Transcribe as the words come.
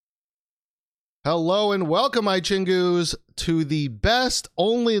Hello and welcome, my Chingus, to the best,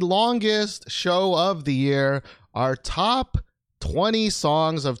 only longest show of the year, our top 20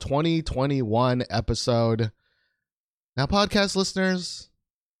 songs of 2021 episode. Now, podcast listeners,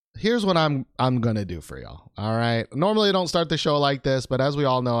 here's what I'm gonna do for y'all. All right. Normally I don't start the show like this, but as we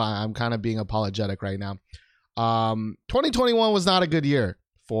all know, I'm kind of being apologetic right now. 2021 was not a good year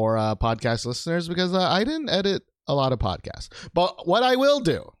for podcast listeners because I didn't edit a lot of podcasts. But what I will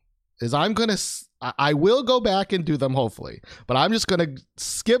do is I will go back and do them, hopefully, but I'm just gonna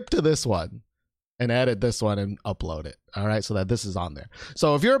skip to this one and edit this one and upload it. All right, so that this is on there.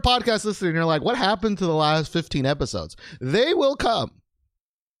 So if you're a podcast listener and you're like, what happened to the last 15 episodes? They will come.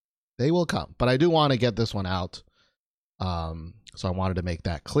 They will come. But I do want to get this one out. So I wanted to make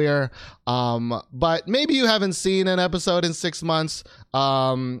that clear. But maybe you haven't seen an episode in 6 months.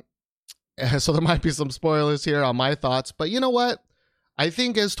 So there might be some spoilers here on my thoughts. But you know what? I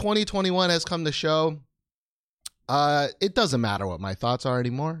think as 2021 has come to show, it doesn't matter what my thoughts are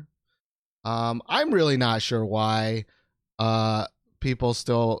anymore. I'm really not sure why people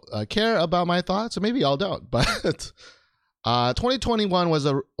still care about my thoughts, or maybe y'all don't. But 2021 was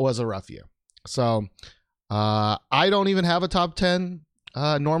a rough year. So I don't even have a top 10.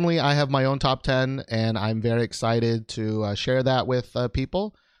 Normally, I have my own top 10, and I'm very excited to share that with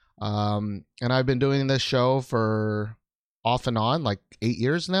people. And I've been doing this show for off and on like 8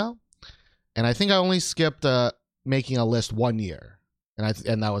 years now, and I think I only skipped making a list 1 year,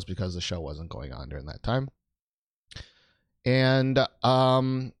 and that was because the show wasn't going on during that time. And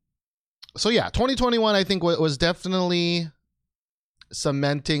so yeah, 2021 I think was definitely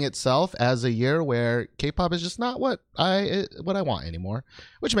cementing itself as a year where K-pop is just not what I want anymore,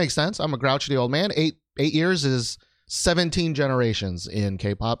 which makes sense. I'm a grouchy old man. Eight years is 17 generations in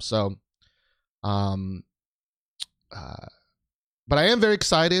K-pop, so but I am very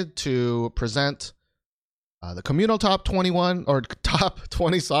excited to present the communal top 21 or top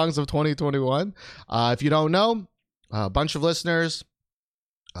 20 songs of 2021. If you don't know, a bunch of listeners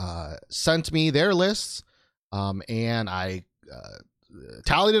sent me their lists, and I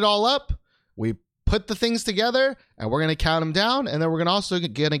tallied it all up. We put the things together, and we're going to count them down, and then we're also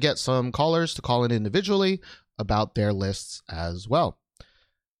going to get some callers to call in individually about their lists as well.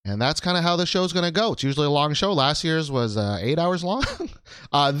 And that's kind of how the show's going to go. It's usually a long show. Last year's was 8 hours long.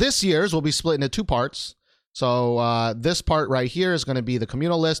 This year's will be split into two parts. So this part right here is going to be the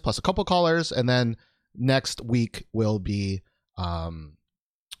communal list plus a couple callers. And then next week will be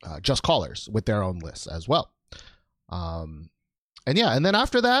just callers with their own lists as well. And then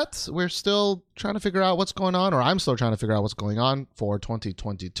after that, we're still trying to figure out what's going on, or I'm still trying to figure out what's going on for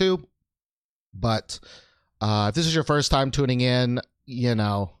 2022. But if this is your first time tuning in,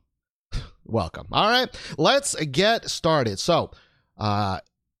 welcome. All right, let's get started. So, for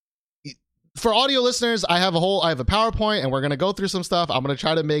audio listeners, I have a PowerPoint, and we're going to go through some stuff. I'm going to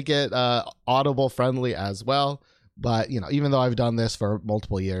try to make it audible friendly as well. But, even though I've done this for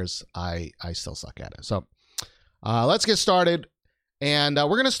multiple years, I still suck at it. So, let's get started. And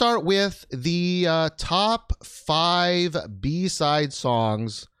we're going to start with the top 5 B-side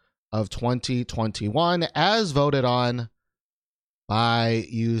songs of 2021 as voted on by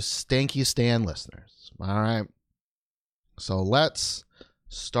you Stanky Stan listeners. All right. So let's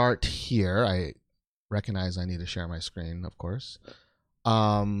start here. I recognize I need to share my screen, of course.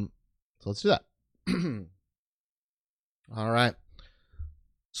 So let's do that. All right.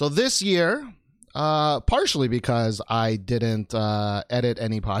 So this year, partially because I didn't edit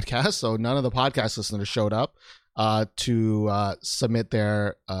any podcasts, so none of the podcast listeners showed up to submit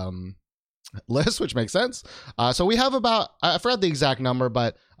their list, which makes sense. So we have about, I forgot the exact number,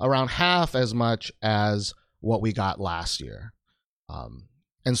 but around half as much as what we got last year.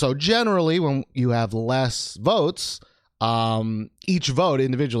 And so generally when you have less votes, each vote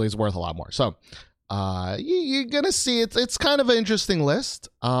individually is worth a lot more. So you're going to see it's kind of an interesting list.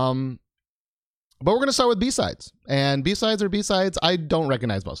 But we're going to start with B-sides. And B-sides are B-sides. I don't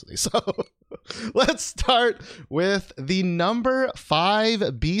recognize most of these. So let's start with the number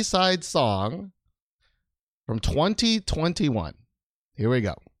 5 B-side song from 2021. Here we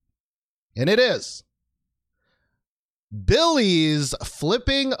go. And it is Billy's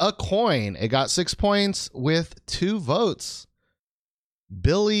Flipping a Coin. It got 6 points with 2 votes.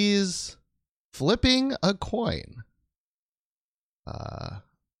 Billy's Flipping a Coin.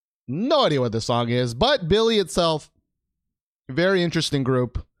 No idea what the song is, but Billy itself, very interesting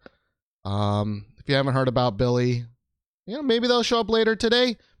group. If you haven't heard about Billy, maybe they'll show up later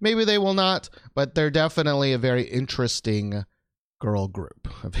today. Maybe they will not, but they're definitely a very interesting girl group.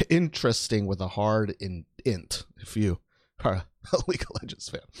 Interesting with a hard int, if you are League of Legends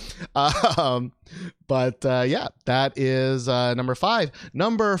fan. Yeah, that is number 5.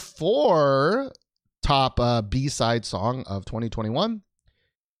 Number 4 top B-side song of 2021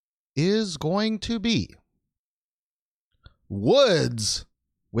 is going to be Woods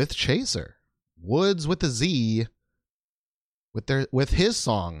with Chaser. Woods with a Z with his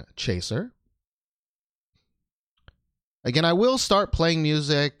song Chaser. Again, I will start playing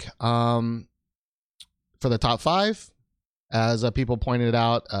music for the top 5. As people pointed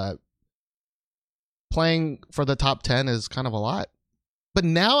out, playing for the top 10 is kind of a lot. But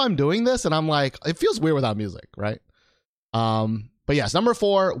now I'm doing this and I'm like, it feels weird without music, right? But yes, number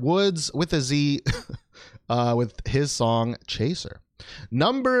 4, Woods with a Z with his song Chaser.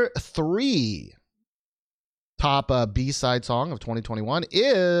 Number 3 top B-side song of 2021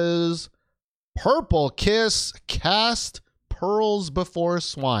 is Purple Kiss, Cast Pearls Before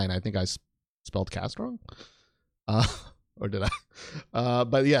Swine. I think I spelled cast wrong. Or did I?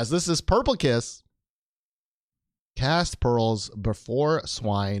 But yes, this is Purple Kiss, Cast Pearls Before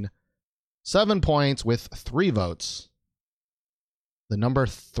Swine. 7 points with 3 votes. The number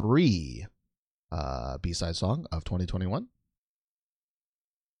 3 B-side song of 2021.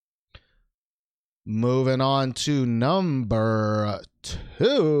 Moving on to number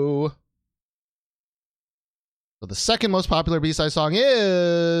 2. So the second most popular B-side song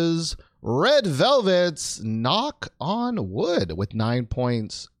is Red Velvet's Knock on Wood with 9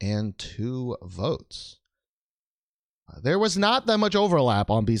 points and 2 votes. There was not that much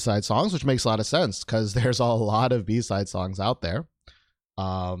overlap on B-side songs, which makes a lot of sense because there's a lot of B-side songs out there.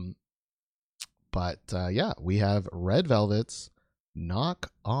 Yeah, we have Red Velvet's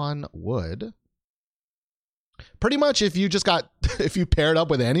Knock on Wood. Pretty much if you paired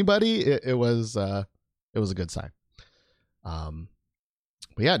up with anybody, it was a good sign. But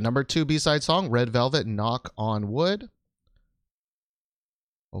yeah, number 2 B-side song, Red Velvet, Knock on Wood.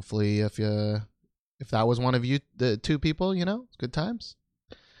 Hopefully if that was one of you, the 2 people, good times.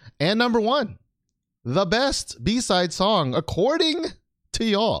 And number 1, the best B-side song, according to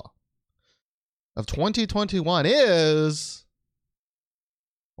y'all, of 2021 is,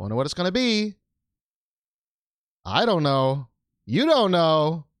 I wonder what it's going to be. I don't know. You don't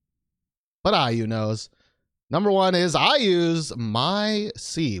know. But IU knows. Number 1 is IU's My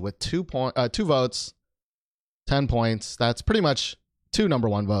C with 2 votes, 10 points. That's pretty much 2 number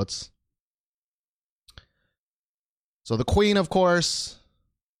 1 votes. So the queen, of course,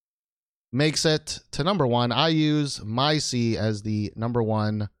 makes it to number 1. IU's My C as the number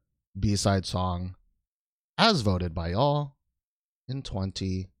 1 B-side song, as voted by y'all in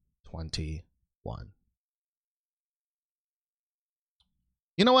 2021.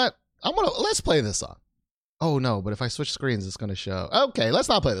 You know what? Let's play this song. Oh no, but if I switch screens, it's going to show. Okay, let's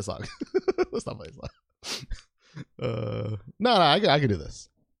not play this song. Let's not play this song. No, I can do this.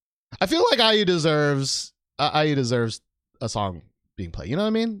 I feel like IU deserves a song being played. You know what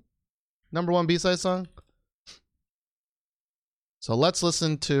I mean? Number 1 B-side song. So let's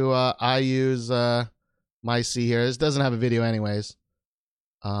listen to IU's My C here. This doesn't have a video anyways.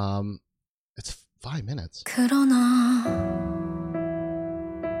 It's 5 minutes.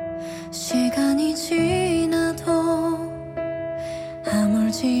 시간이 지나도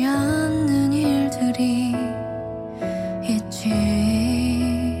아물지 않는 일들이 있지.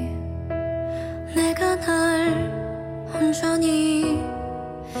 내가 날 온전히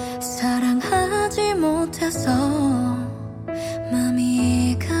사랑하지 못해서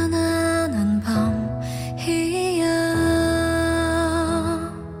맘이 가난한 밤이야.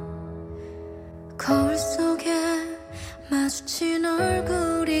 거울 속에 마주친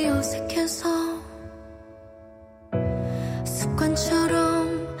얼굴이 어색해서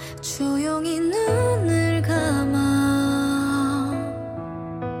습관처럼 조용히 눈을 감아.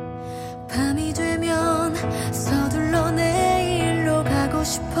 밤이 되면 서둘러 내일로 가고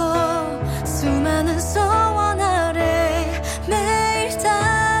싶어. 수많은 소원 아래 매일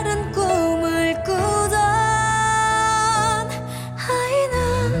다른 꿈을 꾸던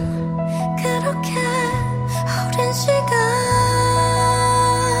아이는 그렇게 오랜 시간.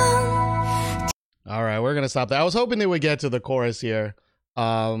 All right, we're going to stop there. I was hoping they would get to the chorus here,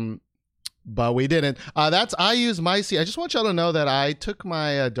 but we didn't. That's IU's My C. I just want y'all to know that I took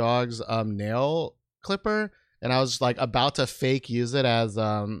my dog's nail clipper, and I was like about to fake use it as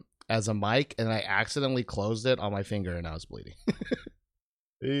a mic, and I accidentally closed it on my finger, and I was bleeding.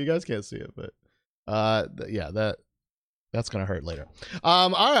 You guys can't see it, but that's gonna hurt later.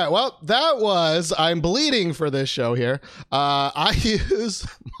 All right, well, that was I'm bleeding for this show here. I use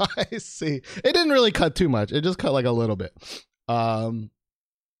My C. It didn't really cut too much. It just cut like a little bit. So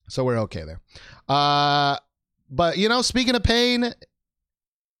we're okay there. But, speaking of pain,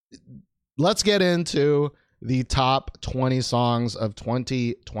 let's get into the top 20 songs of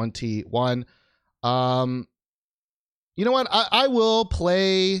 2021. You know what? I will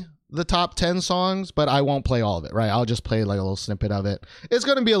play the top 10 songs, but I won't play all of it, right? I'll just play like a little snippet of it. It's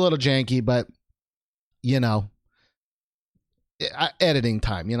going to be a little janky, but, editing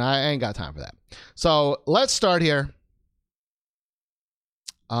time. I ain't got time for that. So let's start here.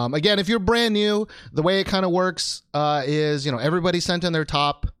 Again, if you're brand new, the way it kind of works is, everybody sent in their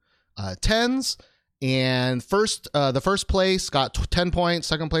top 10s. And the first place got 10 points,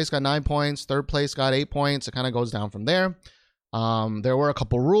 second place got 9 points, third place got 8 points. It kind of goes down from there. There were a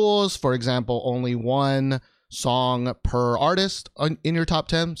couple rules. For example, only one song per artist in your top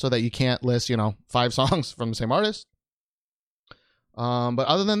 10, so that you can't list, 5 songs from the same artist. But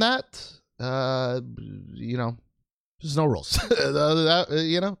other than that, there's no rules.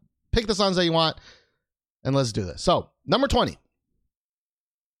 Pick the songs that you want, and let's do this. So, number 20.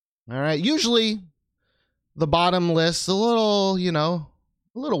 All right. Usually, the bottom list's a little, a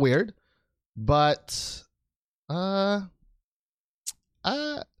little weird, but let's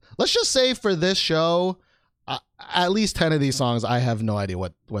just say for this show, at least 10 of these songs, I have no idea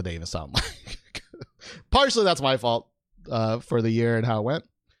what they even sound like. Partially, that's my fault for the year and how it went.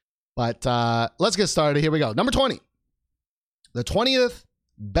 But let's get started. Here we go. Number 20. The 20th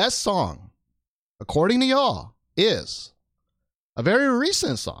best song, according to y'all, is a very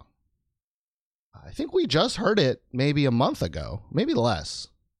recent song. I think we just heard it maybe a month ago, maybe less.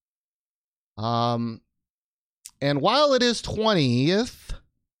 And while it is 20th,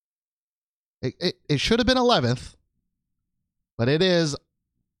 it should have been 11th, but it is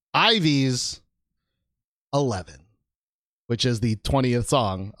Ivy's 11, which is the 20th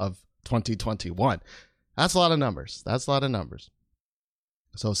song of 2021. That's a lot of numbers.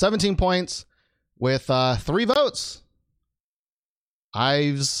 So 17 points with 3 votes.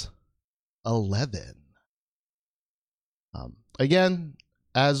 Ives 11. Again,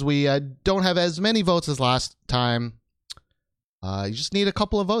 as we don't have as many votes as last time, you just need a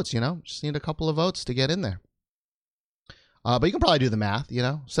couple of votes, Just need a couple of votes to get in there. But you can probably do the math,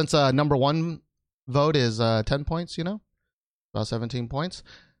 Since number 1 vote is 10 points, about 17 points.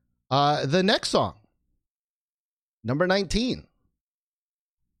 The next song, number 19,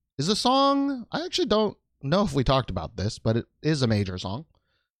 is a song, I actually don't know if we talked about this, but it is a major song.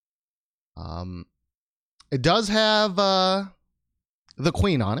 It does have the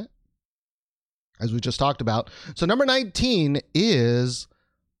Queen on it, as we just talked about. So number 19 is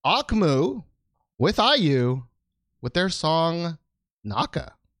Akmu with IU with their song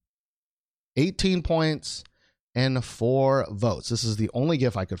Naka. 18 points and 4 votes. This is the only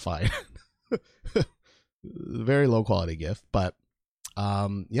GIF I could find. Very low quality GIF, but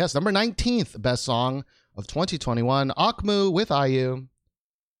yes, number 19th best song of 2021, Akmu with IU,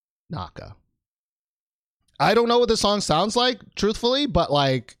 Naka. I don't know what this song sounds like, truthfully, but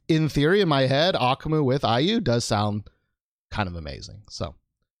like in theory, in my head, Akmu with IU does sound kind of amazing. So,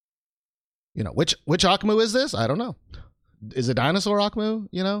 which Akmu is this? I don't know. Is it dinosaur Akmu?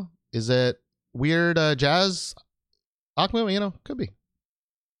 Is it weird jazz Akmu? Could be.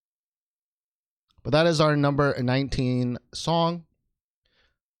 But that is our number 19 song.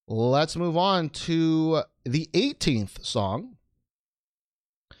 Let's move on to the 18th song.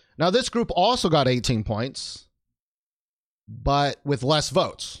 Now, this group also got 18 points, but with less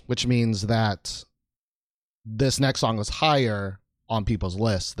votes, which means that this next song was higher on people's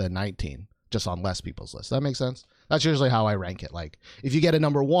lists than 19, just on less people's lists. That makes sense? That's usually how I rank it. Like, if you get a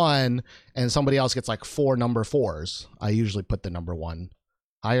number 1 and somebody else gets like 4 number 4s, I usually put the number 1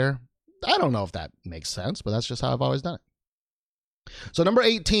 higher. I don't know if that makes sense, but that's just how I've always done it. So number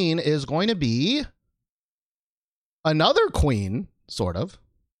 18 is going to be another Queen, sort of.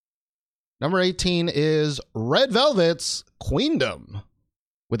 Number 18 is Red Velvet's Queendom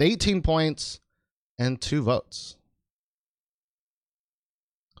with 18 points and 2 votes.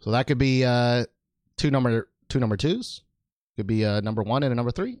 So that could be two number 2s. Could be a number 1 and a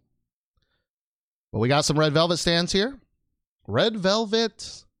number 3. But we got some Red Velvet stands here. Red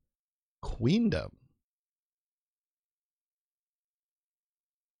Velvet Queendom.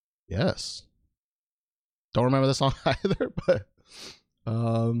 Yes. Don't remember the song either, but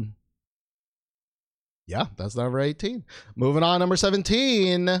yeah, that's number 18. Moving on, number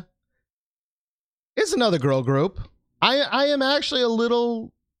 17 is another girl group. I am actually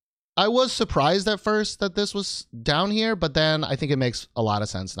I was surprised at first that this was down here, but then I think it makes a lot of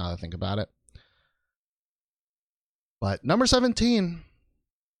sense now that I think about it. But number 17,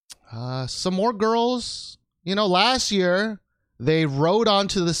 some more girls. Last year they rode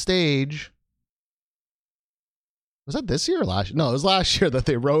onto the stage Was that this year or last year? No, it was last year that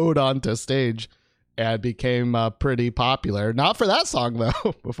they rode onto stage and became pretty popular. Not for that song,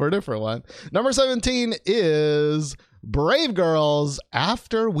 though, but for a different one. Number 17 is Brave Girls,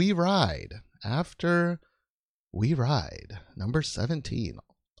 After We Ride. After We Ride. Number 17.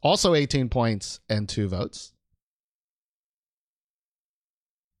 Also 18 points and 2 votes.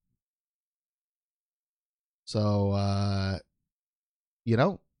 So, you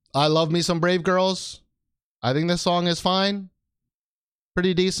know, I love me some Brave Girls. I think this song is fine.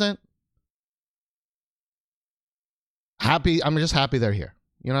 Pretty decent. Happy. I'm just happy they're here.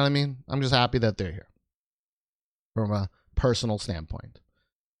 You know what I mean? I'm just happy that they're here from a personal standpoint.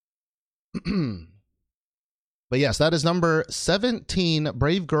 But yes, that is number 17,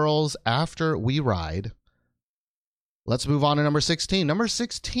 Brave Girls, After We Ride. Let's move on to number 16. Number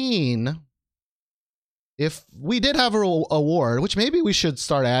 16, if we did have an award, which maybe we should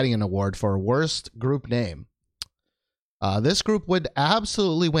start adding an award for worst group name. This group would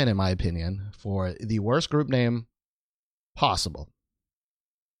absolutely win, in my opinion, for the worst group name possible.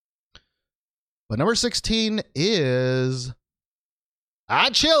 But number 16 is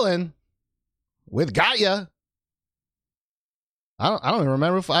Chillin' with Got Ya. I don't even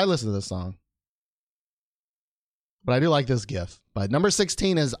remember if I listened to this song. But I do like this gif. But number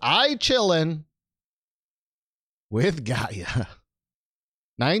 16 is Chillin' with Got Ya.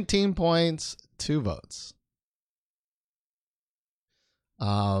 19 points, 2 votes.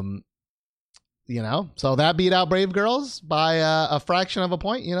 You know, so that beat out Brave Girls by a fraction of a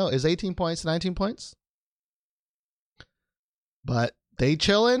point, you know, is 18 points to 19 points. But they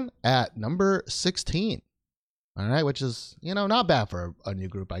chillin' at number 16. All right, which is, you know, not bad for a new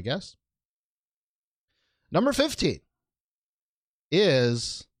group, I guess. Number 15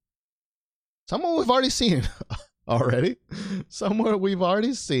 is someone we've already seen already. Someone we've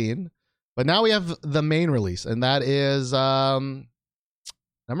already seen. But now we have the main release, and that is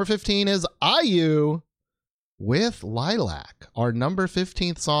number 15 is IU with Lilac, our number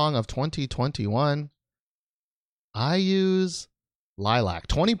 15th song of 2021. IU's Lilac,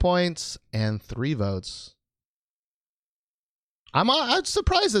 20 points and 3 votes. I'm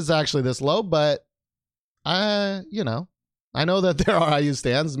surprised it's actually this low, but you know, I know that there are IU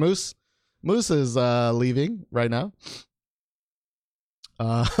stands. Moose is leaving right now.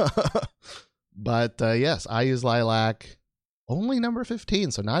 But yes, IU's Lilac, only number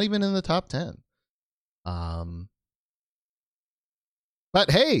 15, so not even in the top 10.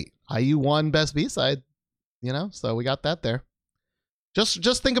 But hey, IU won Best B-Side, you know, so we got that there.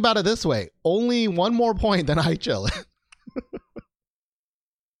 Just think about it this way. Only one more point than iChillin'.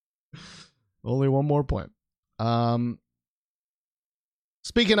 Only one more point.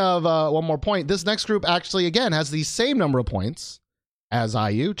 Speaking of one more point, this next group actually, again, has the same number of points as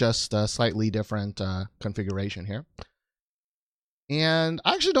IU, just a slightly different configuration here. And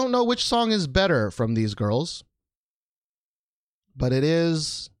I actually don't know which song is better from these girls, but it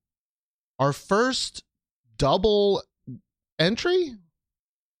is our first double entry.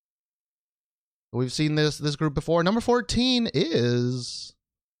 We've seen this group before. Number 14 is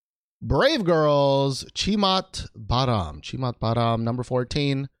Brave Girls, Chimat Baram. Chimat Baram, number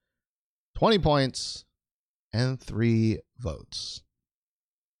 14, 20 points and 3 votes.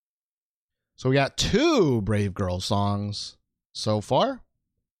 So we got 2 Brave Girls songs so far,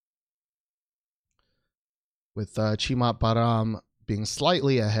 with Chimat Baram being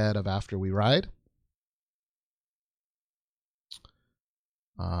slightly ahead of After We Ride.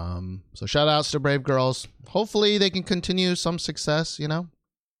 So shout outs to Brave Girls. Hopefully they can continue some success, you know.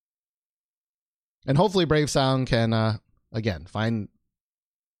 And hopefully Brave Sound can, again, find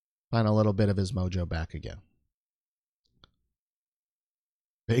a little bit of his mojo back again.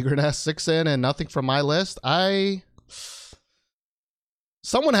 Vagrant S 6 in and nothing from my list.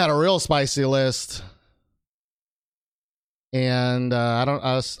 Someone had a real spicy list, and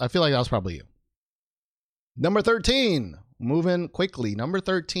I feel like that was probably you. Number 13, moving quickly. Number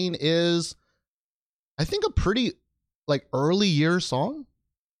 13 is, I think, a pretty early year song.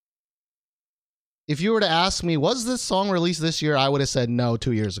 If you were to ask me, was this song released this year? I would have said no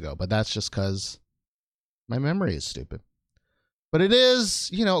 2 years ago, but that's just because my memory is stupid. But it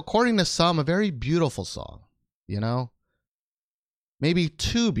is, you know, according to some, a very beautiful song, you know? Maybe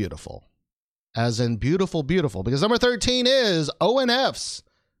too beautiful, as in beautiful, beautiful. Because number 13 is ONF's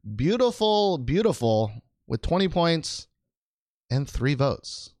Beautiful, Beautiful with 20 points and 3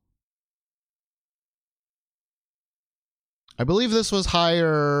 votes. I believe this was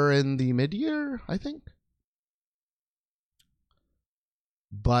higher in the mid-year, I think.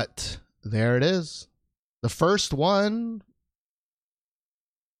 But there it is. The first one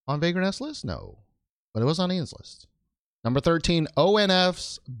on Vagrant S list? No. But it was on Ian's list. Number 13,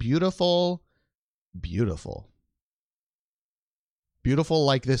 ONF's Beautiful, Beautiful. Beautiful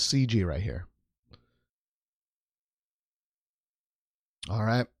like this CG right here. All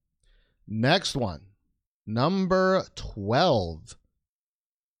right. Next one. Number 12.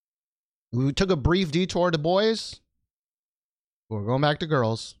 We took a brief detour to boys. We're going back to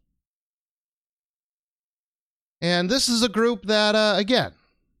girls. And this is a group that, again,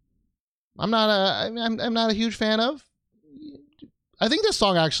 I'm not a huge fan of. I think this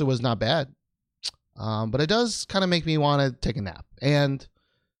song actually was not bad. But it does kind of make me want to take a nap. And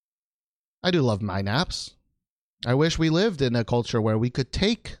I do love my naps. I wish we lived in a culture where we could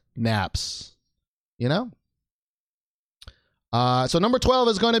take naps, you know? So number 12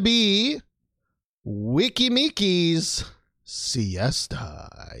 is going to be Wiki Miki's Siesta.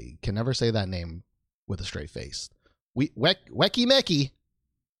 I can never say that name with a straight face. Weki Meki.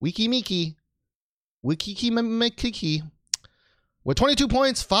 Wiki Miki. Wiki Meki. With 22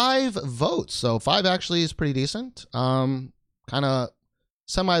 points, 5 votes. So 5 actually is pretty decent. Kind of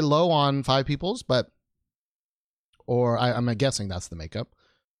semi-low on 5 people's, but... Or I'm guessing that's the makeup.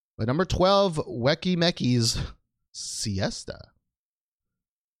 But number 12, Weki Meki's Siesta.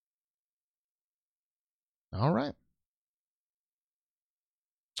 All right.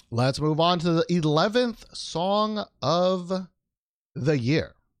 Let's move on to the 11th song of the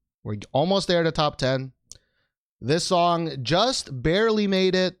year. We're almost there to top 10. This song just barely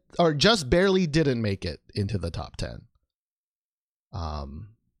made it, or just barely didn't make it into the top 10.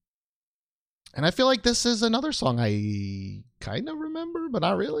 And I feel like this is another song I kind of remember, but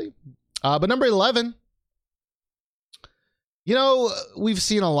not really. But number 11, you know, we've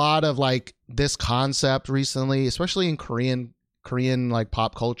seen a lot of like this concept recently, especially in Korean like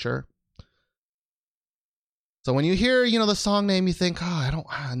pop culture. So when you hear, you know, the song name, you think, oh,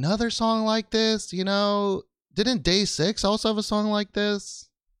 another song like this, you know, didn't Day 6 also have a song like this?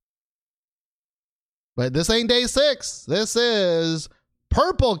 But this ain't Day 6. This is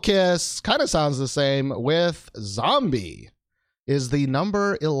Purple Kiss, kind of sounds the same, with Zombie, is the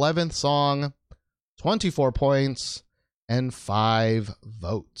number 11th song, 24 points and 5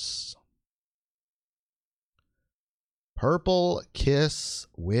 votes. Purple Kiss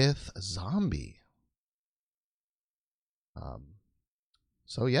with Zombie.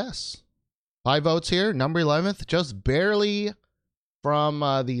 So yes, 5 votes here, number 11th, just barely from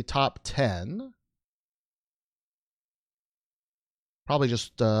the top 10. Probably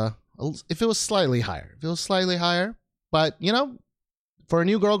just if it was slightly higher. But, you know, for a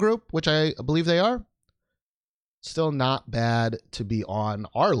new girl group, which I believe they are, still not bad to be on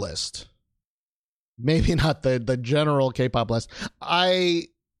our list. Maybe not the general K-pop list.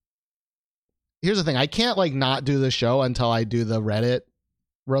 Here's the thing. I can't like not do the show until I do the Reddit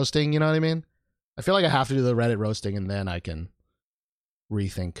roasting. You know what I mean? I feel like I have to do the Reddit roasting and then I can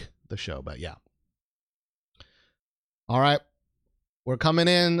rethink the show. But yeah. All right. We're coming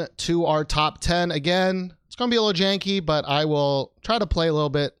in to our top 10 again. It's going to be a little janky, but I will try to play a little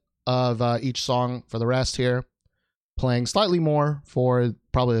bit of each song for the rest here. Playing slightly more for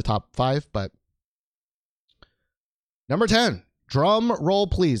probably the top 5, but number 10, drum roll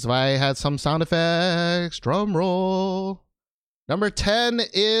please. If I had some sound effects, drum roll. Number 10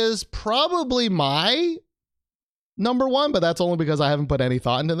 is probably my number 1, but that's only because I haven't put any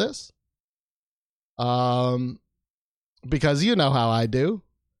thought into this. Because you know how I do.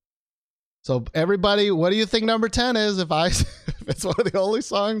 So everybody, what do you think number 10 is if it's one of the only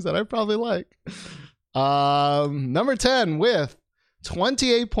songs that I probably like? Number 10 with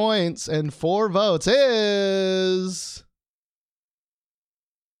 28 points and 4 votes is,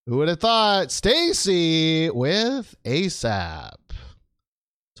 who would have thought, Stacy with ASAP.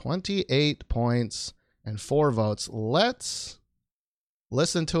 28 points and 4 votes. Let's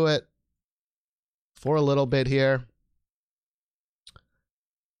listen to it for a little bit here.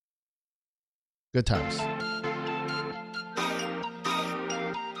 Good times. Stacy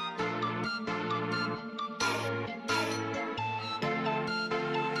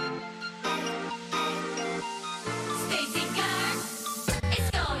girl, it's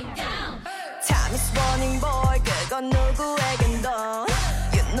going down. Time is running boy, 그건 누구에겐도.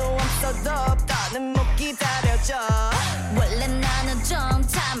 You know I'm so dope, 더는 못 기다려줘. 원래 나는 좀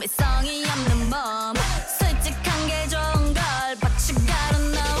참을성이 없는 몸. 솔직한 게 좋은 걸, but you gotta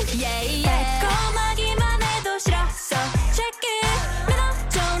know, yeah, yeah. 달콤하기만 해도 싫어, so check it. 믿어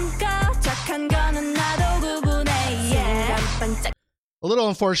좋은 거, 착한 거는 나도 구분해, yeah. 반짝. A little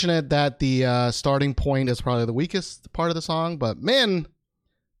unfortunate that the starting point is probably the weakest part of the song, but man,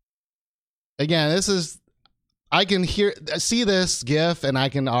 again, this is, I can see this GIF and I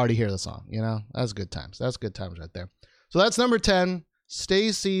can already hear the song, you know? That's good times. That's good times right there. So that's number 10,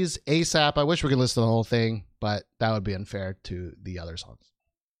 Stacey's ASAP. I wish we could listen to the whole thing, but that would be unfair to the other songs.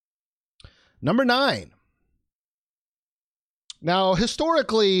 Number 9. Now,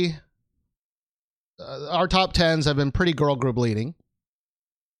 historically, our top 10s have been pretty girl group leading.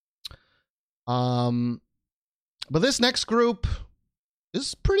 But this next group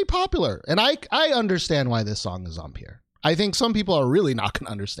is pretty popular. And I understand why this song is up here. I think some people are really not going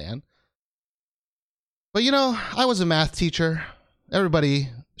to understand. But, you know, I was a math teacher. Everybody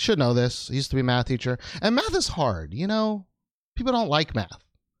should know this. I used to be a math teacher. And math is hard, you know. People don't like math.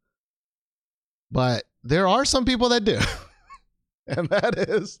 But there are some people that do. And that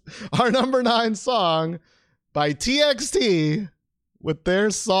is our number 9 song by TXT with their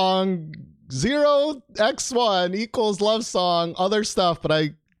song 0x1 equals love song, other stuff, but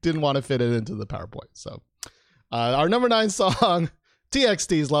I didn't want to fit it into the PowerPoint. So our number 9 song,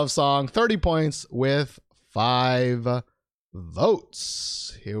 TXT's love song, 30 points with 5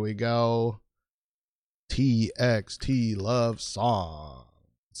 votes. Here we go. TXT love song.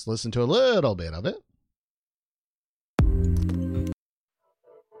 Let's listen to a little bit of it.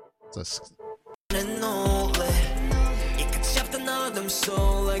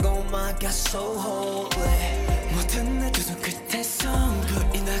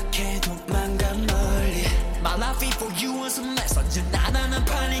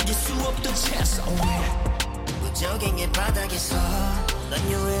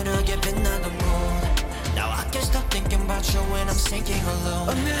 Now I can't stop thinking about you when I'm sinking alone.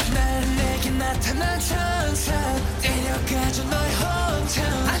 어느 날 내게 나타난 천사 데려가줘 너의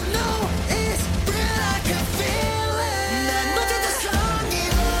hometown. I know it's real, I can feel it. 난 못했던 성이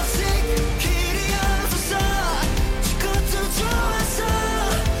lovesick 길이 없어서 죽어도 좋았어.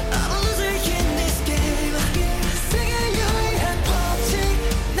 I'm a loser in this game. 세계 유일한 법칙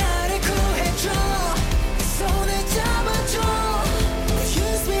나를 구해줘. 내 손을 잡아줘.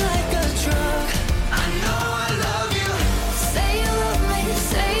 Use me like a drug. I know I love you. Say you love me,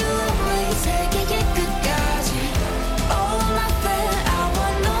 say you love me. 세계의 끝까지. All of my friend, I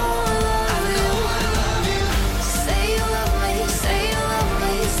want no love. I know I love you. Say you love me, say you love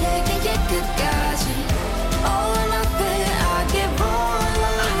me. 세계의 끝까지. All of my friend, I give all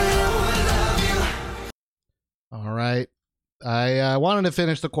love. I know I love you. All right. I wanted to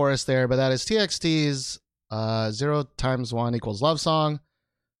finish the chorus there, but that is TXT's 0 times 1 equals love song.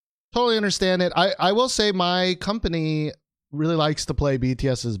 Totally understand it. I will say my company really likes to play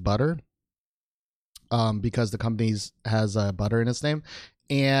BTS's Butter because the company has butter in its name.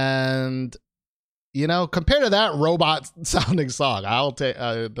 And, you know, compared to that robot sounding song, I'll take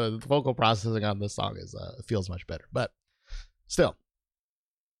the vocal processing on this song feels much better. But still,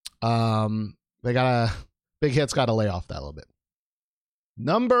 they Big Hit's got to lay off that a little bit.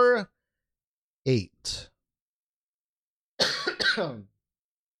 Number 8.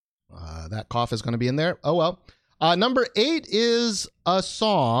 That cough is going to be in there. Oh, well. Number 8 is a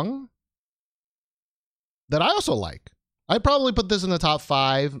song that I also like. I'd probably put this in the top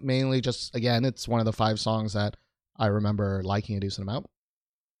 5, mainly just, again, it's one of the 5 songs that I remember liking a decent amount.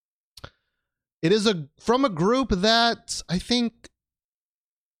 It is from a group that I think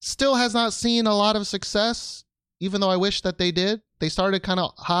still has not seen a lot of success, even though I wish that they did. They started kind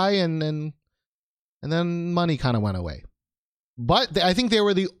of high and then money kind of went away. But I think they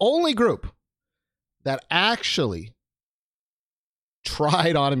were the only group that actually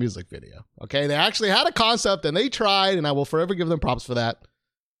tried on a music video. Okay, they actually had a concept and they tried, and I will forever give them props for that.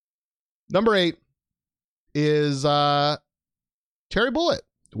 Number 8 is Cherry Bullet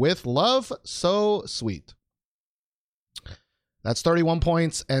with Love So Sweet. That's 31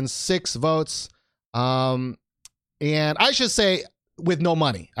 points and 6 votes. And I should say with no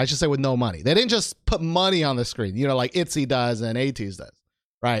money. They didn't just put money on the screen, you know, like ITZY does and ATEEZ does.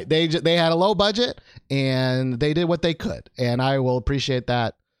 Right. They had a low budget and they did what they could. And I will appreciate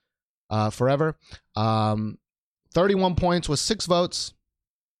that forever. 31 points with 6 votes.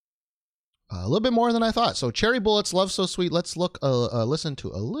 A little bit more than I thought. So Cherry Bullet's Love So Sweet. Let's listen to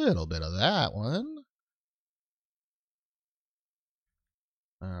a little bit of that one.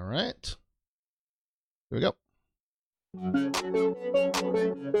 All right. Here we go.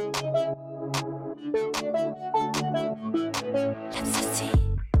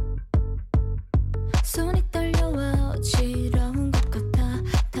 손이 떨려와 어지러운 것 같아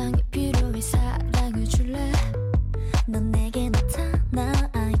당이 필요해 사랑을 줄래 넌 내게 나타나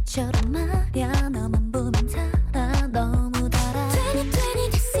아이처럼 말야 너만 보면 달아 너무 달아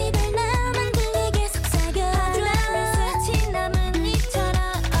 2020 데시벨 나만 들리게 속삭여 스치 남은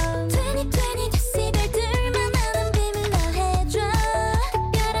입처럼 2020 데시벨들만 아는 비밀 날 해줘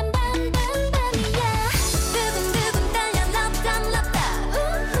특별한 밤이야 두근두근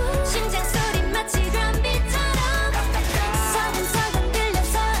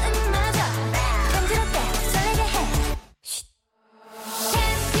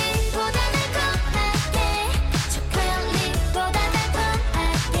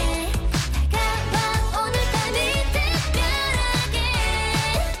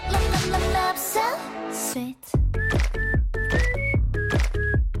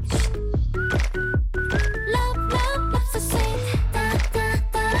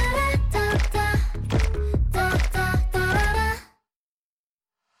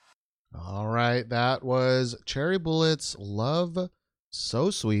that was Cherry Bullet's Love So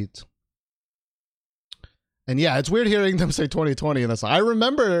Sweet. And yeah, it's weird hearing them say 2020 in this song. I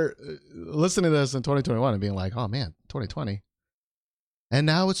remember listening to this in 2021 and being like, oh man, 2020. And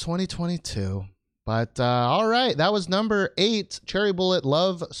now it's 2022. But all right, that was number 8, Cherry Bullet,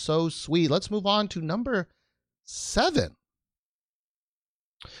 Love So Sweet. Let's move on to number 7.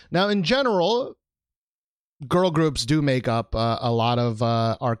 Now, in general, girl groups do make up a lot of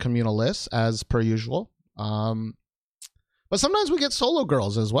our communal lists, as per usual. But sometimes we get solo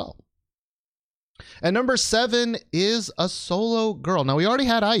girls as well. And number 7 is a solo girl. Now, we already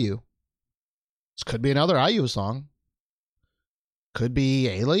had IU. This could be another IU song. Could be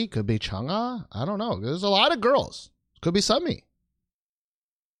Ailey. Could be Chungha. I don't know. There's a lot of girls. Could be Sunmi.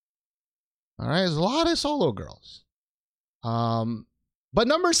 All right, there's a lot of solo girls. But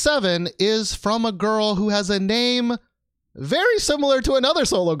number 7 is from a girl who has a name very similar to another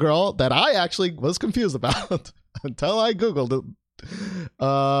solo girl that I actually was confused about until I Googled it.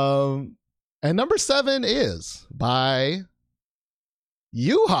 And number 7 is by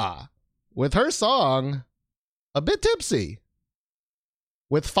Yuha with her song A Bit Tipsy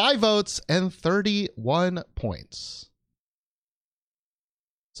with 5 votes and 31 points.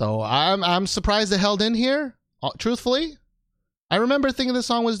 So I'm surprised it held in here, truthfully. I remember thinking this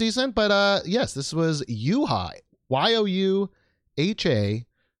song was decent, but yes, this was Yuha, Youha,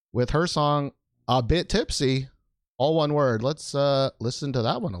 with her song A Bit Tipsy, all one word. Let's listen to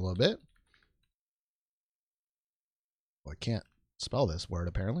that one a little bit. Well, I can't spell this word,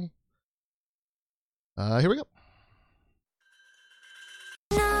 apparently. Here we go.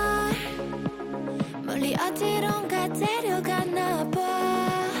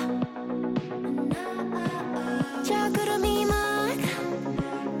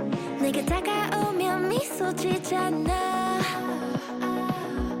 내게 다가오면 미소 짓잖아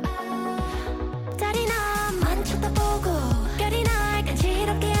달이 나만 쳐다보고 별이 날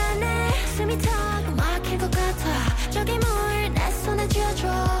간지럽게 하네 숨이 턱 막힐 것 같아 저기 물 내 손에 쥐어줘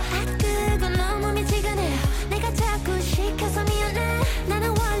그건 너무 미지근해 내가 자꾸 시켜서 미안해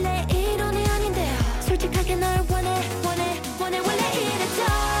나는 원래 이런 애 아닌데 솔직하게 널 원해 이랬어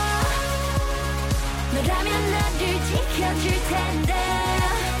너라면 나를 지켜줄 텐데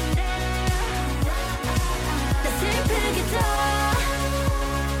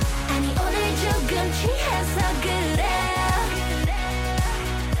아니 오늘 조금 취해서 그래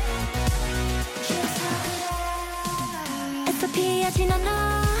애써 피하진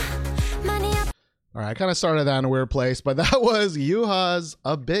않아 많이 All right, I kind of started that in a weird place, but that was Yuha's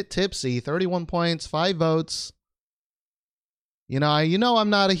A Bit Tipsy, 31 points, 5 votes. You know, I'm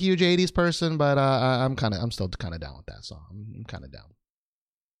not a huge 80s person, but I'm still kind of down with that song. I'm kind of down.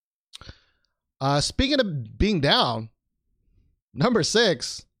 Speaking of being down, number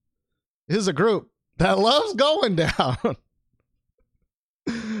 6 is a group that loves going down.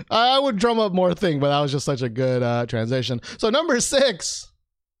 I would drum up more thing, but that was just such a good transition. So number 6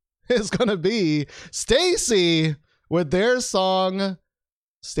 is going to be STAYC with their song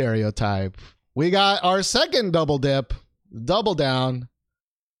Stereotype. We got our second double dip, double down.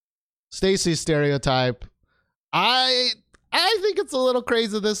 STAYC Stereotype. I think it's a little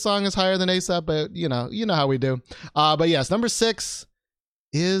crazy this song is higher than ASAP, but you know how we do. But yes, number 6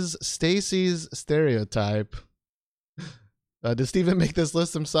 is STAYC's Stereotype. Did Steven make this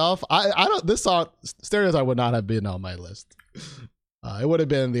list himself? This song, Stereotype, would not have been on my list. It would have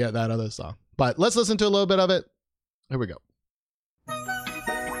been that other song. But let's listen to a little bit of it. Here we go.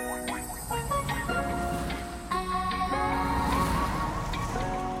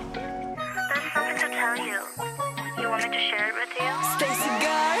 STAYC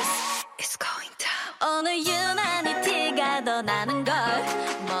girls, it's going down. 오늘 유난히 티가 더 나는 걸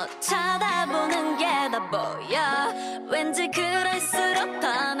못 쳐다보는 게 다 보여. 왠지 그럴수록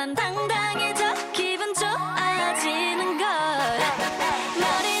더 난 당당해져 기분 좋아지는 걸.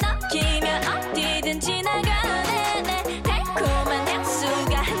 머리 넘기면 어디든지 나가네 내 달콤한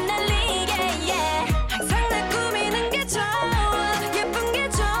향수가 흩날리게 yeah. 항상 날 꾸미는 게 좋아 예쁜 게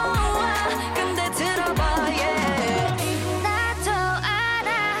좋아 근데 들어봐 yeah. 나도 알아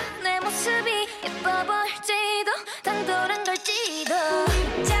내 모습이 예뻐 보일지도 당돌한 걸지도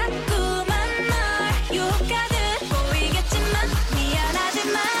자꾸만 널 유혹하듯 보이겠지만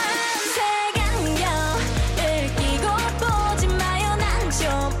미안하지만 색안경을 끼고 보지 마요 난 좀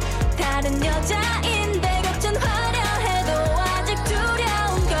다른 여자인데 겉은 화려해도 아직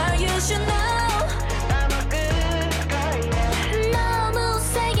두려운 걸 you should know 너무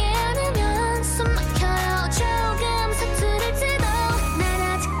세게 안으면 숨 막혀요 조금 서투를지도 난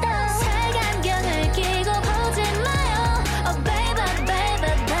아직도 색안경을 끼고 보지 마요 Oh baby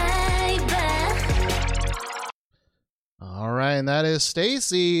baby baby and that is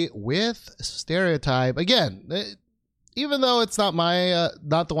Stacy with Stereotype. Again, even though it's not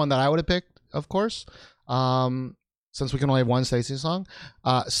not the one that I would have picked, of course, since we can only have one Stacy song,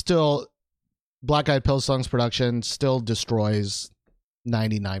 still Black Eyed Pills song's production still destroys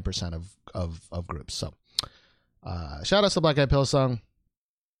 99% of groups. So shout out to Black Eyed Pills song.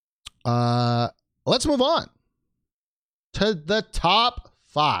 Let's move on to the top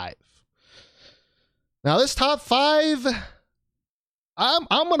 5. Now this top 5, I'm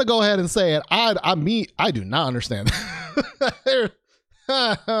gonna go ahead and say it. I do not understand. I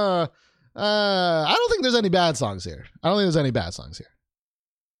don't think there's any bad songs here.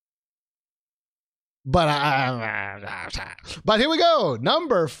 But here we go.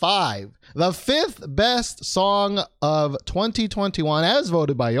 Number 5, the 5th best song of 2021, as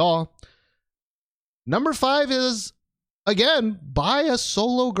voted by y'all. Number 5 is, again, by a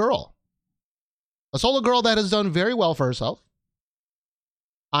solo girl. A solo girl that has done very well for herself.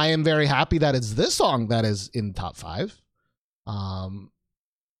 I am very happy that it's this song that is in the top 5. A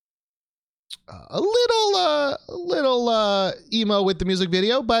little emo with the music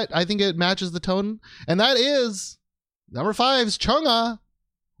video, but I think it matches the tone. And that is number 5's Chungha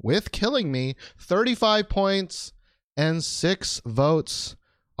with Killing Me. 35 points and 6 votes.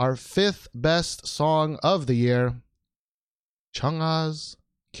 Our 5th best song of the year. Chungha's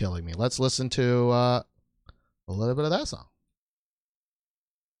Killing Me. Let's listen to a little bit of that song.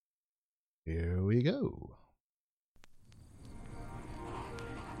 Here we go.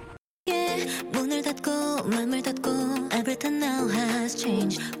 문을 닫고 맘을 닫고 Everything now has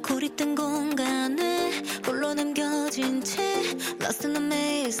changed 고립된 공간에 홀로 남겨진 채 Lost in the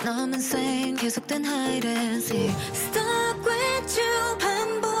maze Now I'm insane 계속된 hide and seek Stuck with you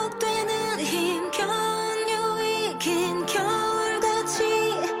반복되는 힘겨운 유익 긴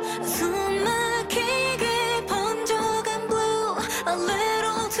겨울같이 숨 막히게 번져간 blue A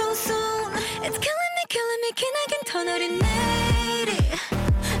little too soon It's killing me 기나긴 터널이 내리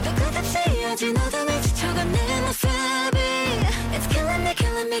아직 너도 날 지쳐간 내 모습이 It's killing me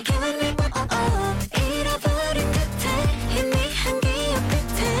oh, oh. 잃어버린 끝에 희미한 기억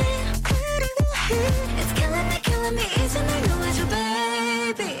끝에 It's killing me 이제 날 놓아줘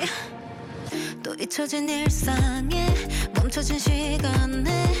baby 또 잊혀진 일상에 멈춰진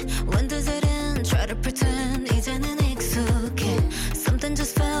시간에 When does it end? Try to pretend 이제는 익숙해 Something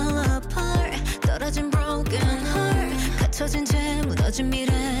just fell apart 떨어진 broken heart 갇혀진 채 무너진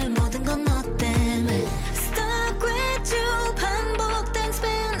미래 모든 건 너 때문에 Stuck with you 반복된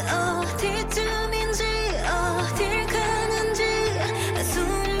spin 어디쯤인지 어딜 가는지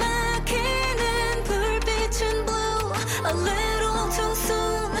숨 막히는 불빛은 blue A little too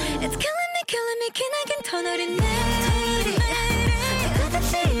soon It's killing me 기나긴 터널이 내리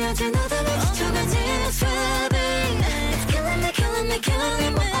끝없이 아직 너도 날 지쳐간 네 모습이 It's killing me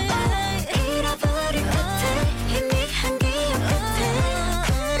잃어버린 끝에 희미한 기억 끝에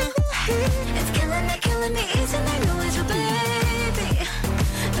It's killing me 이제 날 놓아줘 baby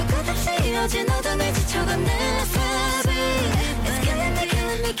또 끝없이 어제 너도 날 지쳐간 내 모습이 It's killing me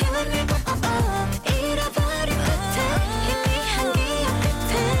oh, oh. 잃어버린 끝에 희미한 기억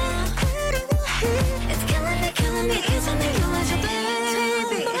끝에 It's killing me 이제 날 놓아줘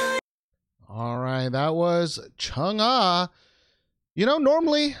baby All right, that was Chungha. You know,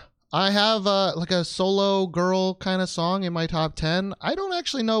 normally I have like a solo girl kind of song in my top 10. I don't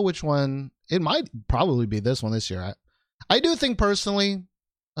actually know which one. It might probably be this one this year. I do think personally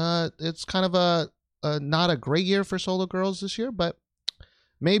it's kind of a not a great year for solo girls this year, but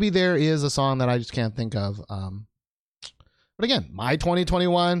maybe there is a song that I just can't think of. But again, my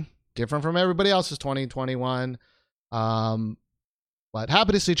 2021, different from everybody else's 2021. But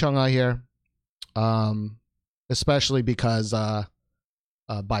happy to see Chungha here. Especially because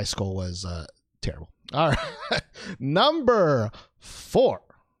Bicycle was terrible. All right. Number 4.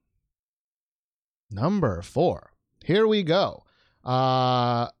 Here we go.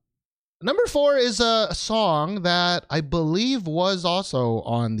 Number 4 is a song that I believe was also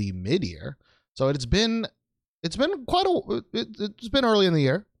on the mid-year. So it's been it's been early in the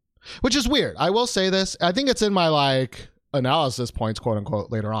year, which is weird. I will say this. I think it's in my like analysis points, quote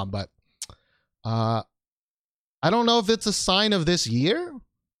unquote, later on, but I don't know if it's a sign of this year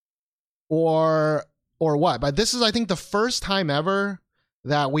or what, but this is, I think, the first time ever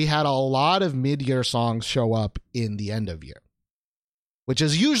that we had a lot of mid-year songs show up in the end of year, which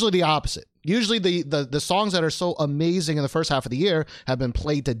is usually the opposite. Usually the songs that are so amazing in the first half of the year have been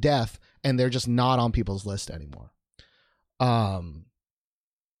played to death and they're just not on people's list anymore. But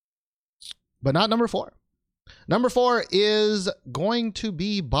not number 4. Number 4 is going to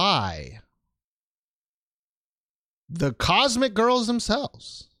be by the Cosmic Girls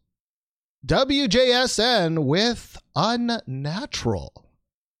themselves. WJSN with Unnatural.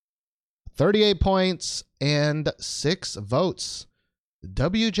 38 points and 6 votes.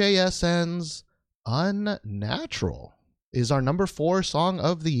 WJSN's Unnatural is our number 4 song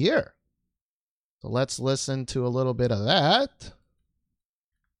of the year. So let's listen to a little bit of that.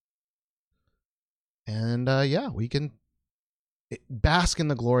 And yeah, we can bask in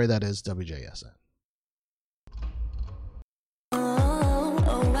the glory that is WJSN.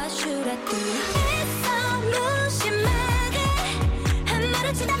 What should I do? It's so 무심하게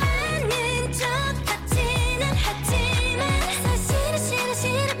아무렇지도 않은 척 같지는 하지만 사실은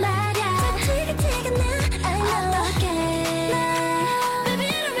싫어 말야 더 티격태격 나 I know Baby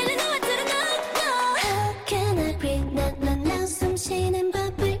I don't really know what to know. How can I breathe? 난 숨 쉬는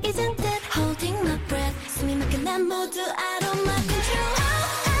법을 Isn't that holding my breath? 숨이 막혀 난 모두 out of my control.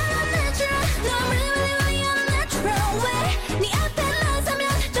 I'm unnatural. No really unnatural way. 네 앞에 나서면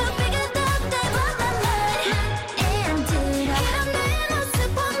좀 삐끗하다 보단 말. 안 들어. 그런 내 모습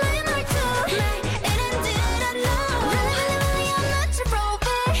보는 말투. 이런 줄 알아. Really unnatural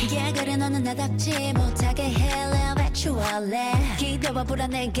way. Yeah 그래 너는 나답지 못하게 해 Virtually. 기대와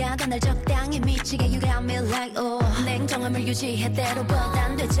불안해가 날 적당히 미치게 You got me like oh. 냉정함을 유지해 때로보다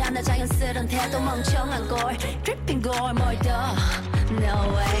안 되잖아 자연스런 태도 멍청한 걸 Dripping 걸 뭘 더 No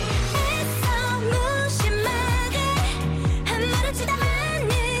way. It's so 무심하게 아무렇지도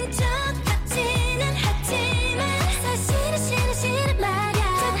않은 척 같지는 하지만 사실은 싫어 말야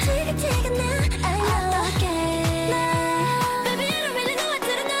더 티격태격 나 I know Baby I don't really know what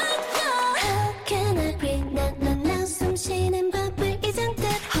to know. How can I breathe? 난 숨 쉬는 법을 Isn't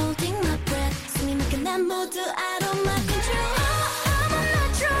that holding my breath? 숨이 막혀 난 모두 out of my control. I'm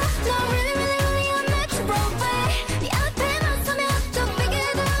unnatural. No really unnatural way. 네 앞에 나서면 좀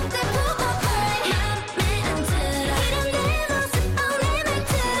삐끗한데 보고파이 맘에 안 들어. 이런 내 모습 내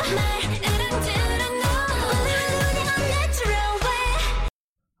말투 이런 줄 알아. Really unnatural way.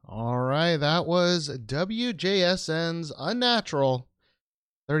 All right, that was WJSN's Unnatural.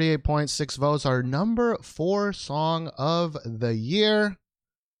 38.6 votes, our number 4 song of the year.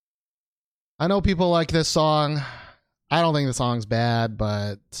 I know people like this song. I don't think the song's bad,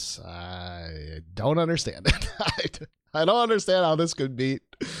 but I don't understand it. I don't understand how this could beat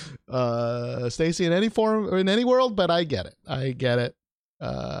Stacey in any form or in any world, but I get it. I get it.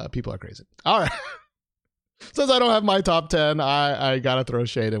 People are crazy. All right. Since I don't have my top 10, I gotta throw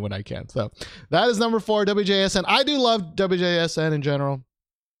shade in when I can. So that is number 4, WJSN. I do love WJSN in general.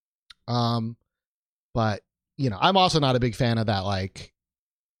 But you know, I'm also not a big fan of that like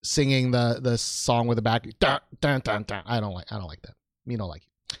singing the song with the back dun, dun, dun, dun. I don't like that. Me don't like it.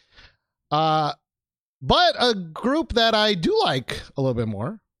 But a group that I do like a little bit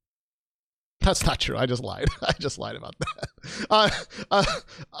more. That's not true. I just lied. I just lied about that.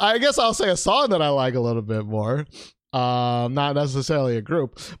 I guess I'll say a song that I like a little bit more. Not necessarily a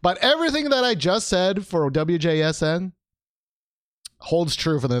group, but everything that I just said for WJSN holds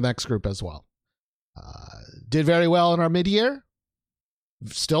true for the next group as well. Did very well in our mid-year.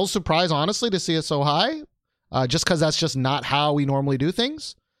 Still surprised, honestly, to see it so high. Just because that's just not how we normally do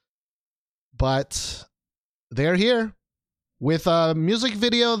things. But they're here with a music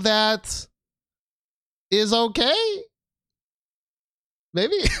video that is okay.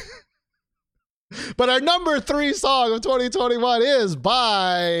 Maybe. But our number 3 song of 2021 is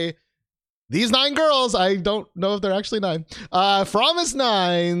by these 9 girls. I don't know if they're actually 9. Promise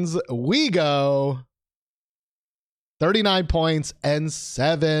 9's We Go. 39 points and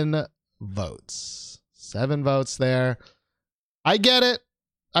 7 votes. 7 votes there. I get it.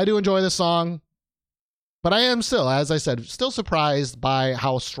 I do enjoy this song. But I am still, as I said, still surprised by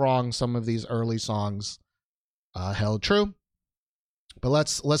how strong some of these early songs held true. But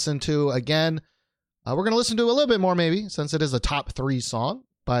let's listen to, again, we're going to listen to a little bit more maybe, since it is a top 3 song.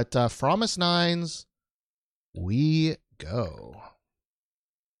 But Promise 9's We Go.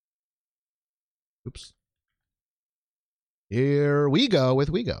 Oops. Here we go with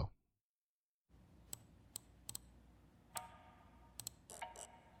We Go.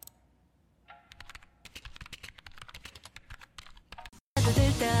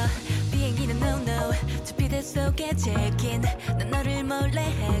 비행기는 no 주피대 속에 check-in 난 너를 몰래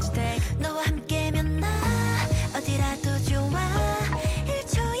hashtag 너와 함께면 나 어디라도 좋아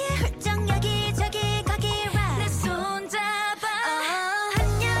 1초에 훌쩍 여기저기 거기라 내 손 잡아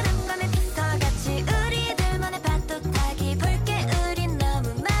한여름 밤의 피서같이 우리들만의 파도 타기 볼 게 우린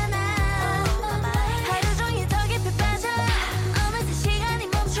너무 많아 하루 종일 더 깊이 빠져 어느새 시간이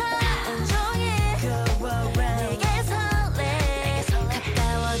멈춰 온종일 내게 설레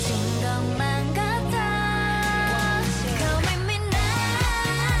가까워진 것만 같아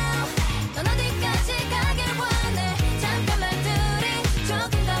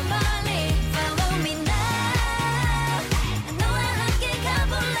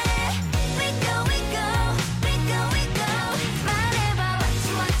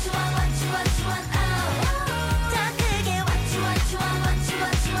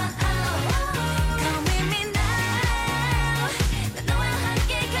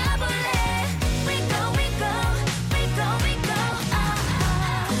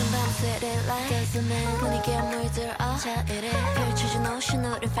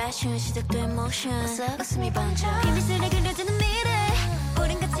fashion 시작된 motion 웃음이 번져 빛을 그려주는 미래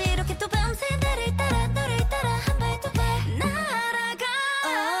우린 같이 이렇게 또 밤새 나를 따라 너를 따라 한 발 두 발 날아가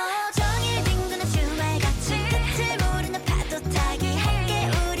종일 빙그는 주말같이 끝을 모르는 파도 타기 할게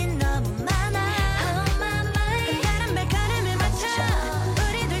우린 너무 많아 Oh my mind 다른 발걸음을 맞춰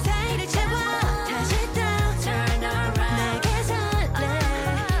우리 둘 사이를 채워 다시 또 turn around 내게 설레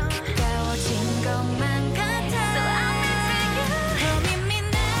가까워진 것만 같아 So I'm into you Hold me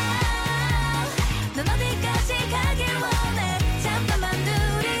now 넌 어디까지 가길 원해 잠깐만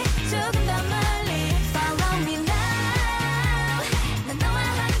둘이 조금 더 멀리 Follow me now 난 너와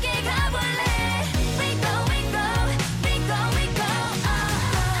함께 가볼래 We go we go we go we go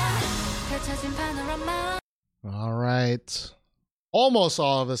펼쳐진 panorama All right. Almost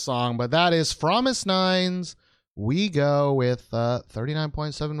all of the song, but that is Promise Nines. We go with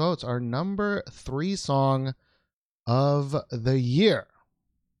 39.7 votes, our number 3 song of the year.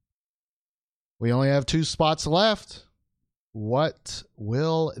 We only have 2 spots left. What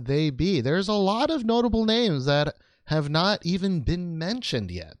will they be? There's a lot of notable names that have not even been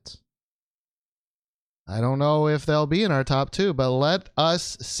mentioned yet. I don't know if they'll be in our top 2, but let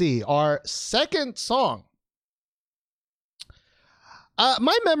us see. Our second song.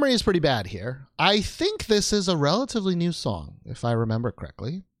 My memory is pretty bad here. I think this is a relatively new song, if I remember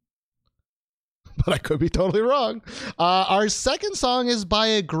correctly. But I could be totally wrong. Our second song is by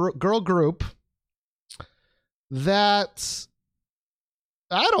a girl group that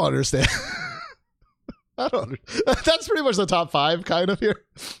I don't understand. That's pretty much the top 5 kind of here.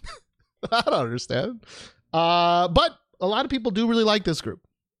 I don't understand. But a lot of people do really like this group.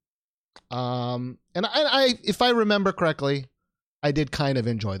 And I, if I remember correctly, I did kind of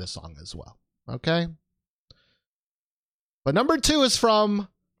enjoy the song as well. Okay. But number 2 is from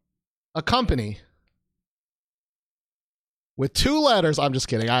a company with 2 letters. I'm just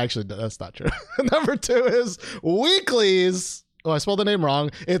kidding. That's not true. Number 2 is Weekly's. Oh, I spelled the name wrong.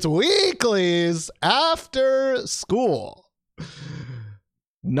 It's Weekly's After School.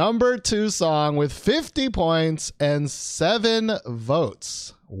 Number 2 song with 50 points and 7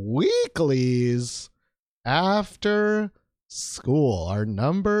 votes. Weekly's After School, our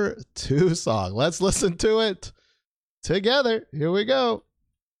number 2 song. Let's listen to it together. Here we go.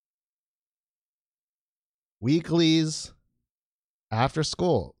 Weekly's After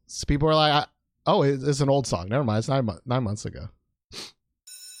School. So people are like, oh, it's an old song. Never mind. It's 9 months ago.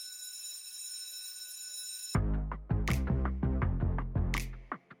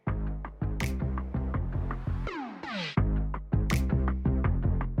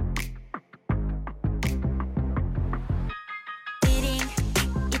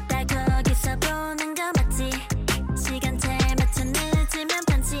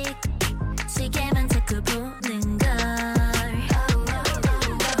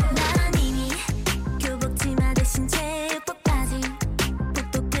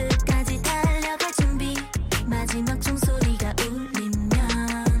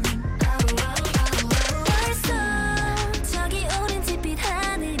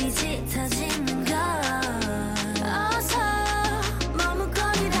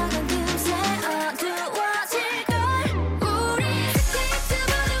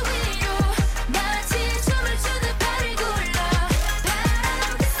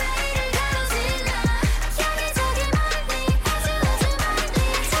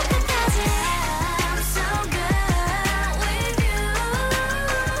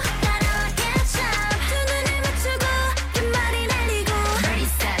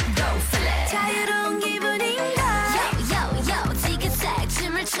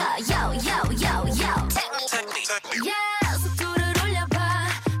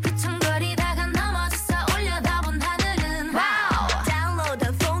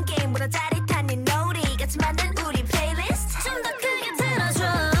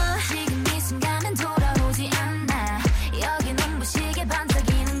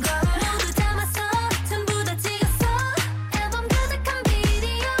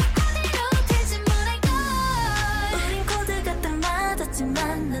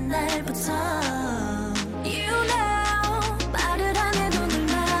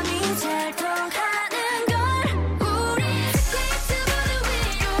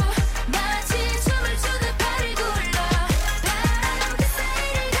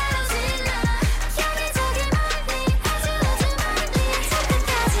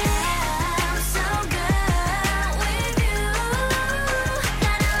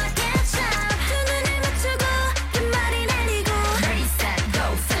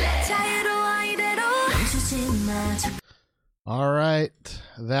 All right.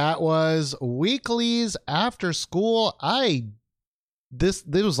 That was Weekly's After School. I this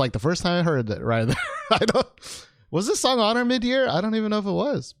was like the first time I heard that right there. Was this song on our mid-year? I don't even know if it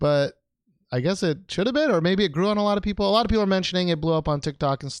was, but I guess it should have been, or maybe it grew on a lot of people. A lot of people are mentioning it blew up on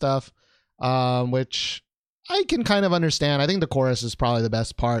TikTok and stuff, which I can kind of understand. I think the chorus is probably the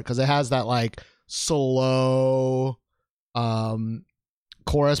best part because it has that like slow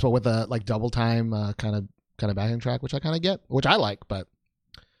chorus, but with a like double time kind of backing track, which I kind of get, which I like. But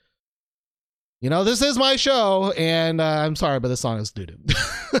you know, this is my show, and I'm sorry, but this song is doo-doo.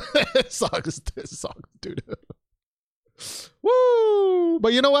 This song is doo-doo. Woo!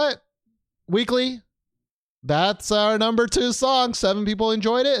 But you know what? Weekly, that's our number 2 song. 7 people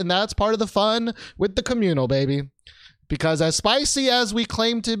enjoyed it, and that's part of the fun with the communal, baby. Because as spicy as we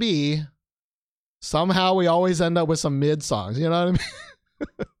claim to be, somehow we always end up with some mid songs. You know what I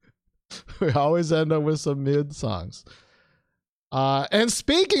mean? We always end up with some mid songs. And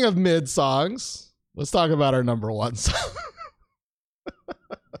speaking of mid songs, let's talk about our number 1 song.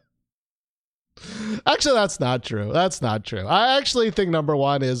 Actually, that's not true. I actually think number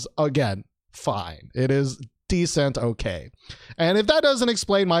 1 is, again, fine. It is decent, okay. And if that doesn't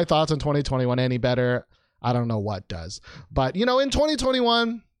explain my thoughts on 2021 any better, I don't know what does. But, you know, in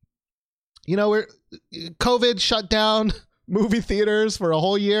 2021, you know, COVID shut down movie theaters for a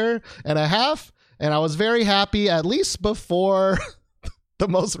whole year and a half. And I was very happy, at least before the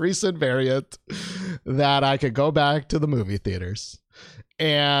most recent variant, that I could go back to the movie theaters.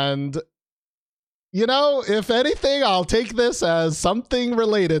 And, you know, if anything, I'll take this as something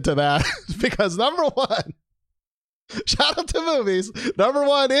related to that. Because number 1, shout out to movies, number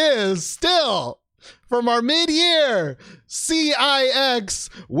 1 is still from our mid-year CIX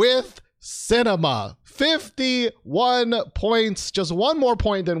with Cinema. 51 points, just one more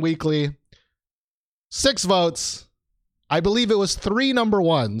point than weekly. 6 votes. I believe it was 3 number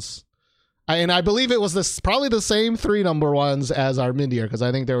 1s. And I believe it was probably the same 3 number 1s as our mid-year, because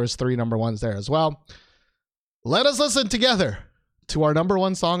I think there was 3 number 1s there as well. Let us listen together to our number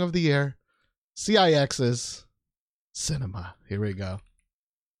 1 song of the year, CIX's Cinema. Here we go.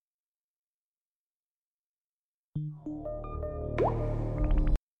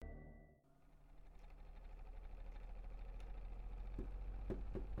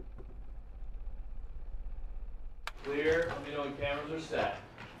 Clear. Let me know when cameras are set.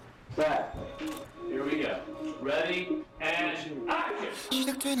 Set. Here we go. Ready and action.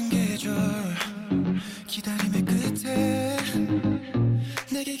 시작되는 계절 기다림의 끝에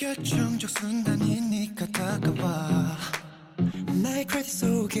내게 결정적 순간이니까 다가와 나의 크레딧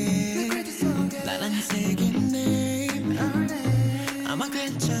속에 나란히 새긴 name 아마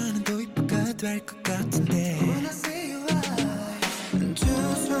괜찮은 도입부가 될 것 같은데 두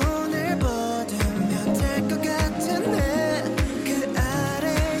손을 뻗으면 될 것 같은데 그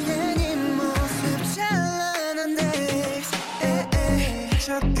아래에 네 모습 찬란한 days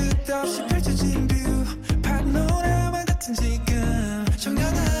저 끝없이 펼쳐진 뷰 파노라마 같은 지금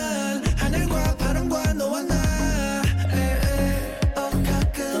청량한 하늘과 바람과 너와 나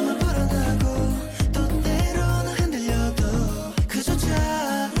가끔은 불안하고 또 때로는 흔들려도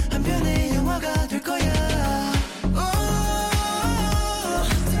그조차 한편의 영화가 될 거야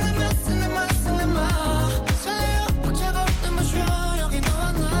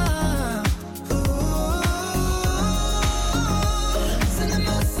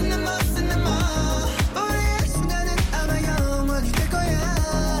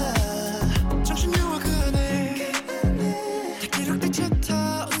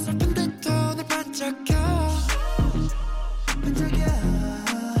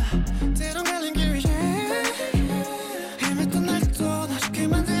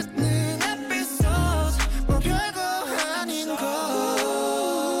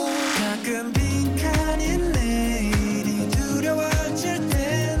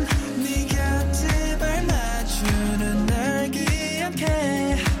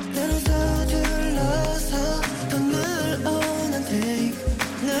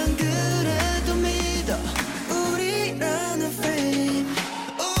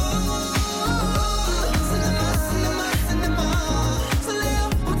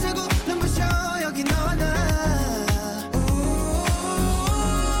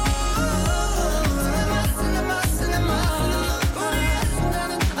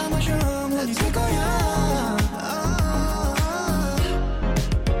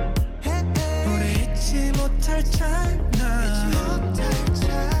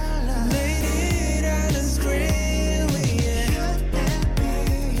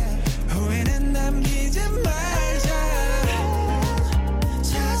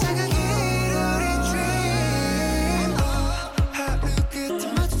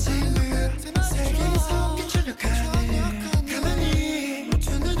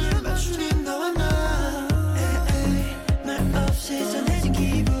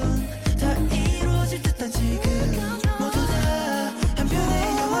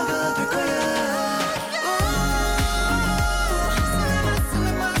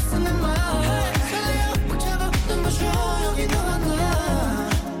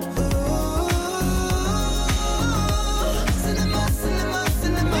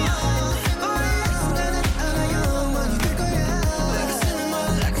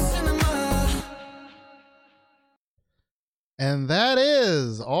And that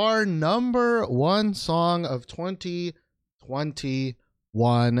is our number one song of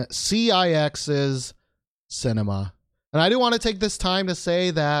 2021, CIX's Cinema. And I do want to take this time to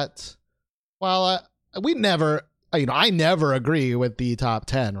say that, well, I never agree with the top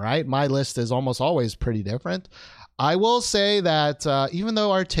 10, right? My list is almost always pretty different. I will say that even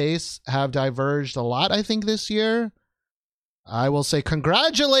though our tastes have diverged a lot, I think this year, I will say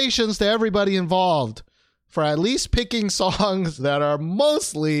congratulations to everybody involved for at least picking songs that are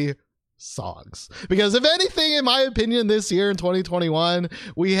mostly songs. Because if anything, in my opinion, this year in 2021,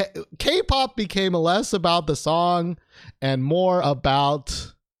 K-pop became less about the song and more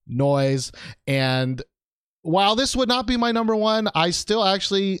about noise. And while this would not be my number one, I still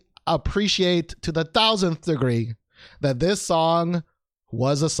actually appreciate to the 1000th degree that this song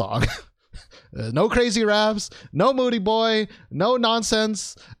was a song. No crazy raps, no Moody Boy, no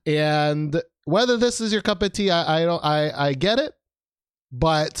nonsense. And whether this is your cup of tea, I get it.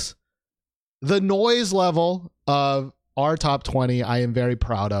 But the noise level of our top 20, I am very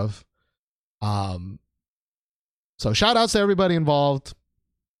proud of. So shout outs to everybody involved.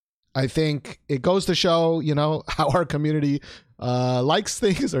 I think it goes to show, how our community likes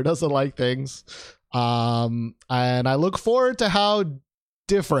things or doesn't like things. And I look forward to how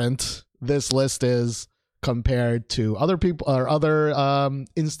different this list is compared to other people or other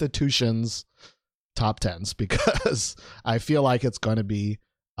institutions' top 10s, because I feel like it's going to be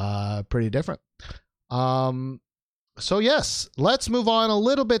pretty different. So yes, let's move on a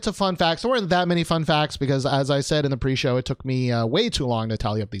little bit to fun facts. There weren't that many fun facts because, as I said in the pre-show, it took me way too long to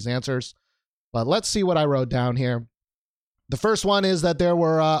tally up these answers. But let's see what I wrote down here. The first one is that there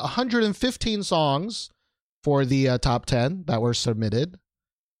were 115 songs for the top 10 that were submitted.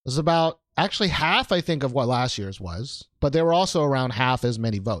 It was about actually half, I think, of what last year's was. But there were also around half as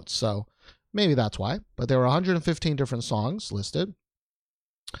many votes. So maybe that's why. But there were 115 different songs listed.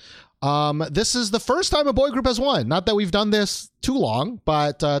 This is the first time a boy group has won. Not that we've done this too long,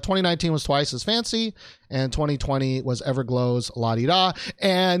 but 2019 was Twice as Fancy, and 2020 was Everglow's La Di Da.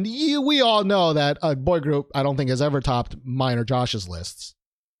 And we all know that a boy group, I don't think, has ever topped mine or Josh's lists.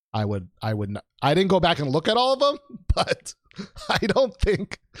 I didn't go back and look at all of them, but I don't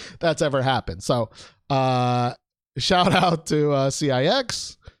think that's ever happened. So, shout out to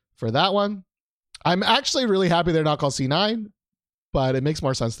CIX for that one. I'm actually really happy they're not called C9. But it makes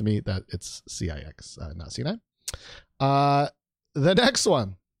more sense to me that it's CIX, not C9. The next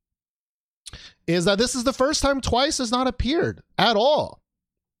one is that this is the first time Twice has not appeared at all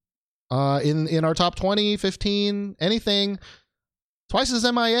in our top 20, 15, anything. Twice is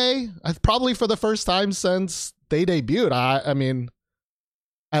MIA, probably for the first time since they debuted. I mean,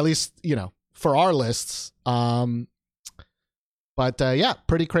 at least, for our lists. But yeah,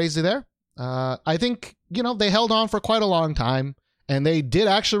 pretty crazy there. I think, they held on for quite a long time. And they did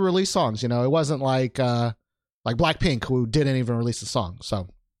actually release songs. It wasn't like Blackpink, who didn't even release a song. So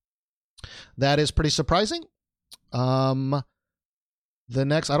that is pretty surprising. The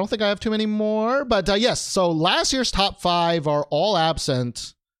next, I don't think I have too many more, but yes. So last year's top 5 are all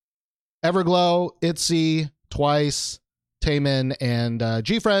absent: Everglow, ITZY, Twice, Taemin, and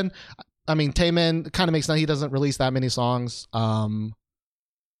GFriend. I mean, Taemin kind of makes sense. He doesn't release that many songs. I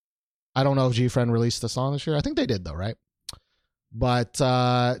don't know if GFriend released a song this year. I think they did though, right? But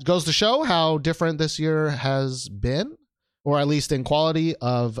it goes to show how different this year has been, or at least in quality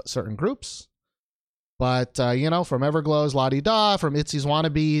of certain groups. But, from Everglow's La Di Da, from ITZY's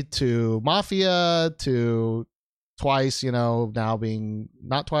Wannabe to Mafia to Twice, now being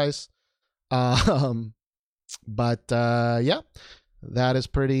not Twice. But yeah, that is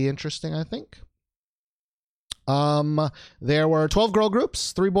pretty interesting, I think. There were 12 girl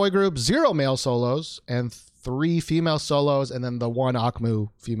groups, 3 boy groups, 0 male solos, and 3 female solos, and then the 1 Akmu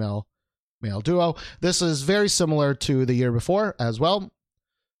female male duo. This is very similar to the year before as well.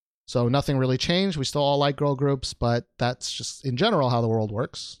 So nothing really changed. We still all like girl groups, but that's just in general how the world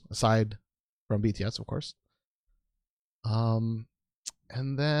works, aside from BTS, of course. And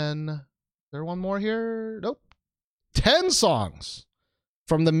then is there one more here? Nope. 10 songs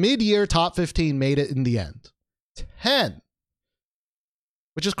from the mid-year top 15 made it in the end. 10.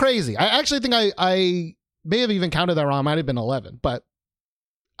 Which is crazy. I actually think I may have even counted that wrong. Might have been 11, but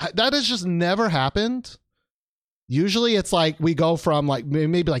that has just never happened. Usually it's like we go from like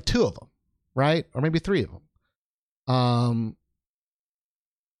maybe like 2 of them, right? Or maybe 3 of them.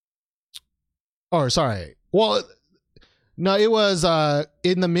 Or sorry. Well, no, it was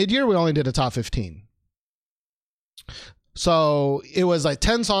in the mid-year we only did a top 15. So it was like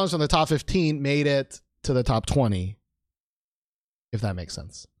 10 songs from the top 15 made it to the top 20, if that makes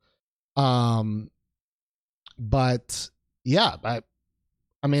sense. But yeah,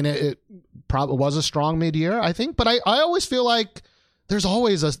 I mean, it probably was a strong mid-year, I think, but I always feel like there's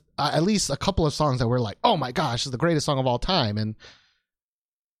always at least a couple of songs that we're like, oh my gosh, this is the greatest song of all time. And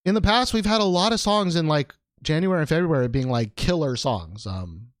in the past, we've had a lot of songs in like January and February being like killer songs,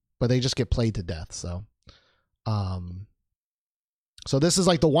 but they just get played to death. So this is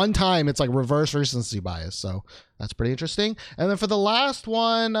like the one time it's like reverse recency bias. So that's pretty interesting. And then for the last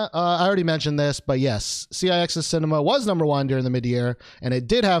one, I already mentioned this, but yes, CIX's Cinema was number one during the mid-year, and it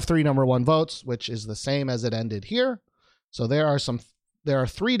did have 3 number one votes, which is the same as it ended here. So there are 3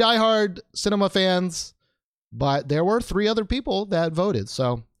 diehard Cinema fans, but there were 3 other people that voted.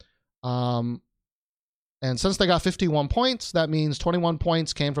 So, and since they got 51 points, that means 21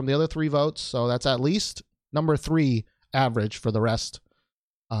 points came from the other 3 votes. So that's at least number 3 average for the rest.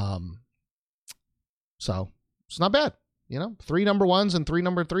 So it's not bad, 3 number ones and 3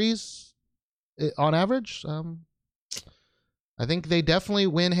 number threes on average. I think they definitely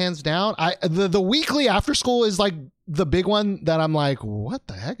win hands down. The weekly after school is like the big one that I'm like, what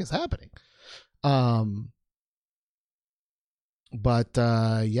the heck is happening? Yeah.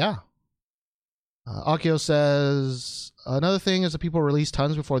 Akio says another thing is that people release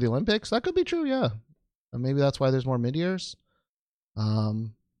tons before the Olympics. That could be true, yeah. Maybe that's why there's more mid-years.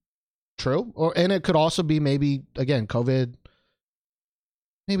 True. And it could also be maybe, again, COVID.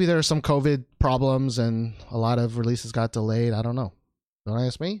 Maybe there are some COVID problems and a lot of releases got delayed. I don't know. Don't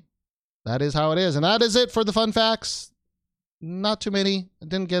ask me. That is how it is. And that is it for the fun facts. Not too many. I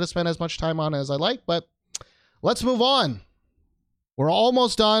didn't get to spend as much time on it as I like, but let's move on. We're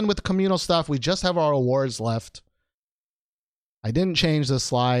almost done with the communal stuff. We just have our awards left. I didn't change the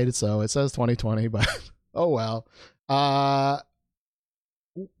slide, so it says 2020, but oh well.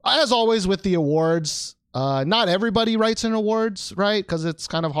 As always with the awards, not everybody writes in awards, right? Because it's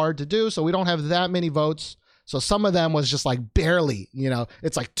kind of hard to do, so we don't have that many votes. So some of them was just like barely,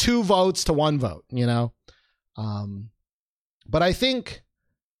 it's like 2 votes to 1 vote, But I think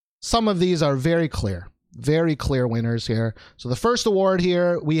some of these are very clear winners here. So the first award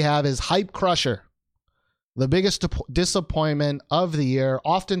here we have is Hype Crusher. The biggest disappointment of the year,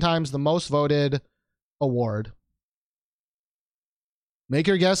 oftentimes the most voted award. Make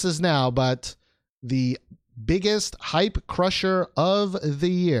your guesses now, but the biggest Hype Crusher of the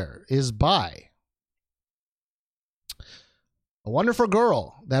year is by a wonderful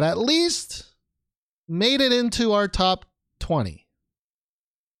girl that at least made it into our top 20.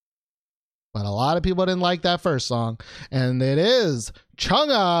 But a lot of people didn't like that first song, and it is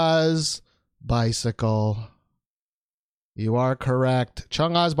Chungha's Bicycle. You are correct.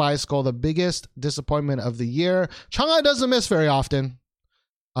 Chungha's Bicycle, the biggest disappointment of the year. Chungha doesn't miss very often.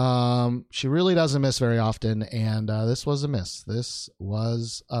 She really doesn't miss very often, and this was a miss.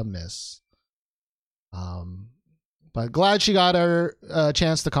 But glad she got her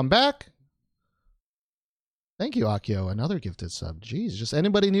chance to come back. Thank you, Akio. Another gifted sub. Jeez, just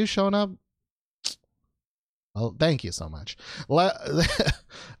anybody new showing up? Oh, thank you so much.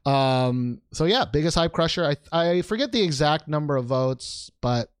 So yeah, biggest Hype Crusher. I forget the exact number of votes,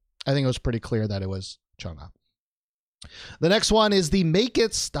 but I think it was pretty clear that it was Chungha. The next one is the Make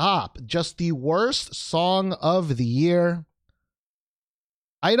It Stop, just the worst song of the year.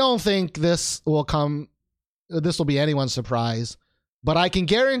 I don't think this will be anyone's surprise, but I can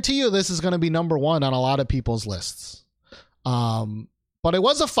guarantee you this is going to be number 1 on a lot of people's lists. But it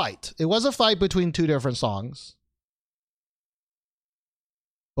was a fight. It was a fight between 2 different songs.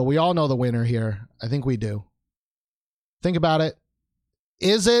 But we all know the winner here. I think we do. Think about it.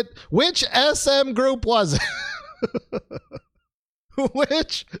 Which SM group was it?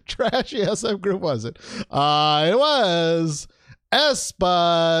 Which trashy SM group was it? It was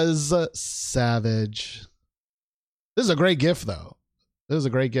aespa's Savage. This is a great GIF, though. This is a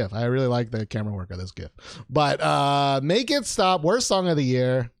great GIF. I really like the camera work of this GIF. But Make It Stop, worst song of the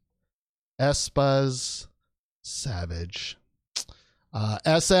year. aespa's Savage.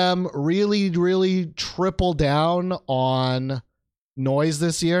 SM really, really tripled down on noise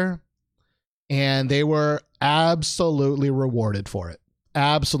this year, and they were absolutely rewarded for it.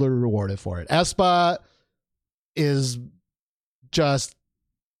 Absolutely rewarded for it. aespa is just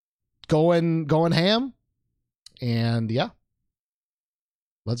going ham, and yeah.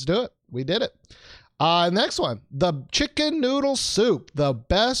 Let's do it. We did it. Next one, the Chicken Noodle Soup, the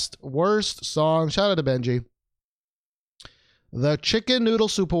best worst song. Shout out to Benji. The Chicken Noodle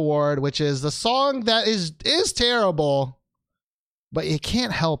Soup Award, which is the song that is terrible, but you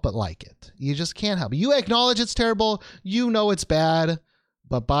can't help but like it. You just can't help it. You acknowledge it's terrible. You know it's bad,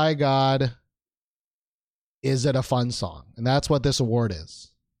 but by God, is it a fun song? And that's what this award is.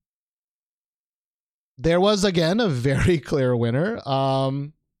 there was again a very clear winner.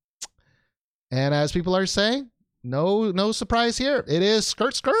 And as people are saying, no surprise here. It is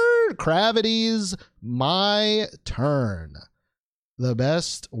Skirt Skirt, Gravity's My Turn. The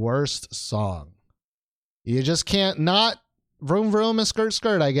best worst song. You just can't not Vroom Vroom and Skirt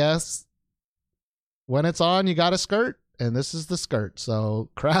Skirt, I guess. When it's on, you got a skirt, and this is the skirt. So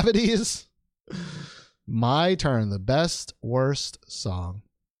Gravity's My Turn, the best worst song.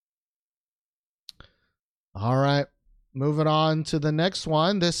 All right, moving on to the next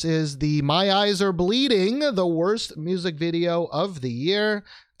one. This is the My Eyes Are Bleeding, the worst music video of the year.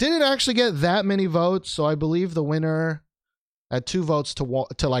 Didn't actually get that many votes, so I believe the winner had 2 votes to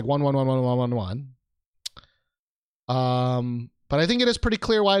like 1. But I think it is pretty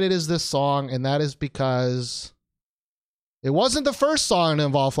clear why it is this song, and that is because it wasn't the first song to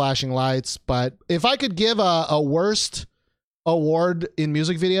involve flashing lights. But if I could give a worst award in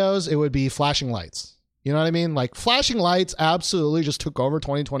music videos, it would be flashing lights. You know what I mean? Like, flashing lights absolutely just took over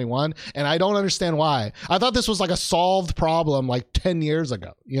 2021, and I don't understand why. I thought this was like a solved problem like 10 years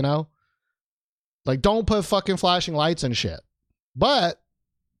ago, you know? Like, don't put fucking flashing lights and shit. But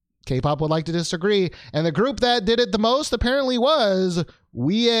K-pop would like to disagree, and the group that did it the most apparently was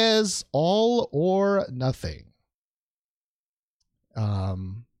We's All or Nothing.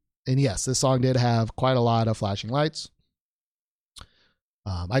 And yes, this song did have quite a lot of flashing lights.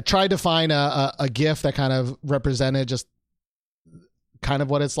 I tried to find a GIF that kind of represented just kind of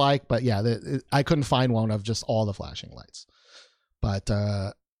what it's like, but yeah, I couldn't find one of just all the flashing lights. But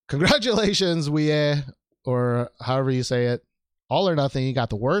congratulations, Wee, or however you say it, All or Nothing. You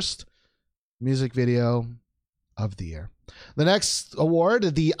got the worst music video of the year. The next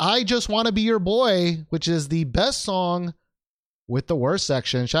award, the I Just Want to Be Your Boy, which is the best song with the worst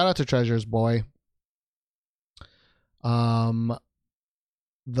section. Shout out to Treasures Boy.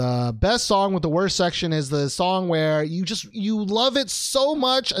 The best song with the worst section is the song where you love it so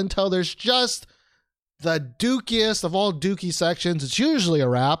much until there's just the dookiest of all dookie sections. It's usually a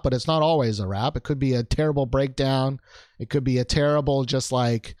rap, but it's not always a rap. It could be a terrible breakdown. It could be a terrible, just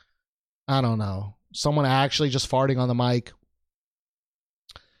like, I don't know, someone actually just farting on the mic.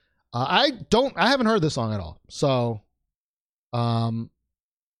 I haven't heard this song at all. So,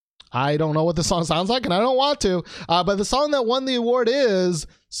 I don't know what the song sounds like, and I don't want to. But the song that won the award is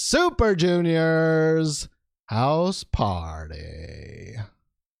Super Junior's House Party.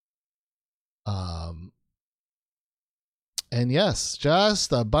 And yes,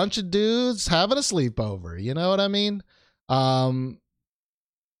 just a bunch of dudes having a sleepover. You know what I mean? But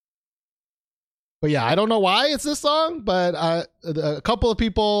yeah, I don't know why it's this song, but a couple of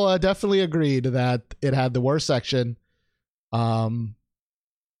people definitely agreed that it had the worst section.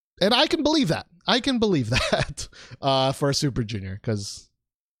 And I can believe that. For a Super Junior, because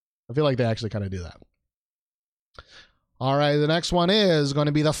I feel like they actually kind of do that. All right, the next one is going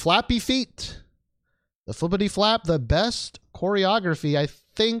to be the Flappy Feet. The Flippity Flap, the best choreography. I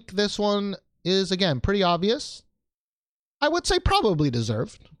think this one is, again, pretty obvious. I would say probably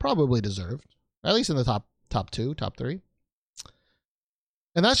deserved. At least in the top 2, top 3.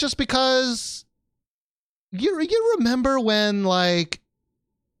 And that's just because you remember when, like,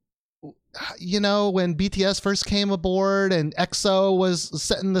 you know, when BTS first came aboard and EXO was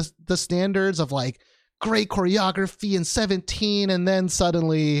setting the standards of like great choreography in 17, and then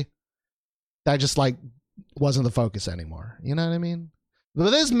suddenly that just like wasn't the focus anymore. You know what I mean? But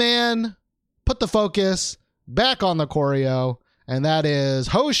this man put the focus back on the choreo, and that is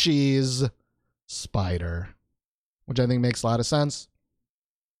Hoshi's Spider, which I think makes a lot of sense.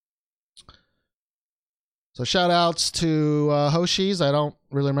 So shout outs to Hoshi's. I don't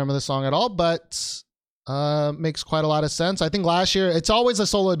really remember the song at all, but makes quite a lot of sense. I think last year, it's always a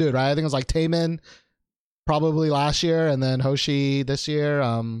solo dude, right? I think it was like Taemin probably last year, and then Hoshi this year.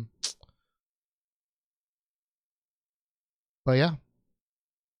 But yeah.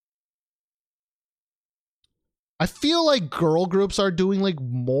 I feel like girl groups are doing like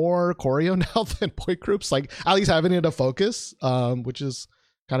more choreo now than boy groups, like at least having it a focus, which is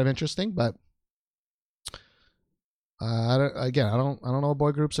kind of interesting, but I don't know what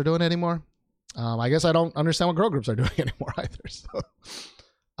boy groups are doing anymore. I guess I don't understand what girl groups are doing anymore either. So,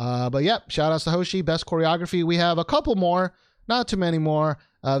 but yeah, shout outs to Hoshi, best choreography. We have a couple more, not too many more.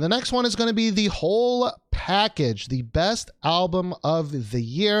 The next one is going to be the whole package, the best album of the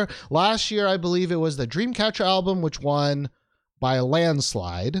year. Last year, I believe it was the Dreamcatcher album, which won by a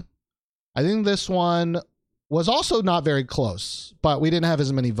landslide. I think this one was also not very close, but we didn't have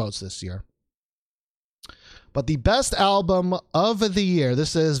as many votes this year. But the best album of the year,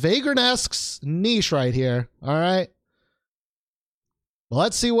 this is Vagrantesque's Niche right here. All right. Well,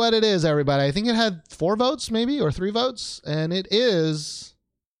 let's see what it is, everybody. I think it had 4 votes, maybe, or 3 votes. And it is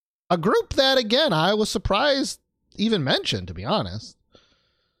a group that, again, I was surprised even mentioned, to be honest.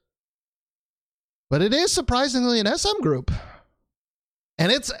 But it is surprisingly an SM group.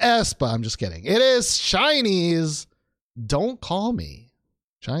 And it's aespa. I'm just kidding. It is SHINee's Don't Call Me.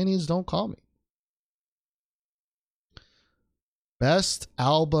 SHINee's Don't Call Me. Best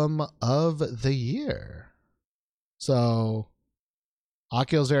album of the year. So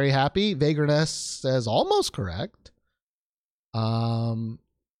Akio's very happy. Vagrness says almost correct. IU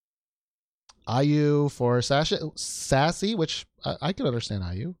for Sassy, which I can understand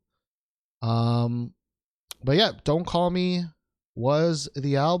IU. But yeah, Don't Call Me was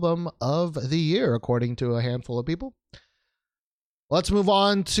the album of the year, according to a handful of people. Let's move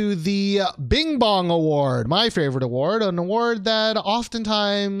on to the Bing Bong Award, my favorite award, an award that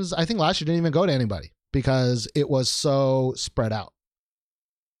oftentimes, I think last year didn't even go to anybody because it was so spread out.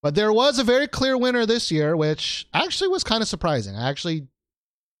 But there was a very clear winner this year, which actually was kind of surprising. I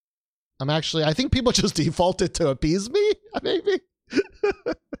think people just defaulted to appease me, maybe.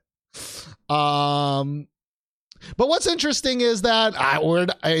 But what's interesting is that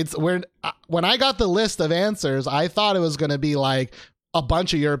when I got the list of answers, I thought it was going to be like a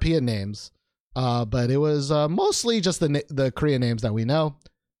bunch of European names, but it was mostly just the Korean names that we know.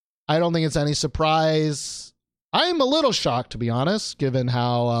 I don't think it's any surprise. I'm a little shocked, to be honest, given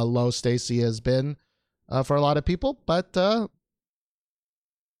how low Stacey has been for a lot of people. But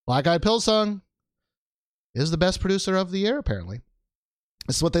Black Eyed Pilsung is the best producer of the year, apparently.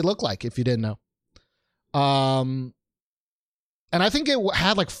 This is what they look like, if you didn't know. And I think it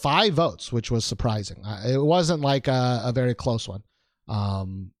had like 5 votes, which was surprising. It wasn't like a very close one.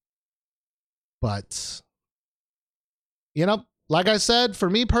 But, you know, like I said, for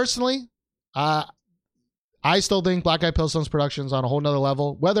me personally, I still think Black Eyed Pilsung's production is on a whole nother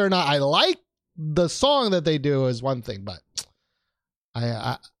level. Whether or not I like the song that they do is one thing, but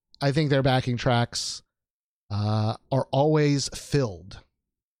I think their backing tracks are always filled.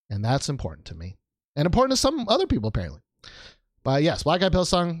 And that's important to me. And important to some other people, apparently. But yes, Black Eyed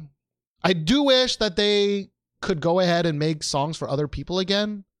Pilsung. I do wish that they could go ahead and make songs for other people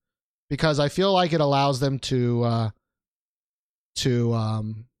again, because I feel like it allows them to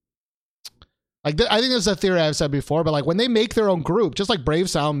I think this is a theory I've said before, but like when they make their own group, just like Brave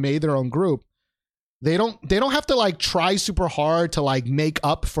Sound made their own group, they don't have to like try super hard to like make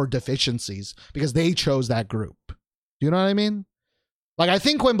up for deficiencies because they chose that group. Do you know what I mean? Like, I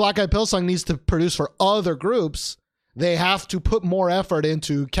think when Black Eyed Pilsung needs to produce for other groups, they have to put more effort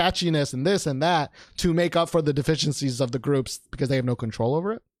into catchiness and this and that to make up for the deficiencies of the groups because they have no control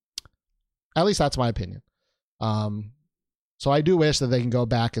over it. At least that's my opinion. So I do wish that they can go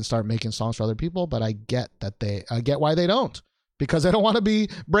back and start making songs for other people, but I get why they don't, because they don't want to be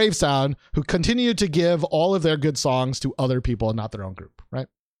Brave Sound, who continue to give all of their good songs to other people and not their own group, right?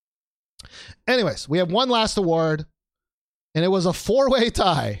 Anyways, we have one last award, and it was a 4-way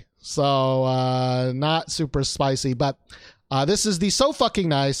tie. So not super spicy, but this is the So Fucking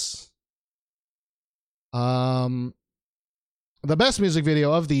Nice, the best music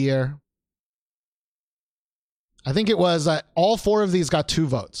video of the year. I think it was all 4 of these got 2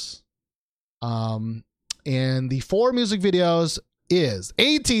 votes. And the 4 music videos is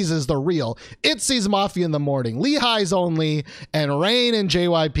ATEEZ is The Real, ITZY's Mafia in the Morning, Lehigh's Only, and Rain and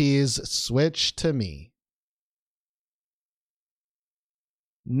JYP's Switch to Me.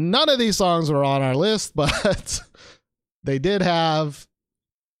 None of these songs were on our list, but they did have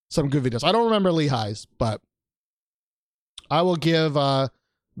some good videos. I don't remember Lehigh's, but I will give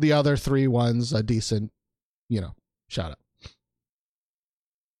the other 3 ones a decent, shout out.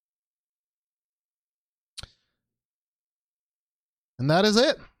 And that is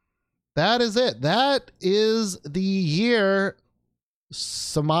it. That is it. That is the year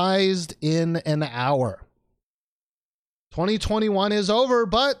surmised in an hour. 2021 is over,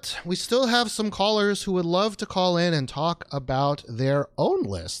 but we still have some callers who would love to call in and talk about their own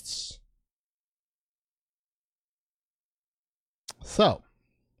lists. So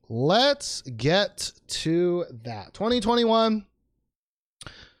let's get to that. 2021,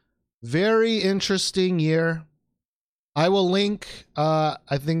 very interesting year. I will link, I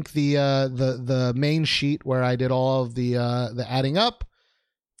think the main sheet where I did all of the adding up.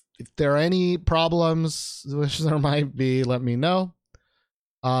 If there are any problems, which there might be, let me know.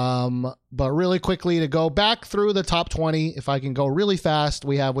 But really quickly to go back through the top 20, if I can go really fast,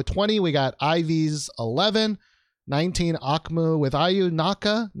 we have with 20, we got IV's 11, 19 Akmu with IU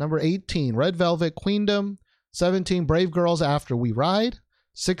Naka, number 18 Red Velvet Queendom, 17 Brave Girls After We Ride,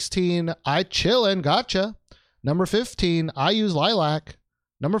 16 I Chillin' Gotcha, number 15 IU's Lilac,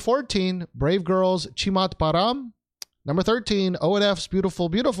 Number 14, Brave Girls, Chimat Param. Number 13, O&F's Beautiful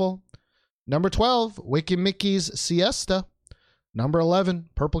Beautiful. Number 12, Wiki Mickey's Siesta. Number 11,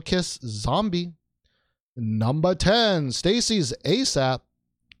 Purple Kiss, Zombie. Number 10, Stacy's ASAP.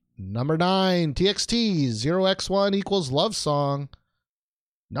 Number 9, TXT, 0x1 equals Love Song.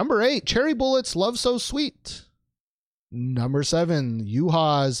 Number 8, Cherry Bullets, Love So Sweet. Number 7,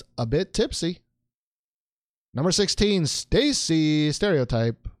 Yuha's A Bit Tipsy. Number 16, Stacy,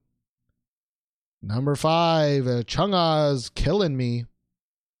 Stereotype. Number 5, Chungha's Killin' Me.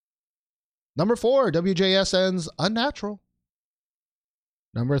 Number 4, WJSN's Unnatural.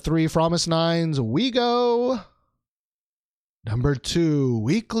 Number 3, Promise Nine's We Go. Number 2,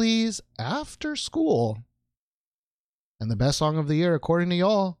 Weekly's After School. And the best song of the year, according to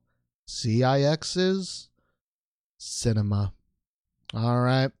y'all, CIX's Cinema. All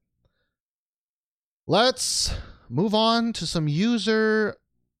right. Let's move on to some user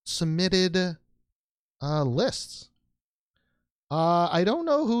submitted lists. I don't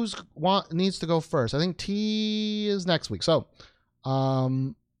know who's needs to go first. I think T is next week. So I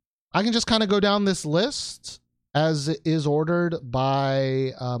can just kind of go down this list as it is ordered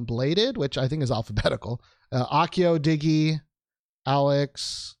by Bladed, which I think is alphabetical. Akio, Diggy,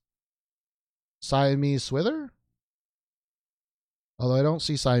 Alex, Siamese Swither. Although I don't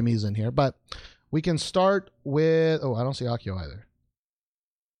see Siamese in here, but we can start with... Oh, I don't see Akio either.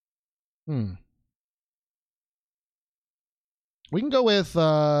 We can go with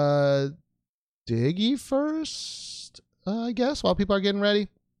Diggy first, I guess, while people are getting ready.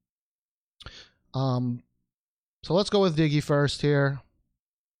 So let's go with Diggy first here.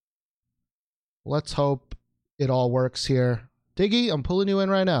 Let's hope it all works here. Diggy, I'm pulling you in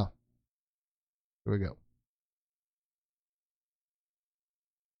right now. Here we go.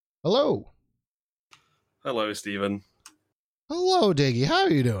 Hello. Hello, Steven. Hello, Diggy. How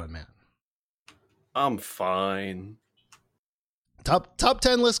are you doing, man? I'm fine. Top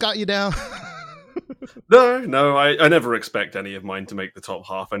 10 list got you down? No, I never expect any of mine to make the top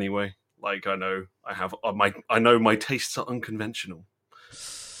half anyway. Like, I know my tastes are unconventional.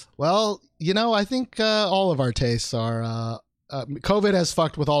 Well, I think all of our tastes are... COVID has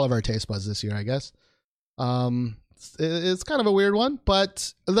fucked with all of our taste buds this year, I guess. It's kind of a weird one,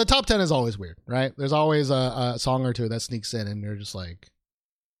 but the top 10 is always weird, right? There's always a song or two that sneaks in and you're just like,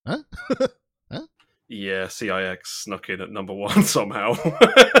 huh? Huh? Yeah, CIX snuck in at number 1 somehow.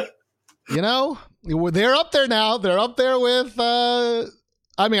 They're up there now. They're up there with...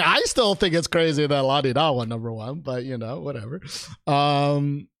 I still think it's crazy that La Di Da won number 1, but whatever.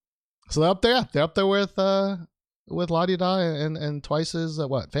 So they're up there. They're up there with La Di Da and Twice's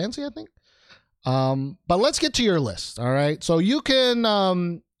Fancy, I think. But let's get to your list. All right. So you can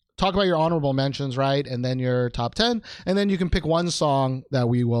talk about your honorable mentions, right? And then your top 10, and then you can pick one song that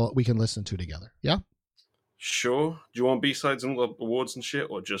we can listen to together. Yeah. Sure. Do you want B-sides and awards and shit,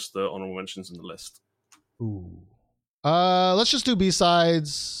 or just the honorable mentions in the list? Ooh. Let's just do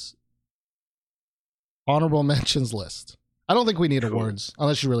B-sides, honorable mentions list. I don't think we need awards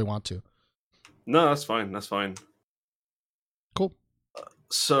unless you really want to. No, that's fine. That's fine. Cool.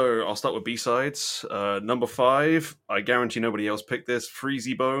 So I'll start with B-sides. Number 5, I guarantee nobody else picked this.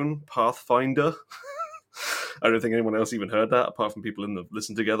 Freezy Bone, Pathfinder. I don't think anyone else even heard that, apart from people in the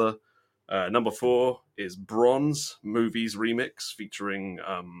Listen Together. Number 4 is Bronze, Movies Remix, featuring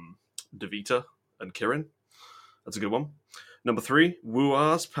Devita and Kirin. That's a good one. Number 3,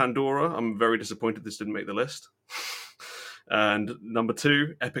 Wua's Pandora. I'm very disappointed this didn't make the list. And number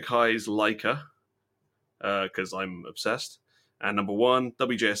 2, Epic High's Laika, because I'm obsessed. And number 1,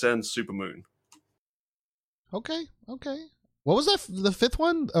 WJSN's Supermoon. Okay. What was that? The fifth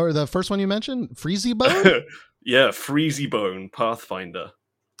one or the first one you mentioned? Freezy Bone? Yeah, Freezy Bone, Pathfinder.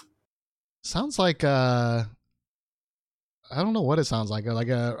 Sounds like I don't know what it sounds like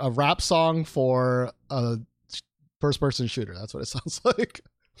a rap song for a first-person shooter. That's what it sounds like.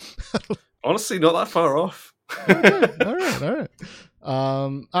 Honestly, not that far off. Okay.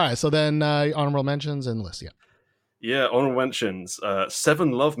 All right. So then honorable mentions and list. Yeah, honorable mentions.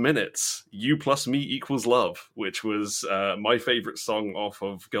 7 Love Minutes, You Plus Me Equals Love, which was my favorite song off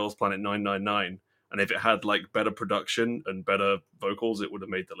of Girls Planet 999. And if it had better production and better vocals, it would have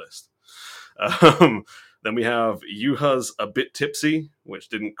made the list. Then we have Yuha's A Bit Tipsy, which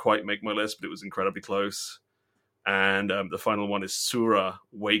didn't quite make my list, but it was incredibly close. And the final one is Sura,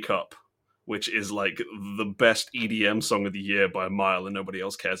 Wake Up, which is the best EDM song of the year by a mile, and nobody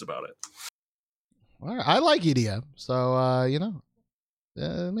else cares about it. All right. I like EDM, so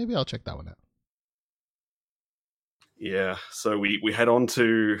maybe I'll check that one out. Yeah, so we head on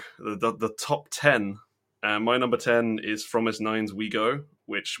to the top 10 And my number 10 is From S9's We Go,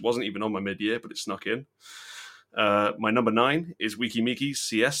 which wasn't even on my mid-year, but it snuck in. My number 9 is Wiki Miki's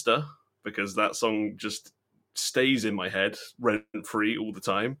Siesta, because that song just stays in my head rent-free all the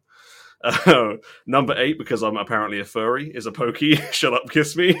time. Number 8, because I'm apparently a furry, is a Pokey, Shut Up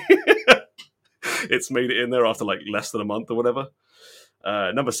Kiss Me. It's made it in there after like less than a month or whatever.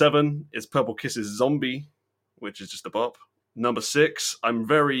 Number 7 is Purple Kiss's Zombie, which is just a bop. Number 6, I'm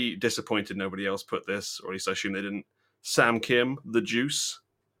very disappointed nobody else put this, or at least I assume they didn't. Sam Kim, The Juice,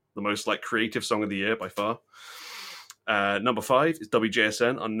 the most like creative song of the year by far. Number 5 is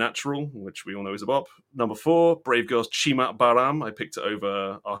WJSN, Unnatural, which we all know is a bop. Number 4, Brave Girls Chima Baram. I picked it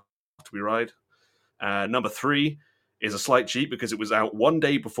over After We Ride. Number 3 is a slight cheat because it was out one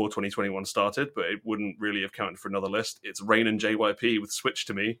day before 2021 started, but it wouldn't really have counted for another list. It's Rain and JYP with Switch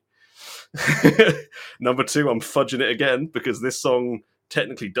to Me. Number 2, I'm fudging it again because this song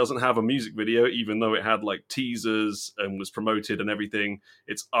technically doesn't have a music video, even though it had like teasers and was promoted and everything.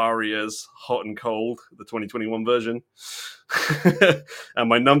 It's Aria's Hot and Cold, the 2021 version. And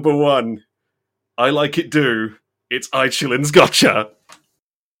my number 1, I Like It Do, it's iChillin's Gotcha.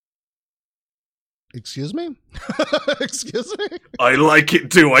 Excuse me? Excuse me? I like it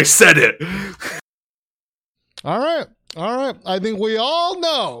do, I said it. All right. I think we all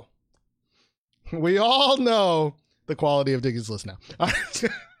know the quality of Diggy's list now.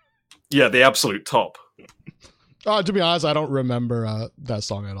 Yeah, the absolute top. To be honest, I don't remember that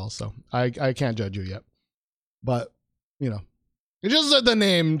song at all, so I can't judge you yet. But, you know, it just that the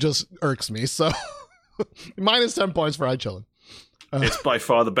name just irks me, so minus 10 points for iChillin'. It's by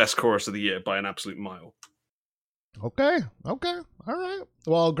far the best chorus of the year by an absolute mile. Okay. All right.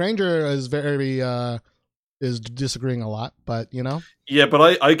 Well, Granger is is disagreeing a lot, but you know. Yeah,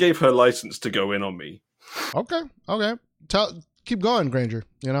 but I gave her license to go in on me. Okay. Keep going, Granger.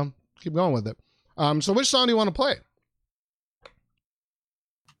 You know, keep going with it. So which song do you want to play?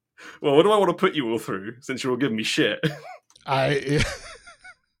 Well, what do I want to put you all through since you're all giving me shit?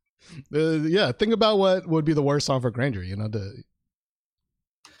 Yeah, think about what would be the worst song for Granger, you know,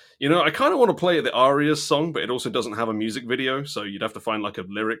 You know, I kind of want to play the Aria's song, but it also doesn't have a music video, so you'd have to find like a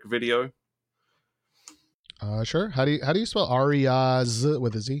lyric video. Sure. How do you spell Ariaz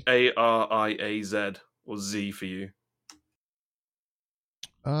with a Z? Ariaz, or Z for you.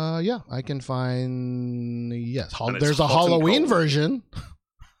 Yeah, I can find. Yes, there's a Halloween version.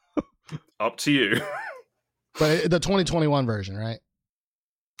 Up to you. But the 2021 version, right?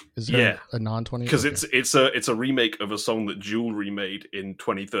 Is there a non-20? Because it's a remake of a song that Jewel remade in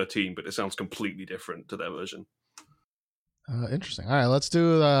 2013, but it sounds completely different to their version. Interesting. All right, let's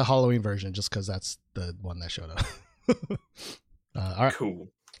do the Halloween version just because that's the one that showed up. All right, cool.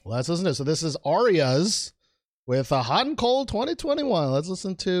 Let's listen to it. So this is Arias with a Hot and Cold 2021. Let's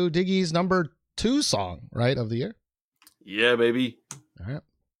listen to Diggy's number 2 song, right, of the year. Yeah, baby. All right.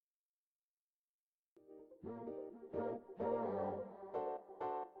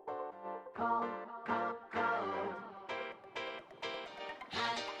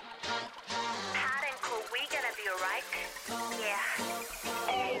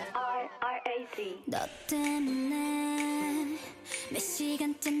 너 때문에 몇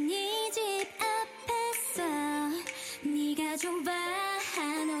시간째 네 집 앞에서 네가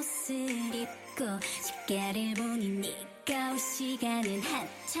좋아한 옷을 입고 집게를 보니 네가 올 시간은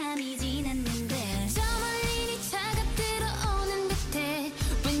한참이 지났는데 저 멀리 네 차가 들어오는 듯해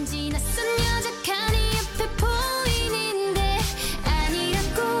왠지 낯선 여자가 네 옆에 보이는데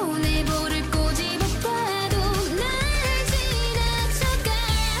아니라고 내 볼을 꼬집어봐도 날 지나쳐가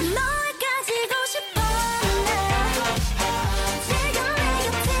널 가지고 싶어 나 지금 내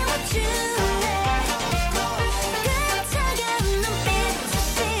곁에 와줄래 그 차가운 눈빛이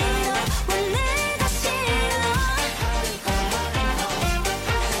싫어 왜 내가 싫어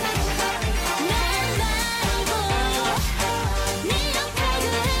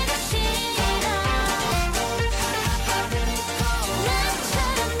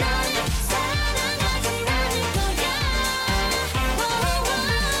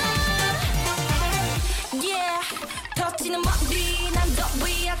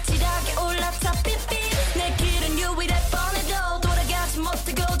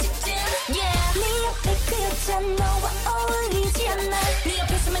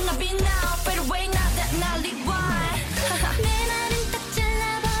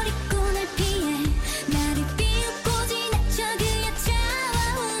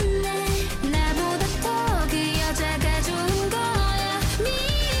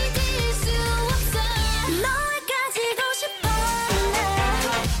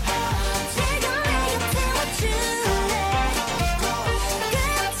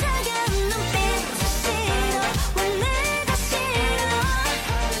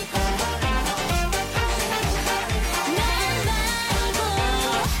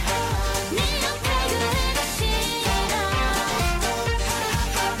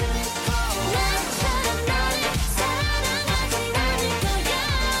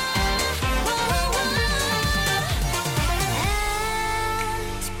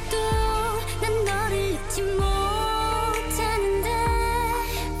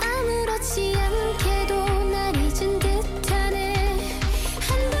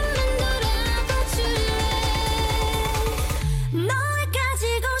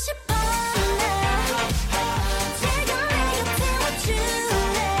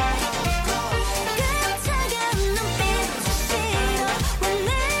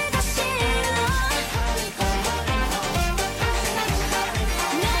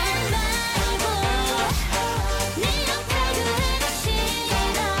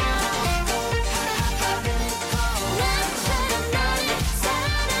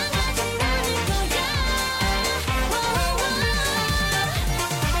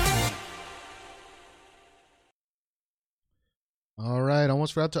right.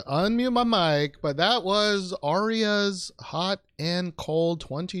 Almost forgot to unmute my mic, but that was Aria's Hot and Cold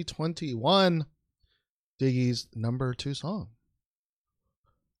 2021. Diggy's number 2 song.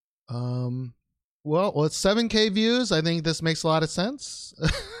 Well, it's 7K views. I think this makes a lot of sense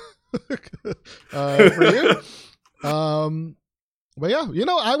for you. But yeah,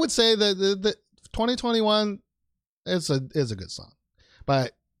 I would say that the 2021 is a good song,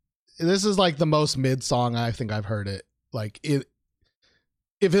 but this is like the most mid song I think I've heard it. Like it,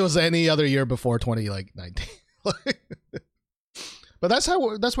 if it was any other year before 2019, but that's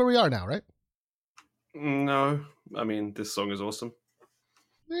where we are now, right? No, I mean this song is awesome.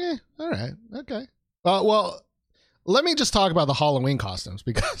 All right, okay. Well, let me just talk about the Halloween costumes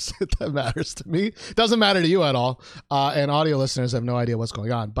because that matters to me. It doesn't matter to you at all, and audio listeners have no idea what's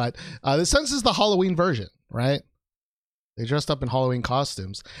going on. But this is the Halloween version, right? They dressed up in Halloween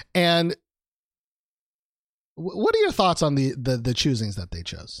costumes, and what are your thoughts on the choosings that they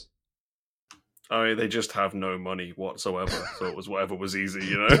chose? I mean, they just have no money whatsoever, so it was whatever was easy,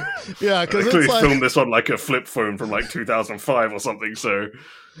 Yeah, because they filmed this on like a flip phone from like 2005 or something. So,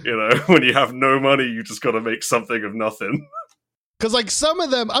 when you have no money, you just got to make something of nothing. Because like some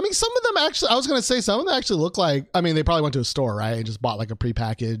of them actually, I was gonna say some of them actually look like. I mean, they probably went to a store, right, and just bought like a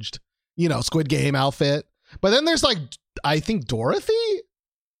prepackaged, Squid Game outfit. But then there's like, I think Dorothy.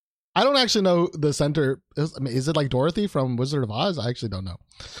 I don't actually know the center. Is it like Dorothy from Wizard of Oz? I actually don't know.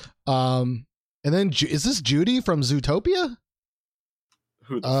 And then is this Judy from Zootopia?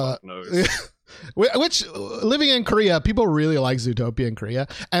 Who the fuck knows? Which, living in Korea, people really like Zootopia in Korea.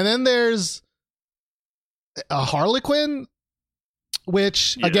 And then there's a Harlequin,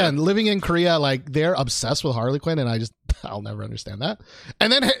 which again, living in Korea, like they're obsessed with Harlequin, and I'll never understand that.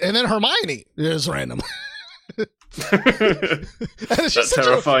 And then Hermione is random. That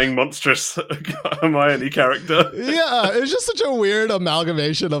terrifying, monstrous Hermione character. Yeah, it's just such a weird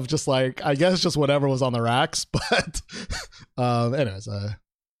amalgamation of just like, I guess just whatever was on the racks. But anyways,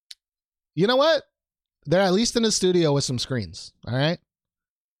 you know what? They're at least in a studio with some screens. All right.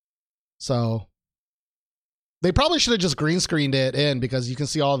 So they probably should have just green screened it in because you can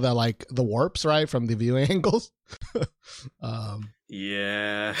see all the the warps, right, from the viewing angles.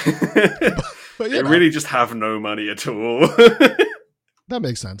 Yeah. But they really just have no money at all. That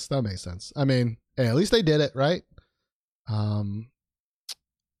makes sense. I mean, hey, at least they did it, right?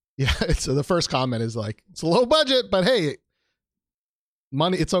 Yeah, so the first comment is like, it's a low budget, but hey,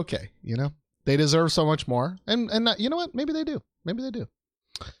 money, it's okay, They deserve so much more. And you know what? Maybe they do.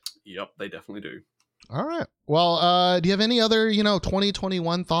 Yep, they definitely do. All right. Well, do you have any other,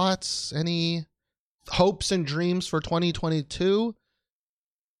 2021 thoughts? Any hopes and dreams for 2022?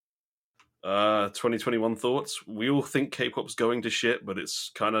 2021 thoughts. We all think K-pop's going to shit, but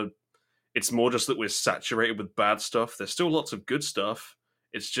it's more just that we're saturated with bad stuff. There's still lots of good stuff.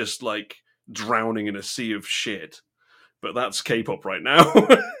 It's just like drowning in a sea of shit. But that's K-pop right now.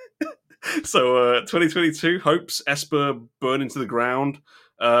 So 2022 hopes aespa burn into the ground.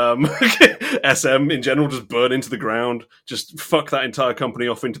 SM in general just burn into the ground. Just fuck that entire company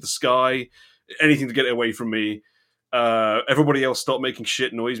off into the sky. Anything to get it away from me. Everybody else start making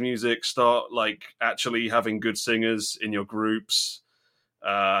shit noise music. Start actually having good singers in your groups.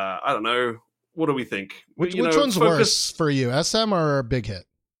 I don't know. What do we think? Which one's worse for you, SM or Big Hit?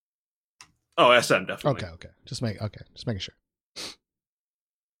 Oh, SM definitely. Okay. Just making sure.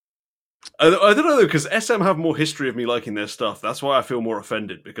 I don't know, because SM have more history of me liking their stuff. That's why I feel more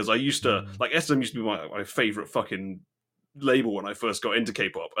offended, because I used to SM used to be my favorite fucking label when I first got into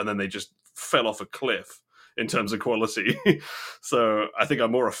K-pop, and then they just fell off a cliff in terms of quality. So I think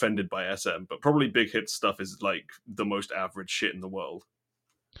I'm more offended by SM, but probably Big Hit stuff is like the most average shit in the world.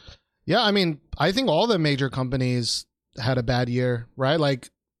 Yeah, I mean, I think all the major companies had a bad year, right?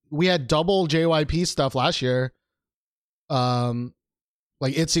 Like we had double JYP stuff last year.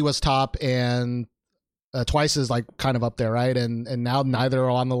 Like ITZY was top and Twice is like kind of up there, right? And now neither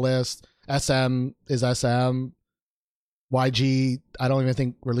are on the list. SM is SM. YG, I don't even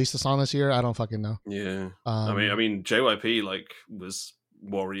think released a song this year. I don't fucking know. Yeah. I mean JYP was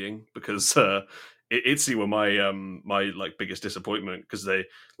worrying because ITZY were my biggest disappointment, because they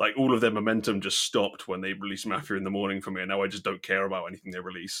all of their momentum just stopped when they released Mafia in the Morning for me, and now I just don't care about anything they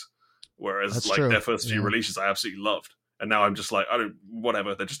release. Whereas That's true. Their first few releases I absolutely loved. And now I'm just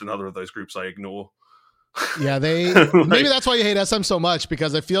whatever, they're just another of those groups I ignore. Yeah, maybe that's why you hate SM so much,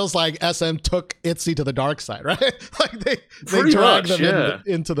 because it feels like SM took ITZY to the dark side, right? Like they dragged them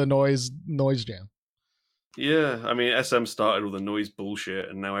into the noise jam. Yeah, I mean, SM started all the noise bullshit,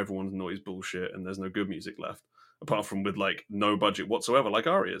 and now everyone's noise bullshit, and there's no good music left, apart from with no budget whatsoever, like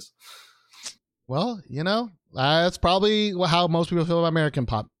Aria's. well, that's probably how most people feel about American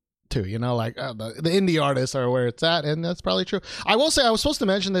pop too. Like the indie artists are where it's at, and that's probably true. I will say I was supposed to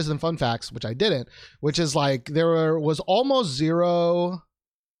mention this in fun facts, which I didn't, which is like there was almost zero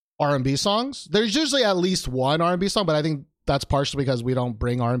R&B songs. There's usually at least one R&B song, but I think that's partially because we don't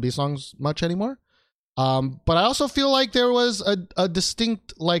bring R&B songs much anymore. But I also feel like there was a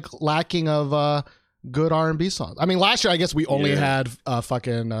distinct like lacking of good R&B songs. I mean, last year I guess we only had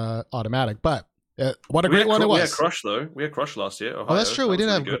fucking Automatic, but what a great one it was. We had Crush though. We had Crush last year. Ohio. Oh, that's true. We did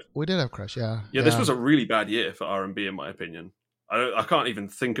really have Crush. Yeah. This was a really bad year for R&B in my opinion. I can't even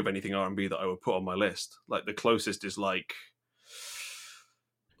think of anything R&B that I would put on my list. Like the closest is like,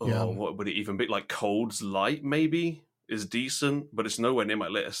 what would it even be? Like Cold's Light maybe is decent, but it's nowhere near my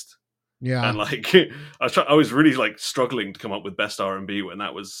list. Yeah, and like I was really like struggling to come up with best R&B when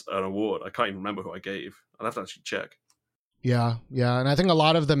that was an award. I can't even remember who I gave. I'd have to actually check. Yeah, and I think a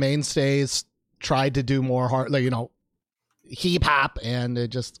lot of the mainstays tried to do more hard, like hip hop, and it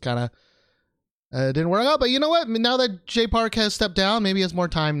just kind of didn't work out. But you know what? Now that Jay Park has stepped down, maybe he has more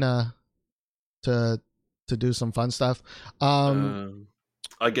time to do some fun stuff.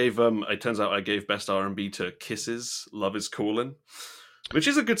 I gave it turns out I gave best R&B to Kisses, Love Is Callin'. Which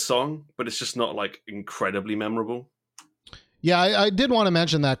is a good song, but it's just not like incredibly memorable. Yeah, I did want to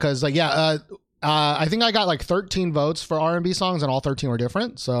mention that because I think I got like 13 votes for R&B songs, and all 13 were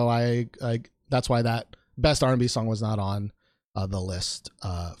different. So I that's why that best R&B song was not on the list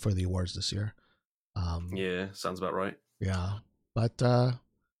for the awards this year. Yeah, sounds about right. Yeah, but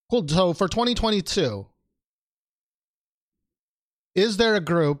cool. So for 2022, is there a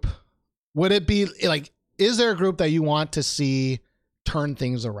group? Would it be like? Is there a group that you want to see turn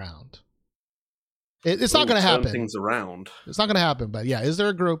things around? It's not going to happen. Turn things around. It's not going to happen. But yeah, is there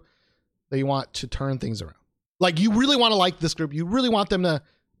a group that you want to turn things around? Like you really want to like this group. You really want them to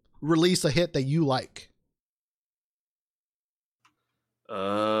release a hit that you like.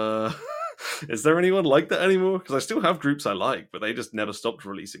 Is there anyone like that anymore? Because I still have groups I like, but they just never stopped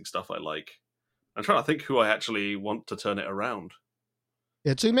releasing stuff I like. I'm trying to think who I actually want to turn it around.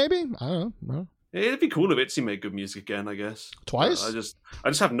 ITZY maybe? I don't know. It'd be cool if ITZY made good music again, I guess. Twice? I just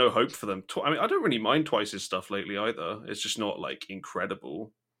have no hope for them. I mean, I don't really mind Twice's stuff lately either. It's just not like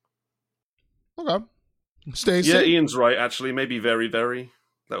incredible. Okay. Stacey? Yeah, Ian's right, actually. Maybe Very Very.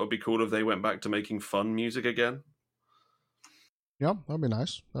 That would be cool if they went back to making fun music again. Yeah, that'd be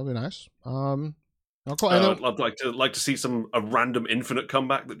nice. Cool. I'd like to see a random Infinite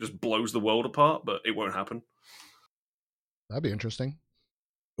comeback that just blows the world apart, but it won't happen. That'd be interesting.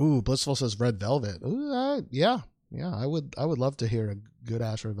 Ooh, Blissful says Red Velvet. Ooh, yeah. I would love to hear a good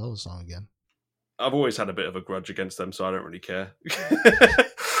ass Red Velvet song again. I've always had a bit of a grudge against them, so I don't really care.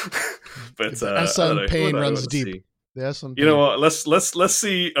 But SM pain runs deep. You know what? Let's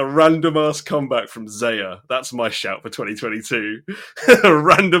see a random ass comeback from Zaya. That's my shout for 2022. A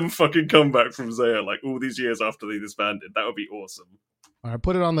random fucking comeback from Zaya, like all these years after they disbanded. That would be awesome. All right,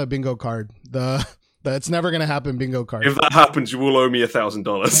 put it on the bingo card. That's never gonna happen. Bingo card. If that happens, you will owe me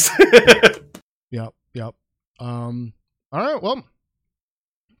 $1,000. Yep. All right. Well,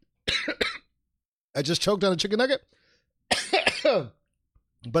 I just choked on a chicken nugget.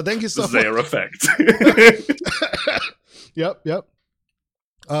 But thank you so much. Zaya effect. Yep.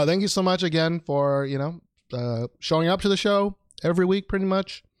 Thank you so much again for showing up to the show every week, pretty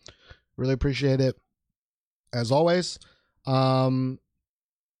much. Really appreciate it. As always.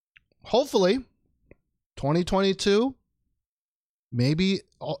 Hopefully 2022, maybe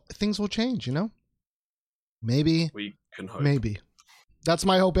things will change, Maybe. We can hope. Maybe. That's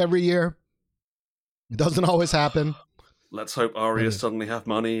my hope every year. It doesn't always happen. Let's hope Aria suddenly have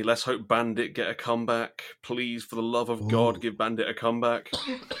money. Let's hope Bandit get a comeback. Please, for the love of God, give Bandit a comeback.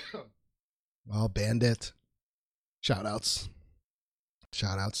 Oh, Bandit. Shoutouts.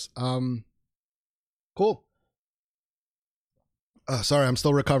 Cool. Sorry, I'm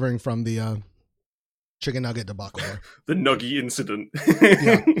still recovering from the chicken nugget debacle there. The Nuggy incident.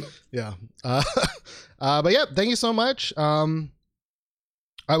 Yeah. But yeah, thank you so much.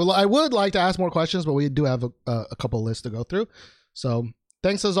 I would like to ask more questions, but we do have a couple lists to go through. So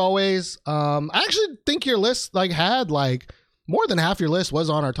thanks as always. I actually think your list had more than half your list was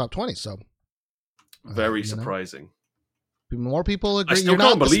on our top 20. So very surprising. More people agree. I still You're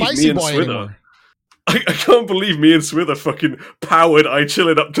can't not the believe spicy me and boy Swither. anymore. I can't believe me and Swither fucking powered I Chill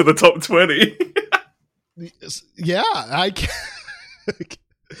It up to the top 20. Yeah, I can.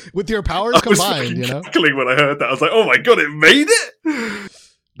 With your powers combined, I was cackling when I heard that. I was like, "Oh my god, it made it!"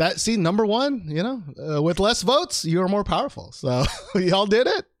 That number one, with less votes, you are more powerful. So y'all did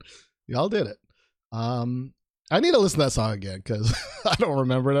it. And I need to listen to that song again because I don't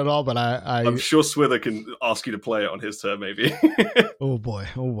remember it at all. But I'm sure Swither can ask you to play it on his turn, maybe. oh boy.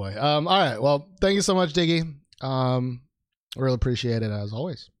 All right. Well, thank you so much, Diggy. Really appreciate it as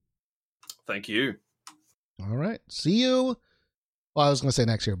always. Thank you. All right. See you. Well, I was going to say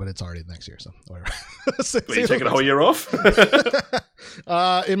next year, but it's already next year, so whatever. Are you taking a whole year off?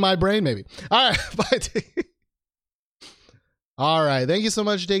 In my brain, maybe. All right. Bye, Diggy. All right. Thank you so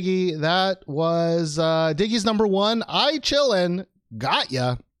much, Diggy. That was Diggy's number one. I chillin'. Got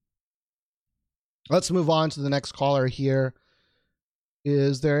ya. Let's move on to the next caller here.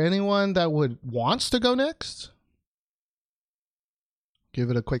 Is there anyone that wants to go next? Give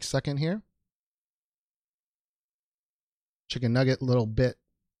it a quick second here. Chicken nugget little bit,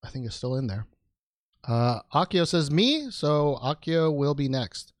 I think, is still in there. Akio says me, so Akio will be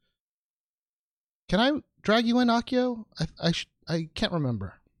next. Can I drag you in, Akio? I can't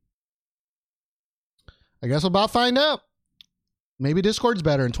remember. I guess we'll about find out. Maybe Discord's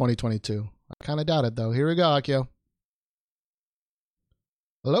better in 2022. I kind of doubt it, though. Here we go, Akio.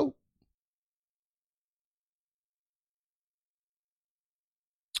 Hello?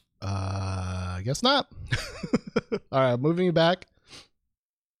 I guess not. All right, moving you back.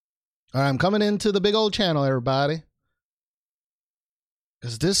 All right, I'm coming into the big old channel, everybody.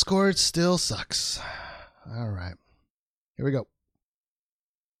 Because Discord still sucks. All right. Here we go.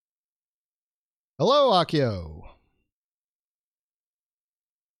 Hello, Akio.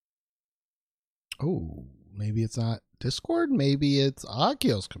 Oh, maybe it's not Discord. Maybe it's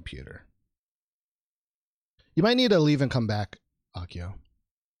Akio's computer. You might need to leave and come back, Akio.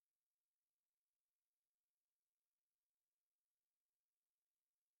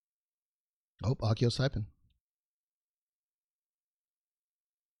 Oh, Akio's typing.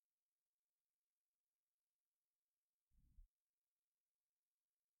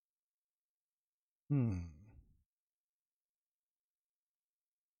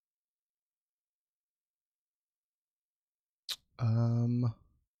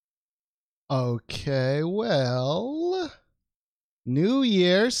 Okay, well, new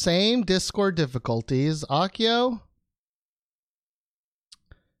year, same Discord difficulties. Akio?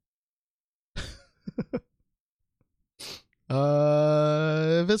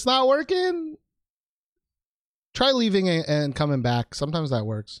 If it's not working, try leaving and coming back. Sometimes that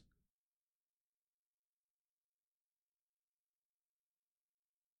works.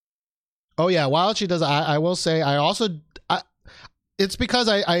 Oh yeah, while she does, I will say it's because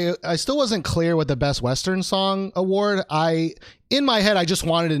I still wasn't clear with the Best Western Song Award. In my head, I just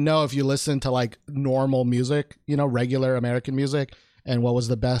wanted to know if you listen to like normal music, regular American music, and what was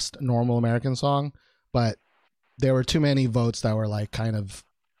the best normal American song. But there were too many votes that were like kind of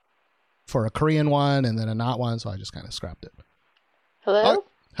for a Korean one and then a not one, so I just kind of scrapped it. Hello?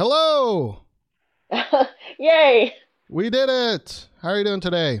 Hello! Yay! We did it! How are you doing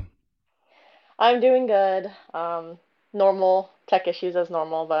today? I'm doing good. Normal tech issues as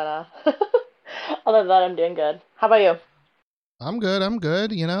normal, but other than that, I'm doing good. How about you? I'm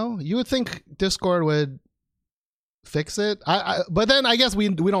good. You would think Discord would fix it. But then I guess we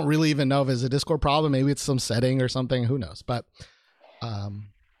don't really even know if it's a Discord problem. Maybe it's some setting or something. Who knows? But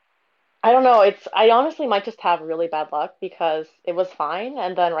I don't know. I honestly might just have really bad luck because it was fine,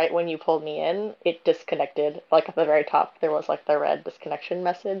 and then right when you pulled me in, it disconnected. Like at the very top, there was like the red disconnection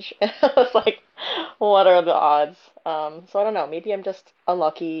message, and I was like, "What are the odds?" So I don't know. Maybe I'm just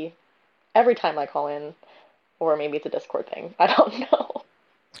unlucky every time I call in, or maybe it's a Discord thing. I don't know.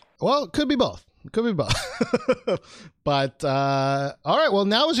 Well, it could be both. But all right, well,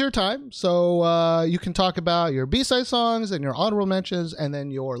 now is your time. So you can talk about your B-side songs and your honorable mentions and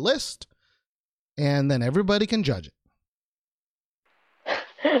then your list, and then everybody can judge it.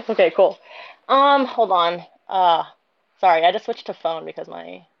 Okay, cool. Hold on. Sorry, I just switched to phone because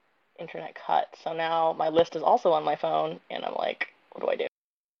my internet cut. So now my list is also on my phone, and I'm like, what do I do?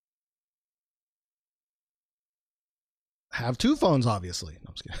 Have two phones, obviously. No,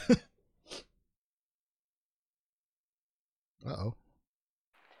 I'm just kidding. Uh-oh.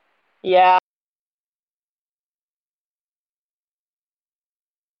 Yeah.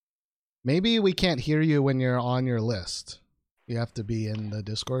 Maybe we can't hear you when you're on your list. You have to be in the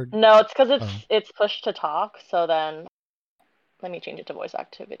Discord. No, it's because it's pushed to talk. So then, let me change it to voice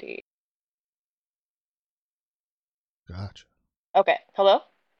activity. Gotcha. Okay. Hello?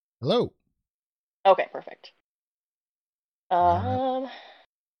 Hello. Okay, perfect. Right.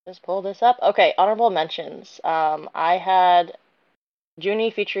 Just pull this up. Okay, honorable mentions. I had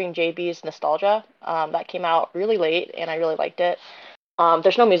Junie featuring JB's Nostalgia. That came out really late, and I really liked it.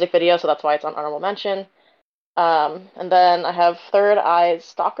 There's no music video, so that's why it's on honorable mention. And then I have Third Eye's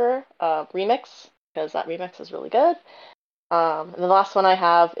Stalker remix. because that remix is really good. And the last one I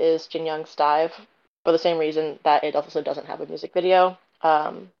have is Jin Young's Dive for the same reason that it also doesn't have a music video.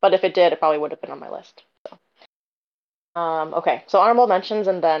 But if it did, it probably would have been on my list. So, okay, so honorable mentions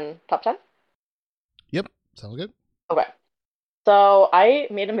and then top 10. Yep, sounds good. Okay, so I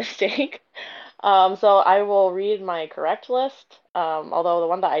made a mistake. So I will read my correct list. Although the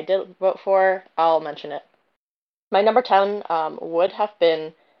one that I did vote for, I'll mention it. My number 10 would have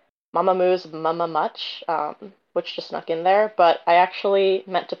been Mamamoo's Mama Much, which just snuck in there, but I actually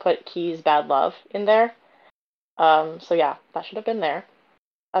meant to put Key's Bad Love in there. So yeah, that should have been there.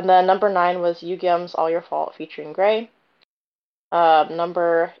 And then number 9 was Yugyeom's All Your Fault featuring Gray.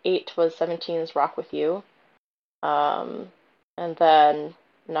 Number 8 was 17's Rock With You. And then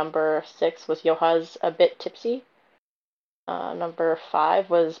number 6 was Yoha's A Bit Tipsy. Number 5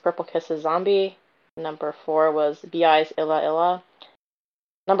 was Purple Kiss's Zombie. Number 4 was B.I.'s Illa Illa.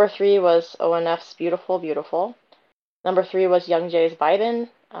 Number 3 was ONF's Beautiful Beautiful. Number 3 was Youngjae's Vibin.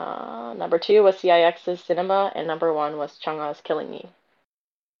 Number 2 was CIX's Cinema. And number 1 was Chungha's Killing Me.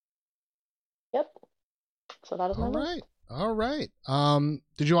 Yep. So that is my list. All right.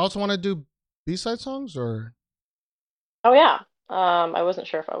 Did you also want to do B-side songs or? Oh yeah. I wasn't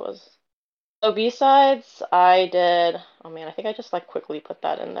sure if I was. So B-sides, I did. Oh man, I think I just like quickly put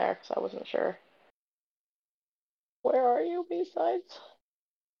that in there because I wasn't sure. Where are you, B-sides?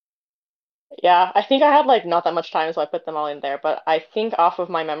 Yeah, I think I had like not that much time, so I put them all in there. But I think off of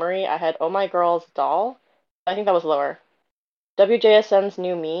my memory, I had Oh My Girl's Doll. I think that was lower. WJSN's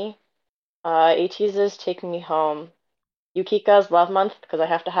New Me. ATEEZ's Take Me Home. Yukika's Love Month, because I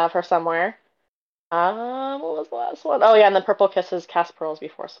have to have her somewhere. What was the last one? Oh yeah, and then Purple Kisses Cast Pearls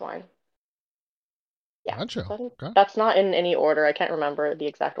Before Swine. Yeah, Gotcha. so I think Okay. that's not in any order. I can't remember the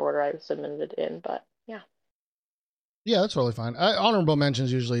exact order I submitted in, but yeah. Yeah, that's totally fine. Honorable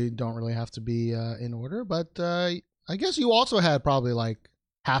mentions usually don't really have to be in order, but I guess you also had probably like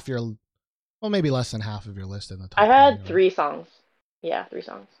half your, well, maybe less than half of your list in the top. I had 10, 3 songs. Yeah, 3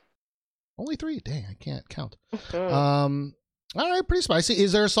 songs. Only 3? Dang, I can't count. Mhm. All right, pretty spicy.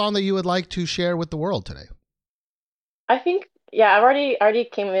 Is there a song that you would like to share with the world today? I think, yeah, I've already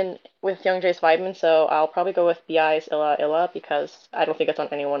came in with Youngjae's Vibin, so I'll probably go with B.I.'s Illa Illa because I don't think it's on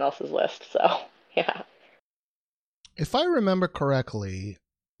anyone else's list. So yeah. If I remember correctly,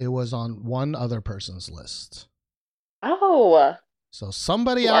 it was on one other person's list. Oh, So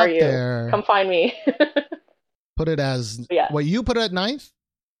somebody who out are you? there Come find me. put it as, Yeah. what, you put it at 9th?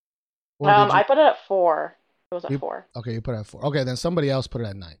 Or did you- I put it at 4. It was at You- 4. Okay, you put it at 4. Okay, then somebody else put it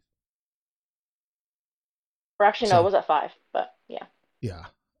at 9th. Or actually, no, So- it was at 5. But yeah. Yeah.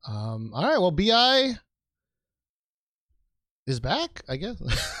 All right. Well, Bi is back, I guess.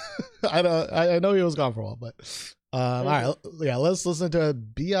 I know he was gone for a while, but all right. Yeah, let's listen to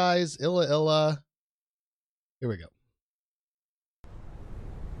Bi's Illa Illa. Here we go.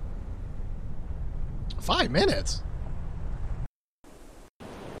 5 minutes.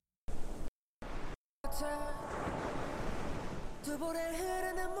 두 볼에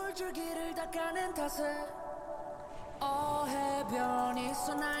흐르는 물줄기를 닦아낸 탓에 해변이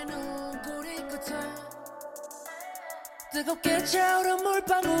있어 나의 눈꼬리 끝에 뜨겁게 차오른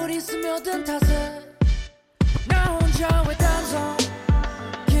물방울이 스며든 탓에 나 혼자 왜 단서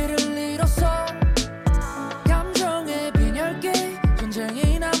길을 잃었어 감정의 빈혈기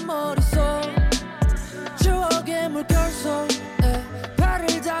전쟁이 난 머릿속 추억의 물결 속에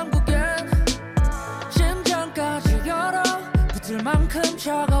발을 담그겐 심장까지 열어 붙을 만큼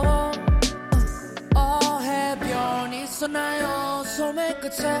차가워 해변이 있었나요 소매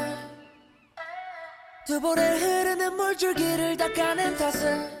끝에 두 볼에 흐르는 물줄기를 닦아낸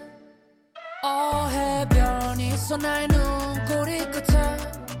탓에 해변이 있었나요 눈꼬리 끝에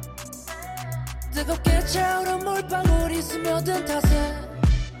뜨겁게 차오른 물방울이 스며든 탓에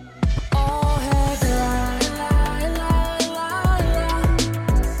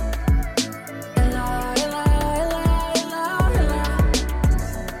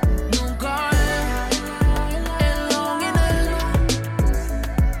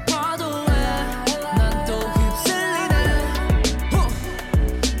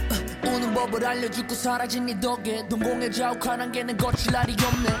해변 알려주고 사라진 네 덕에 동공의 자욱한 안개는 거칠 날이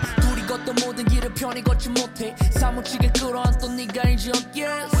없네 둘이 걷던 모든 길을 편히 걷지 못해 사무치게 끌어안던 네가 이제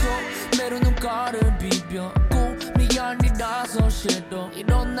어깨에서 매로 눈가를 비벼고 미안이라서 싫어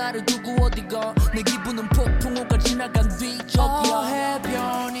이런 나를 두고 어디가 내 기분은 폭풍우가 지나간 뒤 저기야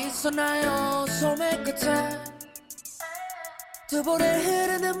해변이 있었나요 소매 끝에 두 볼에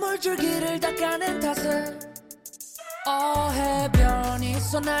흐르는 물줄기를 닦아낸 탓에 해변이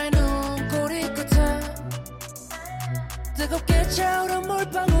있었나요 눈꼬리 끝에 뜨겁게 차오른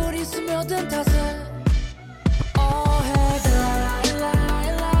물방울이 스며든 탓에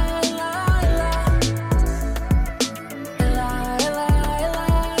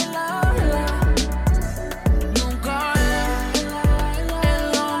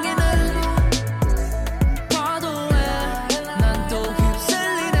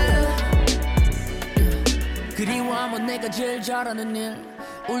제일 잘하는 일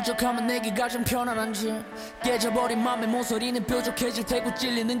울적하면 내게 가장 편안한 질 깨져버린 맘의 모서리는 뾰족해질 테고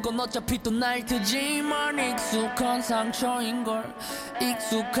찔리는 건 어차피 또 날 테지만 익숙한 상처인걸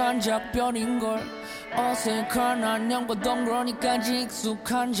익숙한 작별인걸 어색한 안녕과 덩그러니까지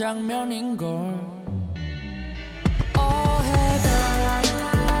익숙한 장면인걸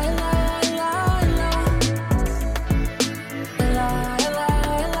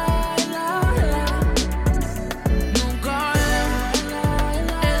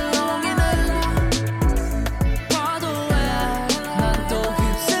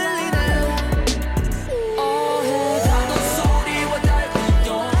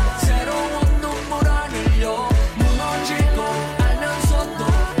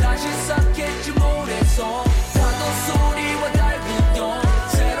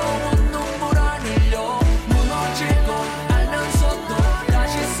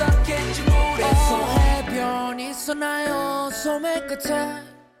소매 끝에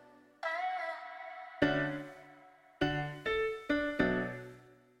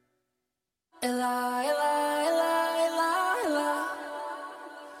일라 일라 일라 일라 일라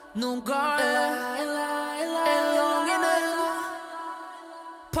누가 일렁이는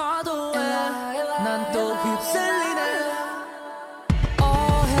파도에 난 또 휩쓸리네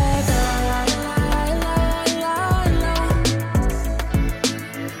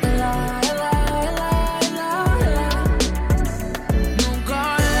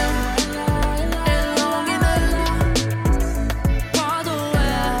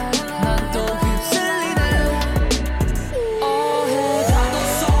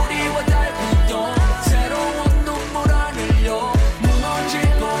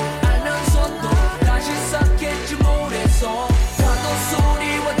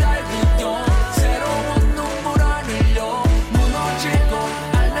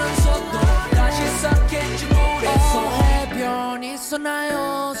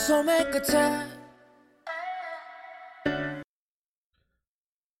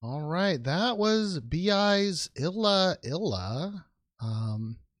All right, that was BI's Illa Illa.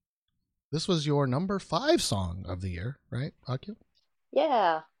 This was your number 5 song of the year, right, Akio?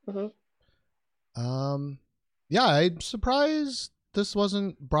 Yeah. Yeah, I'm surprised this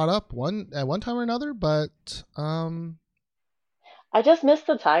wasn't brought up at one time or another, but I just missed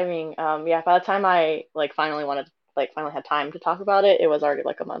the timing. Yeah, by the time I finally had time to talk about it, it was already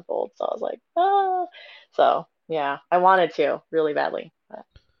like a month old. So I was like, ah. So yeah, I wanted to really badly. But.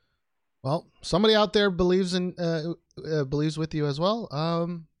 Well, somebody out there believes with you as well. I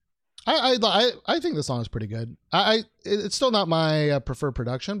think the song is pretty good. It's still not my preferred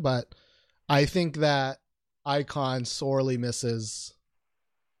production, but I think that iKON sorely misses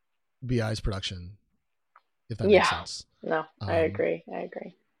BI's production. If that makes sense. No, I agree.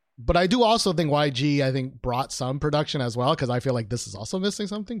 But I do also think YG, I think, brought some production as well, because I feel like this is also missing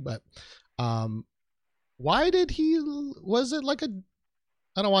something. But why did was it like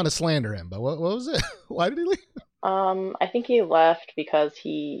I don't want to slander him, but what was it? Why did he leave? I think he left because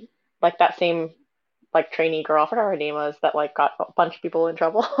he, that same, trainee girl, I forgot her name was, that, got a bunch of people in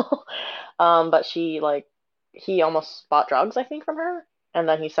trouble. But she, he almost bought drugs, I think, from her. And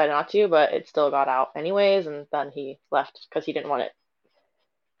then he decided not to, but it still got out anyways. And then he left because he didn't want it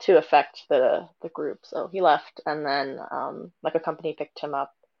to affect the group. So he left, and then a company picked him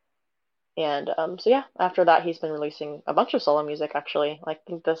up. And so yeah, after that he's been releasing a bunch of solo music actually. I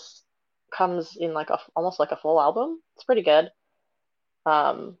think this comes in almost like a full album. It's pretty good.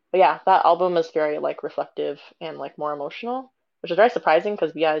 But yeah, that album is very reflective and more emotional, which is very surprising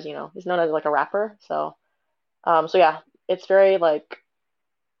because BI is, he's known as a rapper. So so yeah, it's very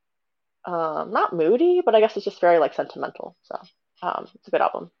not moody, but I guess it's just very sentimental. So it's a good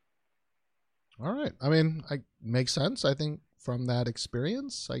album. All right. I mean, makes sense, I think, from that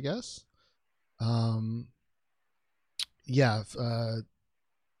experience, I guess. Yeah.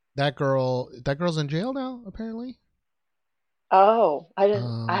 That girl's in jail now, apparently. Oh, I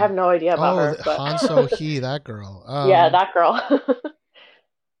have no idea about her. But... Hanso Hee, that girl. Yeah, that girl.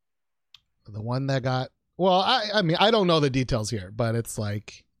 The one that got. Well, I mean, I don't know the details here, but it's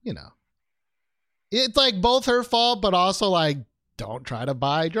it's both her fault, but also don't try to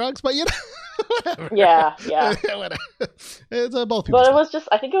buy drugs, but whatever. Yeah. Whatever. It's both people. But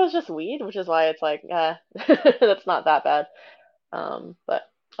I think it was just weed, which is why it's that's not that bad.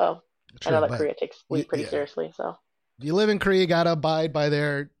 But true, I know that Korea takes weed pretty seriously, so. If you live in Korea, you gotta abide by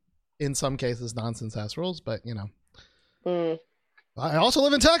their, in some cases, nonsense ass rules, but I also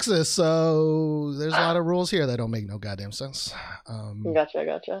live in Texas, so there's a lot of rules here that don't make no goddamn sense.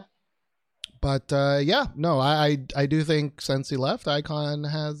 Gotcha. But yeah, no, I do think since he left, iKON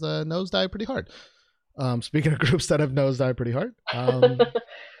has nosedive pretty hard. Speaking of groups that have nosedived pretty hard,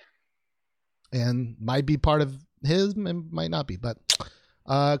 and might be part of his, and might not be, but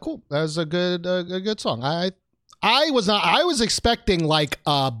cool. That was a good song. I was expecting like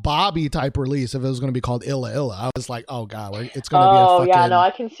a Bobby type release if it was going to be called Illa Illa. I was like, oh god, it's going to be a fucking... yeah, no,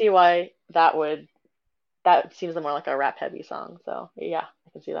 I can see why that seems more like a rap heavy song. So yeah, I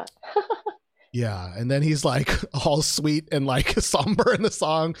can see that. Yeah, and then he's like all sweet and like somber in the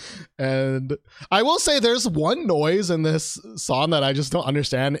song. And I will say there's one noise in this song that I just don't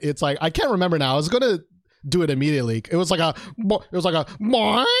understand. It's like, I can't remember now. I was going to do it immediately. It was like a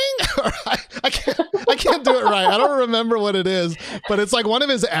boing. I can't do it right. I don't remember what it is, but it's like one of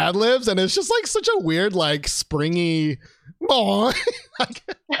his ad libs, and it's just like such a weird, like springy boing.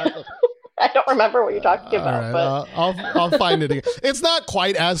 I don't remember what you're talking about, right, but I'll find it again. It's not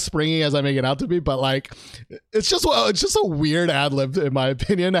quite as springy as I make it out to be, but like it's just a weird ad lib in my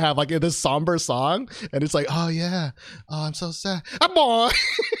opinion to have like this somber song, and it's like, oh yeah, oh I'm so sad, boy.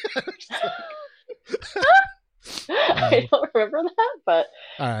 I don't remember that, but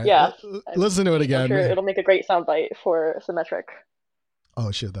all right, yeah, listen to it again. I'm sure it'll make a great soundbite for Symmetric.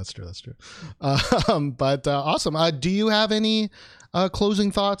 Oh shit, that's true. But awesome. Do you have any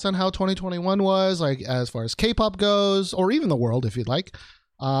closing thoughts on how 2021 was, like as far as K-pop goes, or even the world, if you'd like,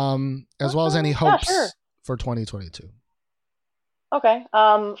 as well as any hopes for 2022? Okay.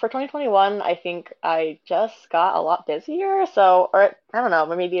 For 2021, I think I just got a lot busier. So, or I don't know,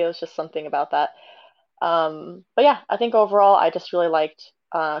 maybe it was just something about that. But yeah, I think overall, I just really liked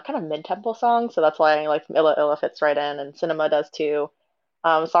kind of mid-tempo songs. So that's why I like Illa Illa fits right in, and Cinema does too.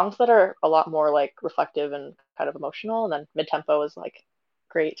 Songs that are a lot more like reflective and kind of emotional, and then mid-tempo is like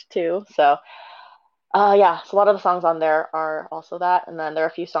great too. So yeah, so a lot of the songs on there are also that, and then there are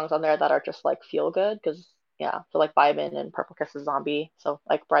a few songs on there that are just like feel good because yeah, so like Vibin and Purple Kisses Zombie, so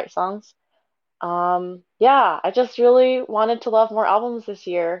like bright songs. Yeah, I just really wanted to love more albums this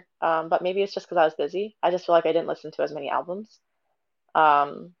year, but maybe it's just because I was busy. I just feel like I didn't listen to as many albums.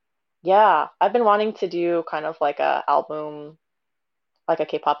 Yeah, I've been wanting to do kind of like a album, like a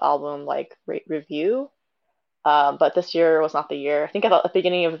K-pop album, like review. But this year was not the year. I think at the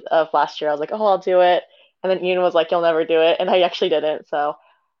beginning of last year, I was like, oh, I'll do it. And then Ian was like, you'll never do it. And I actually didn't. So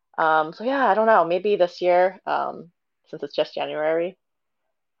yeah, I don't know. Maybe this year, since it's just January,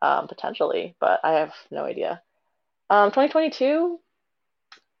 potentially, but I have no idea. 2022,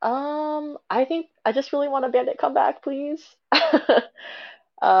 I think I just really want a Bandit comeback, please.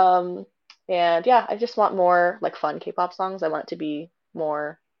 And yeah, I just want more like fun K-pop songs. I want it to be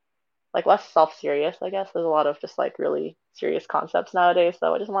more like less self-serious, I guess. There's a lot of just like really serious concepts nowadays,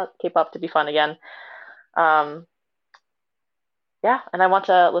 so I just want K-pop to be fun again. Yeah, and I want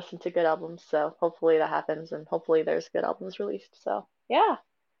to listen to good albums, so hopefully that happens, and hopefully there's good albums released. So yeah.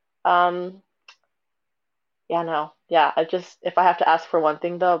 Yeah, no. Yeah, if I have to ask for one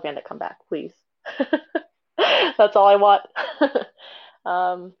thing though, Bandit come back, please. That's all I want.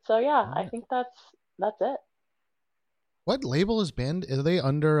 So yeah, I think that's it. What label is Bandit? Are they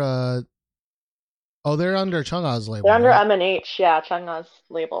under they're under Chungha's label. They're under right? M&H, yeah, Chungha's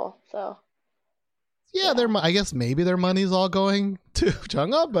label. So yeah, I guess maybe their money's all going to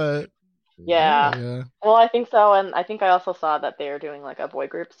Chungha, but yeah. Well, I think so, and I think I also saw that they're doing like a boy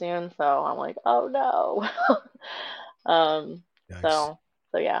group soon, so I'm like, oh no. So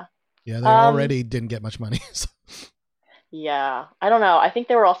yeah. Yeah, they already didn't get much money. So. Yeah, I don't know. I think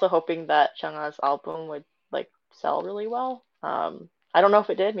they were also hoping that Chungha's album would like sell really well. I don't know if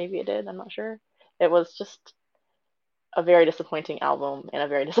it did. Maybe it did. I'm not sure. It was just a very disappointing album and a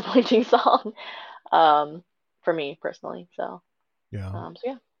very disappointing song, for me personally. So yeah.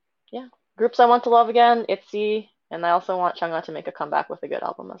 So yeah. Groups I want to love again, ITZY, and I also want Chungha to make a comeback with a good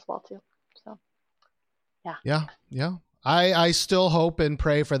album as well too. So yeah. Yeah. I still hope and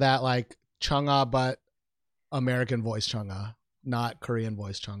pray for that, like Chungha, but American voice Chungha, not Korean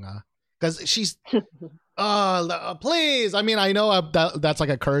voice Chungha, because she's please. I mean, I know that's like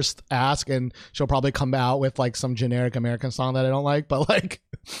a cursed ask, and she'll probably come out with like some generic American song that I don't like, but like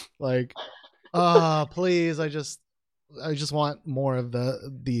please, I just want more of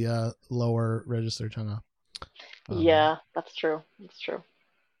the lower register Chungha. Yeah, that's true.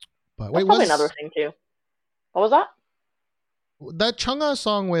 But wait, probably another thing too. What was that? That Chungha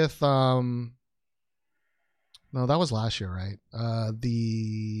song with no, that was last year, right?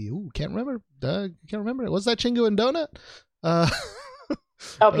 Can't remember. Was that Chingu and Donut? PH1.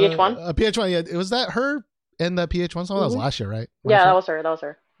 PH1. Yeah, was that her in the PH1 song? Mm-hmm. That was last year, right? Yeah, that was her.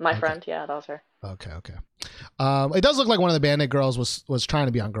 My friend. Yeah, that was her. Okay. It does look like one of the Bandit girls was trying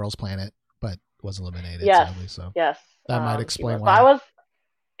to be on Girls Planet, but was eliminated. Yes. Sadly, so yes. that might explain why.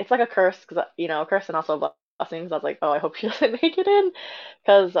 it's like a curse because a curse and also a blessings. I was like, oh, I hope she doesn't make it in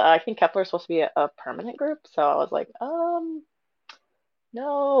because I think Kepler's supposed to be a permanent group. So I was like,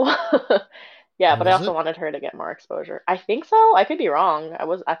 no. Yeah, Oh, but I is also it? wanted her to get more exposure. I think so. I could be wrong.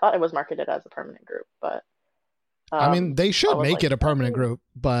 I thought it was marketed as a permanent group, but I mean, they I should was make like, it a permanent group,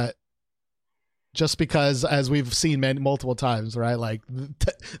 but just because, as we've seen multiple times, right? Like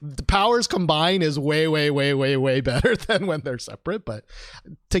the powers combined is way, way, way, way, way better than when they're separate. But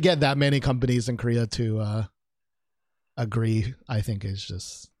to get that many companies in Korea to agree, I think is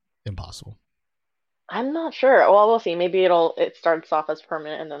just impossible. I'm not sure. Well, we'll see. Maybe it starts off as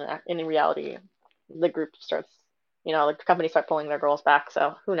permanent, and then in reality, the group starts, the companies start pulling their girls back.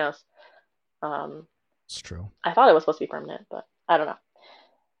 So who knows? Um, It's true. I thought it was supposed to be permanent, but I don't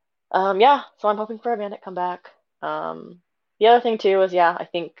know. Yeah, so I'm hoping for a band to come back. The other thing too is, yeah, I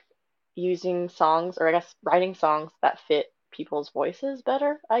think using songs, or I guess writing songs that fit people's voices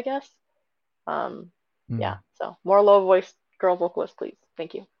better, I guess. Um, Mm, yeah, so more low voice girl vocalists, please.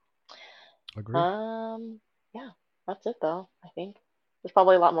 Thank you. agree. Yeah, that's it though, I think. There's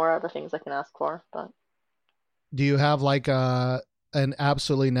probably a lot more other things I can ask for, but Do you have like an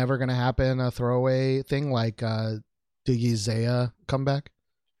absolutely never gonna happen a throwaway thing like Diggy Zaya comeback?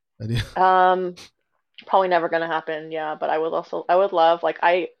 I do. probably never gonna happen, yeah, but I would love like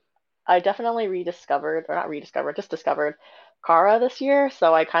I definitely rediscovered, or not rediscovered, just discovered Kara this year,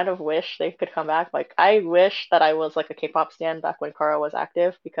 so I kind of wish they could come back. Like I wish that I was like a K-pop stan back when Kara was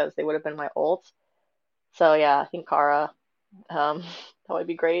active because they would have been my olds. So yeah, I think Kara, that would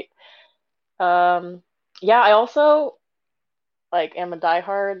be great. Um, yeah, I also like am a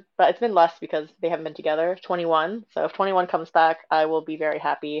diehard, but it's been less because they haven't been together. 21. So if 21 comes back, I will be very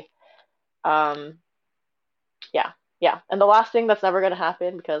happy. Um, yeah, yeah. And the last thing that's never gonna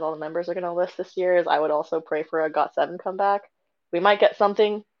happen because all the members are gonna list this year is I would also pray for a GOT7 comeback. We might get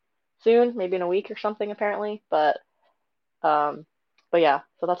something soon, maybe in a week or something, apparently. Um, but yeah,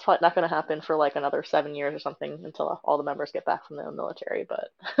 so that's probably not gonna happen for like another 7 years or something until all the members get back from the military. But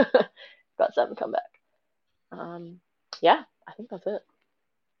GOT7 comeback. Um, yeah, I think that's it.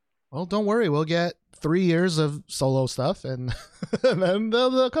 Well, don't worry. We'll get 3 years of solo stuff, and, and then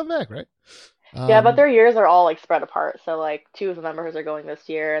they'll come back, right? Yeah, but their years are all like spread apart. So like two of the members are going this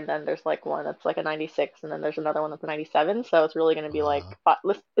year, and then there's like one that's like a 96, and then there's another one that's a 97. So it's really going to be like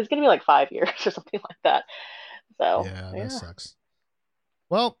it's going to be like 5 years or something like that. So Yeah, that yeah, sucks.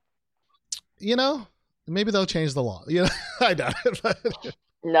 Well, maybe they'll change the law. I doubt it. But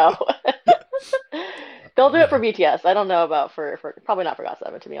no, they'll do it for yeah. BTS. I don't know about for probably not for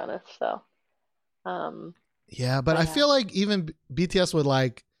GOT7 to be honest. So Yeah, but but I yeah, feel like even BTS would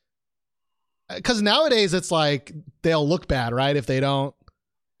like, because nowadays it's like they'll look bad, right? If they yeah,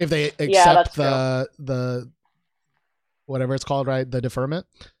 accept that's true. the whatever it's called, right? The deferment.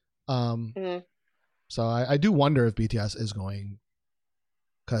 Mhm. So I do wonder if BTS is going,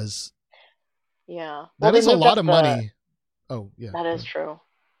 because Yeah. Well, that they is a moved lot up of the. money. Oh yeah. That is true.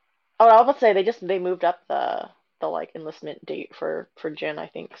 Oh, I was about to say they moved up the like enlistment date for Jin, I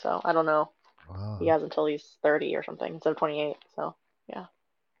think. So I don't know. He Wow. has until he's 30 or something instead of 28. So yeah.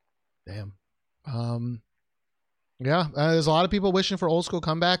 Damn. Um. Yeah, there's a lot of people wishing for old school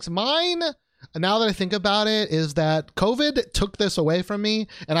comebacks. Mine, now that I think about it, is that COVID took this away from me,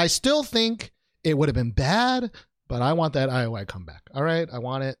 and I still think it would have been bad, but I want that IOI comeback. All right, I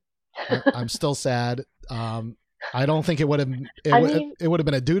want it. I'm still sad. I don't think it would have. I mean, It would have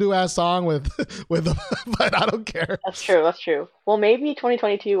been a doo doo ass song with but I don't care. that's true. That's true. Well, maybe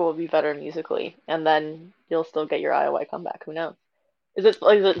 2022 will be better musically, and then you'll still get your IOI comeback. Who knows? Is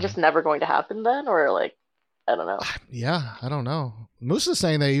it just never going to happen then, or like I don't know. Yeah, I don't know. Moose is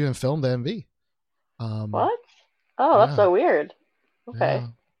saying they even filmed the MV. What? Oh, that's Yeah, so weird. Okay. yeah.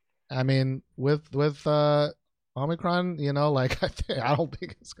 I mean, with Omicron, like I don't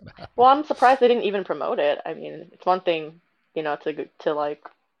think it's gonna happen. Well, I'm surprised they didn't even promote it. I mean, it's one thing, to like,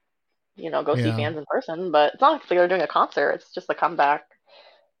 go see Yeah, fans in person, but it's not like they're doing a concert. It's just a comeback.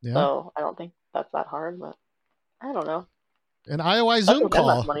 yeah. So I don't think that's that hard, but I don't know. An IOI Let's Zoom give them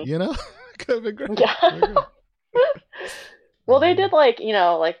that call, money. could have been great. Yeah. Could have been great. Well, they did like,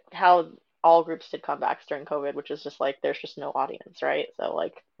 like how all groups did comebacks during COVID, which is just like there's just no audience, right? So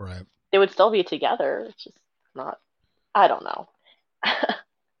like Right. they would still be together. It's just not, I don't know.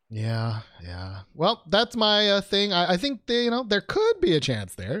 Yeah, yeah. Well, that's my thing. I think there could be a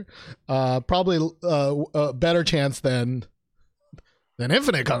chance there. Probably a better chance than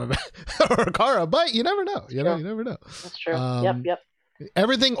Infinite coming back or Kara, but you never know. You True. never know. That's true. Um, Yep.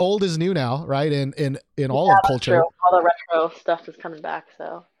 Everything old is new now, right? In all Yeah, of that's culture. true. All the retro stuff is coming back,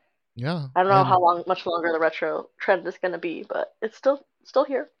 so Yeah, I don't know and much longer the retro trend is going to be, but it's still still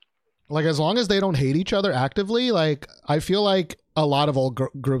here. Like, as long as they don't hate each other actively, like, I feel like a lot of old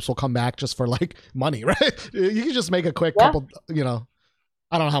groups will come back just for like money, right? You can just make a quick couple, you know,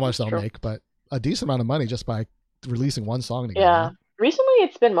 I don't know how much they'll make, but a decent amount of money just by releasing one song together. Yeah. Recently,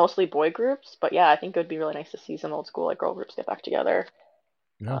 it's been mostly boy groups, but yeah, I think it would be really nice to see some old school like girl groups get back together.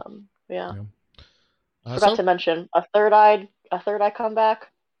 Yeah. Yeah. Yeah. Forgot to mention a third eye comeback,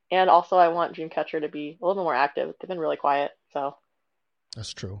 and also I want Dreamcatcher to be a little bit more active. They've been really quiet, so.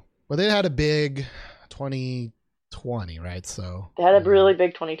 That's true. But they had a big 2020, right? So they had a really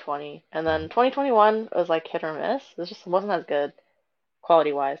big 2020, and then 2021 was like hit or miss. It just wasn't as good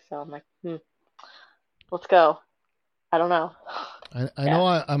quality wise. So I'm like, let's go. I don't know. I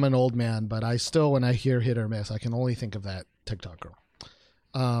know I'm an old man, but I still, when I hear hit or miss, I can only think of that TikTok girl.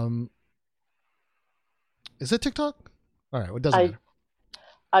 Is it TikTok? All right, it doesn't matter.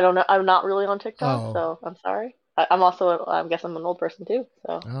 I don't know. I'm not really on TikTok, so I'm sorry. I guess I'm an old person too.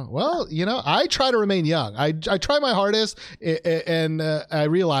 So. Oh, well, you know, I try to remain young. I try my hardest, and I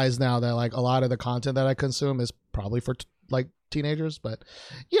realize now that like a lot of the content that I consume is probably for like teenagers. But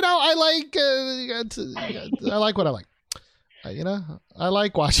you know, I like what I like. You know, I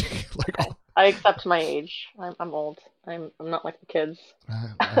like watching like. I accept my age. I'm old. I'm not like the kids.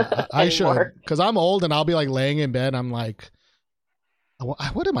 I should, because I'm old and I'll be like laying in bed. I'm like,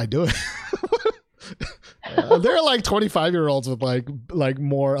 what am I doing? There are like 25-year-olds with like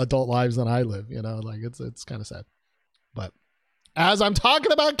more adult lives than I live. You know, like it's kind of sad. But as I'm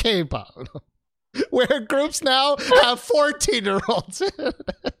talking about K-pop, where groups now have 14-year-olds.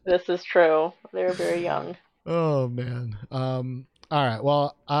 This is true. They're very young. Oh man. All right.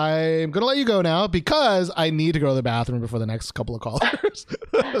 Well, I'm going to let you go now because I need to go to the bathroom before the next couple of callers.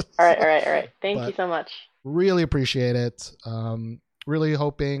 All right. Thank you so much. Really appreciate it. Really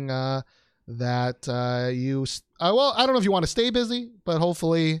hoping that you... well, I don't know if you want to stay busy, but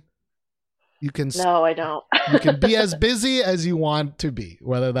hopefully you can... No, I don't. You can be as busy as you want to be,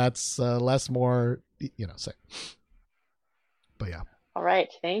 whether that's less, more, you know, say. But yeah. All right.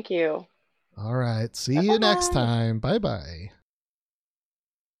 Thank you. All right. See you next time. Bye-bye.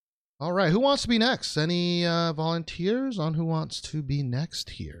 All right, who wants to be next? Any volunteers on who wants to be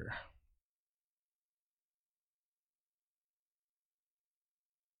next here?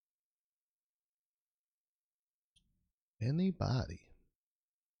 Anybody?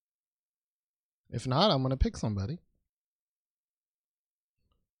 If not, I'm going to pick somebody.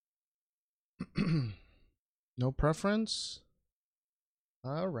 No preference?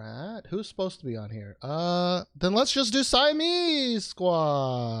 All right. Who's supposed to be on here? Then let's just do Siamese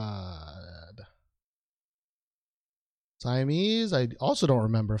Squad. Siamese, I also don't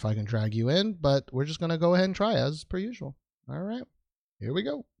remember if I can drag you in, but we're just going to go ahead and try as per usual. All right. Here we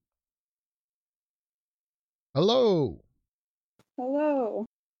go. Hello. Hello.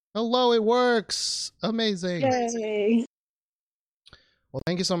 Hello, it works. Amazing. Yay. Well,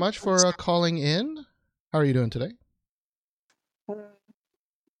 thank you so much for calling in. How are you doing today?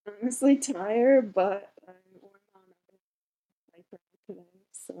 Honestly tired, but I'm on like today,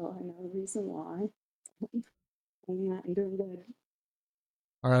 so I know the reason why. Yeah, I'm doing good.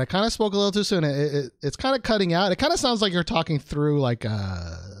 All right, I kind of spoke a little too soon. It's kind of cutting out. It kind of sounds like you're talking through like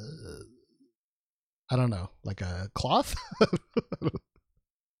a, I don't know, like a cloth.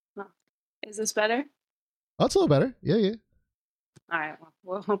 Is this better? Oh, it's a little better. Yeah. All right, well,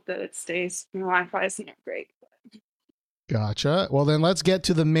 we'll hope that it stays. My Wi-Fi isn't great. But... Gotcha. Well, then let's get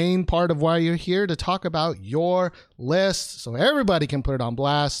to the main part of why you're here, to talk about your list so everybody can put it on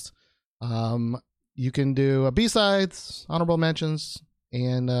blast. You can do a B-sides, honorable mentions,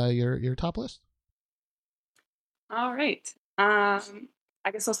 and your top list. All right. I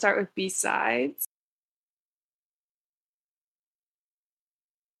guess I'll start with B-sides.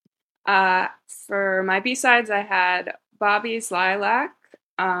 For my B-sides, I had Bobby's Lilac,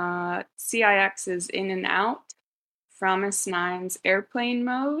 CIX's In and Out, Promise Nine's Airplane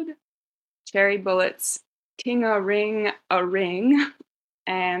Mode, Cherry Bullet's Ting-a-Ring,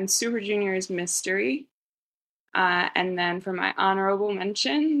 and Super Junior's Mystery. And then for my honorable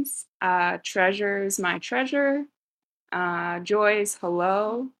mentions, Treasure's My Treasure, Joy's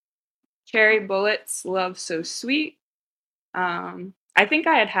Hello, Cherry Bullet's Love So Sweet. I think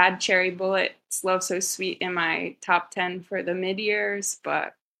I had Cherry Bullet's Love So Sweet in my top 10 for the mid-years,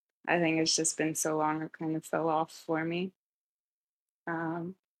 but I think it's just been so long it kind of fell off for me.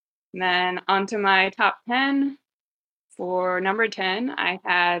 Then onto my top 10. For number 10, I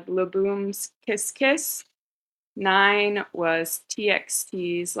had LaBoom's Kiss Kiss. 9 was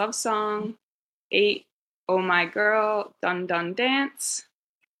TXT's Love Song. 8, Oh My Girl, Dun Dun Dance.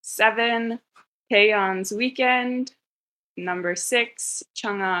 7, Taeyeon's Weekend. Number 6,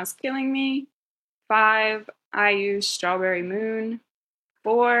 Chungha's Killing Me. 5, IU's Strawberry Moon.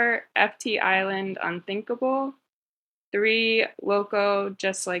 4, FT Island Unthinkable. 3, Wilco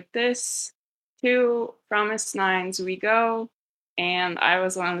Just Like This. 2, Promise Nine's We Go. And I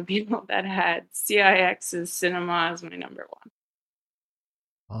was one of the people that had CIX's Cinema as my number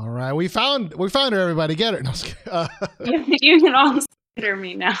 1. All right, we found her. Everybody, get her. No, I was kidding. You can all consider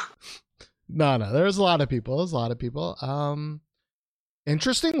me now. No. There's a lot of people.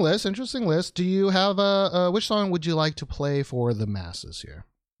 Interesting list. Do you have which song would you like to play for the masses here?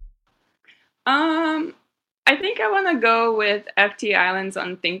 I think I want to go with FT Island's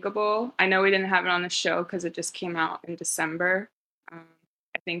Unthinkable. I know we didn't have it on the show because it just came out in December.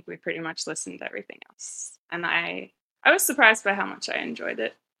 I think we pretty much listened to everything else, and I was surprised by how much I enjoyed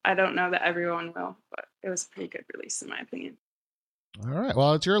it. I don't know that everyone will, but it was a pretty good release in my opinion. All right,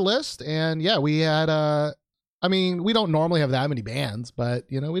 well, it's your list, and yeah, we had I mean, we don't normally have that many bands, but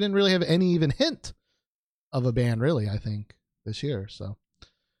we didn't really have any even hint of a band really, I think, this year. So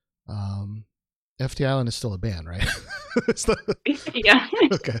FT Island is still a band, right? Yeah.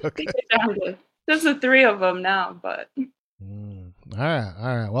 Okay. There's the 3 of them now, but All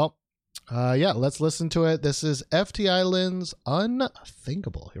right. Well, yeah, let's listen to it. This is FT Island's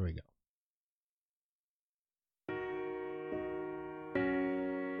Unthinkable. Here we go.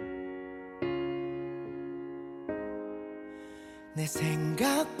 내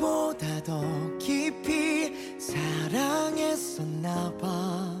생각보다 더 깊이 사랑했었나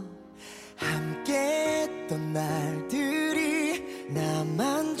봐. 함께했던 날들이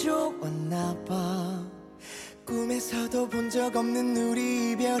나만 좋았나 봐. 꿈에서도 본 적 없는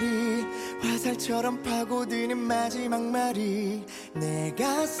우리 이별이 화살처럼 파고드는 마지막 말이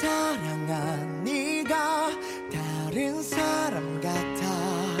내가 사랑한 네가 다른 사람 같아.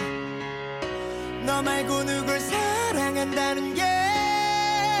 너 말고 누굴 사랑한다는 게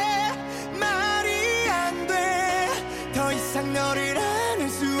말이 안 돼. 더 이상 너를 안을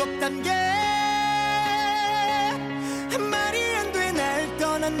수 없단 게 말이 안 돼. 날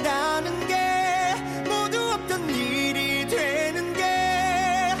떠난다는 게 모두 없던 일이 되는 게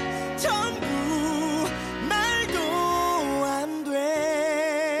전부 말도 안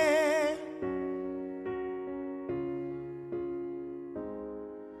돼.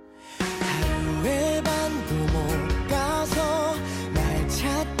 하루에 반도 못 가서 날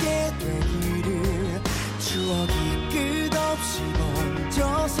찾게 되기를 추억이 끝없이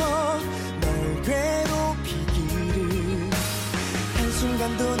번져서 널 괴롭히기를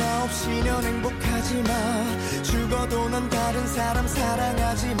한순간도 나 없이는 행복하지 마. 죽어도 넌 다른 사람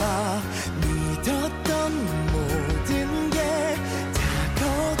사랑하지 마. 믿었던 모든 게 다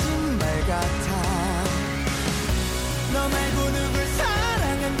거짓말 같아. 너 말고 누굴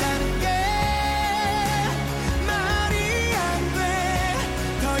사랑한다는 게 말이 안 돼.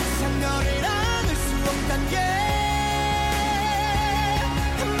 더 이상 너를 안을 수 없단 게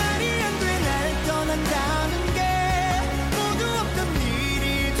말이 안 돼. 날 떠난다는 게 모두 없던 일이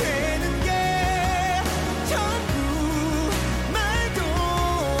되는 게 전부 말도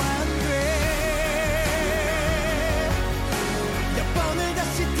안 돼. 몇 번을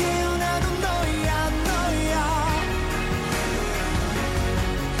다시 태어나도 너야 너야.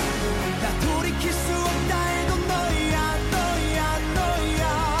 나 돌이킬 수 없다 해도 너야 너야 너야.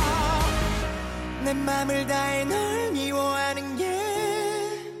 내 맘을 다해 널 미워하는 게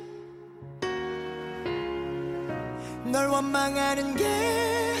널 원망하는 게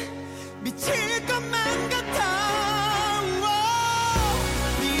미칠 것만 같아.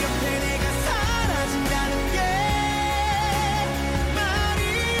 네 옆에 내가 사라진다는 게 말이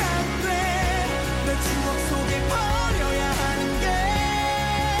안 돼. 널 추억 속에 버려야 하는 게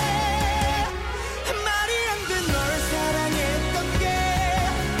말이 안 돼. 널 사랑했던 게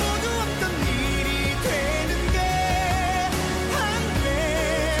모두 없던 일이 되는 게 안 돼.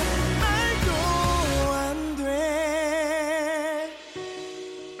 말도 안 돼.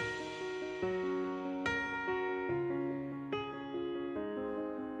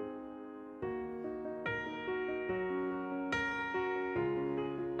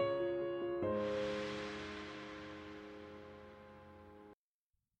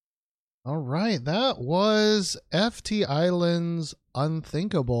 All right, that was FT Island's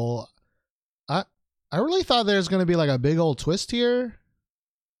Unthinkable. I really thought there's going to be like a big old twist here,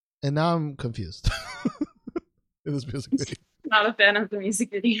 and now I'm confused. In this music video. not a fan of the music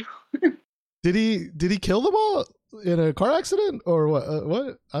video. Did he kill them all in a car accident or what?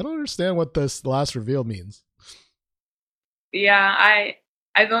 What? I don't understand what this last reveal means. Yeah, I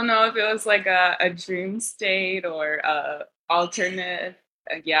don't know if it was like a dream state or a alternate.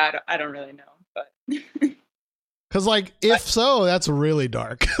 Yeah, I don't really know, but Because, like, if so, that's really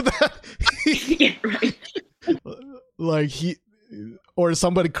dark. Yeah, right. Like, he or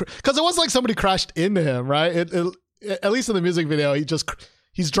somebody, because it was like somebody crashed into him, right? At least in the music video,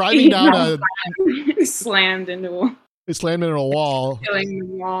 he's driving down slammed into he slammed into a wall killing the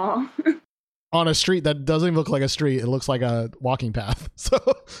wall. on a street that doesn't even look like a street. It looks like a walking path. So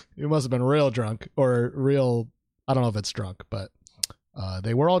he must have been real drunk or real. I don't know if it's drunk, but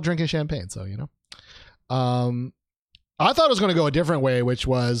they were all drinking champagne. So, you know, I thought it was going to go a different way, which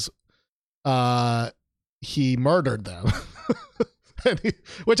was he murdered them,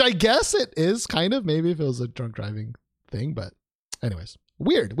 which I guess it is kind of, maybe if it was a drunk driving thing, but anyways,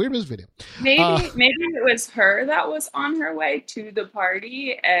 weird music video. Maybe it was her that was on her way to the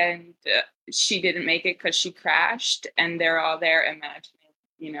party and she didn't make it because she crashed, and they're all there imagining,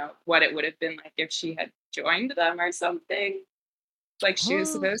 you know, what it would have been like if she had joined them or something, like she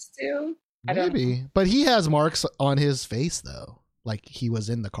was supposed to. I don't know. But he has marks on his face though, like he was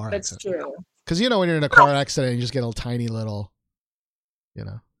in the car accident. That's true. Because, you know, when you're in a car accident, you just get a tiny little, you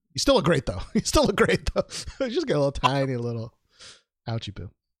know, you still look great though. You still look great though. You just get a little tiny little ouchie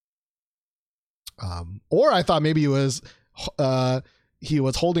poo. Or I thought maybe he was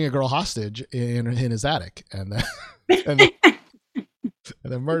holding a girl hostage in his attic and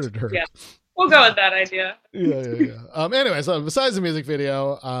then murdered her. Yeah, we'll go with that idea. Yeah. Anyway, so besides the music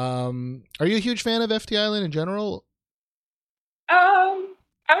video, are you a huge fan of FT Island in general?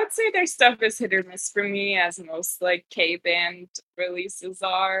 I would say their stuff is hit or miss for me, as most like K-band releases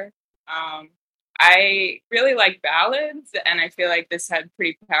are. I really like ballads, and I feel like this had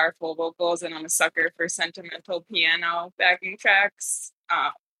pretty powerful vocals, and I'm a sucker for sentimental piano backing tracks.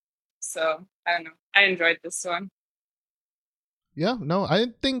 So I don't know. I enjoyed this one. Yeah, no, I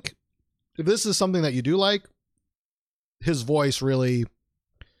think if this is something that you do like, his voice really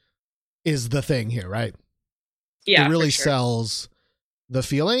is the thing here, right? Yeah, it really for sure. sells the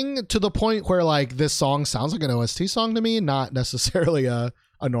feeling to the point where, like, this song sounds like an OST song to me, not necessarily a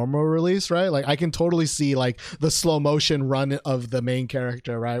normal release, right? Like, I can totally see like the slow motion run of the main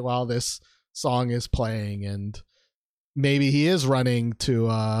character, right, while this song is playing, and maybe he is running to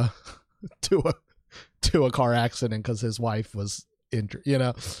a car accident because his wife was injured, you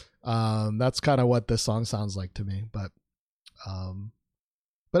know. That's kind of what this song sounds like to me. But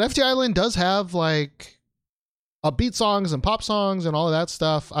FT Island does have like upbeat songs and pop songs and all of that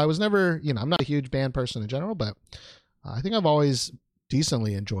stuff. I was never, you know, I'm not a huge band person in general, but I think I've always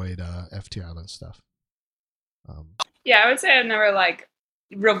decently enjoyed FT Island stuff. Yeah, I would say I've never like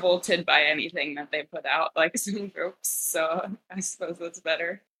revolted by anything that they put out, like some groups. So I suppose that's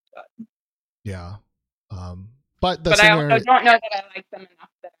better. But yeah, but I also don't know that I like them enough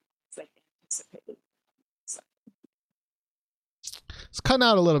that it's like anticipated. So. It's cutting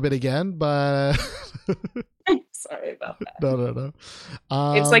out a little bit again, but sorry about that. No.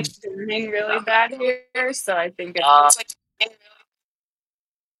 It's like storming really bad here, so I think it's like.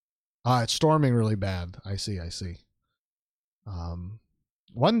 It's storming really bad. I see.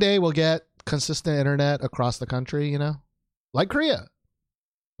 One day we'll get consistent internet across the country, you know, like Korea,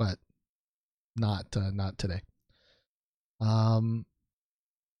 but not today. It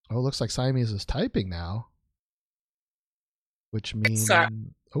looks like Siamese is typing now, which means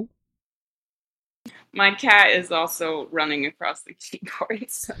my cat is also running across the keyboard.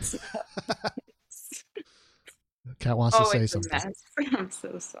 So the cat wants to say something. I'm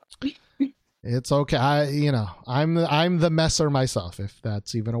so sorry. It's okay. I'm the messer myself, if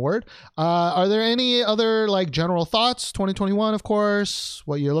that's even a word. Are there any other like general thoughts? 2021, of course.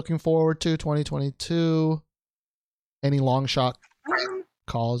 What you're looking forward to? 2022. Any long shot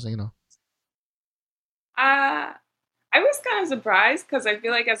calls? You know. I was kind of surprised because I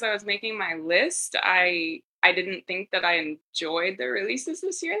feel like as I was making my list, I didn't think that I enjoyed the releases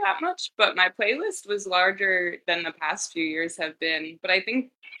this year that much, but my playlist was larger than the past few years have been. But I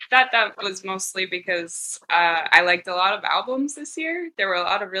think that was mostly because I liked a lot of albums this year. There were a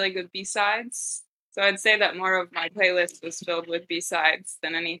lot of really good B-sides. So I'd say that more of my playlist was filled with B-sides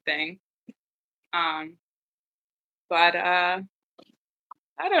than anything. But I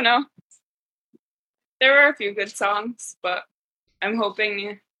don't know. There were a few good songs, but I'm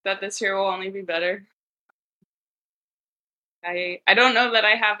hoping that this year will only be better. I don't know that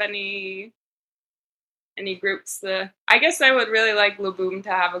I have any groups. I guess I would really like Laboom to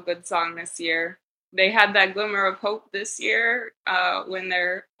have a good song this year. They had that glimmer of hope this year when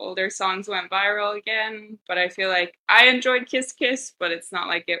their older songs went viral again. But I feel like I enjoyed Kiss Kiss, but it's not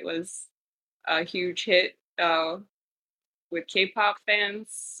like it was a huge hit with K-pop fans.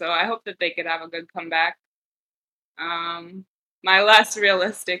 So I hope that they could have a good comeback. my last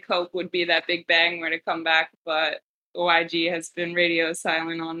realistic hope would be that Big Bang were to come back, but YG has been radio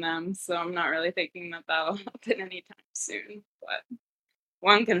silent on them, so I'm not really thinking that that'll happen anytime soon. But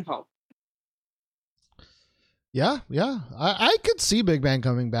one can hope. Yeah. I could see Big Bang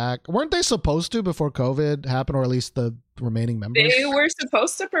coming back. Weren't they supposed to before COVID happened, or at least the remaining members? They were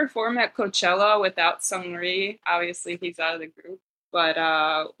supposed to perform at Coachella without Seungri. Obviously, he's out of the group. But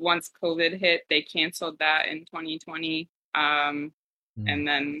once COVID hit, they canceled that in 2020. And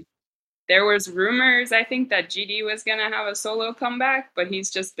then there was rumors, I think, that GD was going to have a solo comeback, but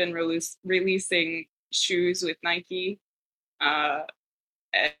he's just been releasing shoes with Nike. And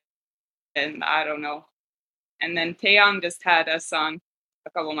I don't know. And then Taeyong just had a son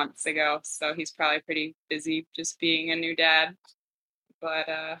a couple months ago, so he's probably pretty busy just being a new dad. But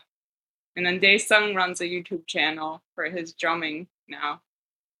and then Daesung runs a YouTube channel for his drumming now.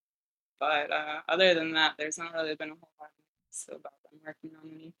 But other than that, there's not really been a whole lot about them working on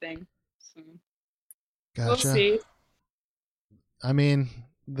anything. So Gotcha. we'll see. I mean,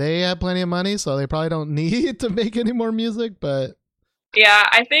 they have plenty of money, so they probably don't need to make any more music, but yeah,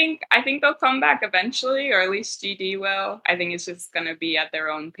 I think they'll come back eventually, or at least GD will. I think it's just gonna be at their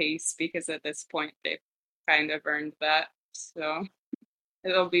own pace because at this point they've kind of earned that. So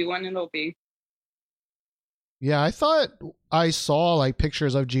it'll be when it'll be. Yeah, I thought I saw like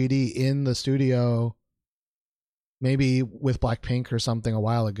pictures of GD in the studio, maybe with Blackpink or something a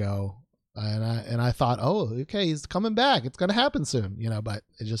while ago, and I thought, oh, okay, he's coming back. It's gonna happen soon, but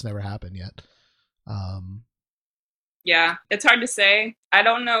it just never happened yet. Yeah, it's hard to say. I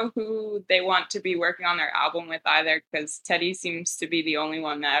don't know who they want to be working on their album with either, because Teddy seems to be the only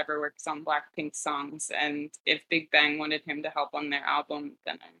one that ever works on Blackpink songs. And if Big Bang wanted him to help on their album,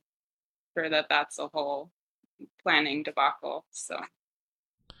 then I'm sure that that's a whole planning debacle. So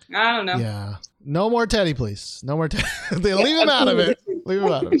I don't know. Yeah, no more Teddy, please. No more Teddy. They leave him out of it. Leave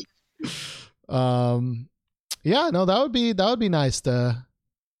him out of it. Yeah, no, that would be nice to.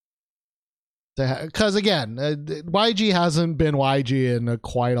 Because again, YG hasn't been YG in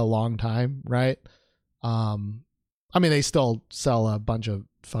quite a long time, right? I mean, they still sell a bunch of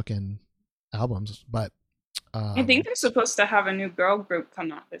fucking albums, but I think they're supposed to have a new girl group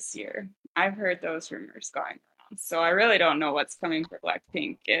come out this year. I've heard those rumors going around, so I really don't know what's coming for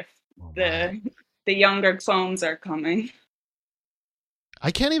Blackpink if the younger clones are coming.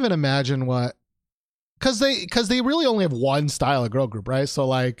 I can't even imagine what, because they really only have one style of girl group, right? So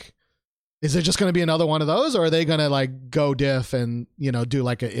like, is it just going to be another one of those, or are they going to like go diff and do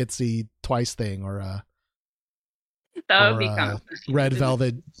like a ITZY Twice thing, or that would be kind of Red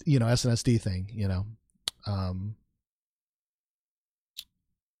Velvet, SNSD thing, Yeah,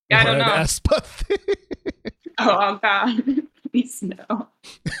 I don't know. Aespa thing. Oh God, please no.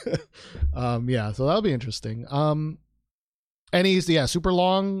 Yeah, so that'll be interesting. Any super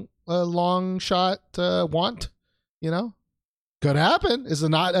long shot want, could happen. Is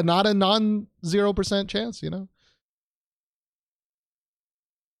not a non 0% chance,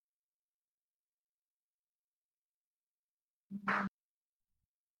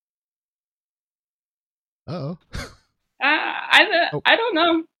 Uh-oh. I don't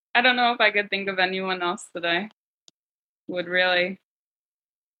know. I don't know if I could think of anyone else that I would really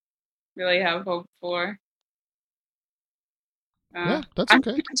have hope for. Yeah, that's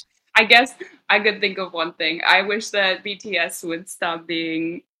okay. I guess I could think of one thing. I wish that BTS would stop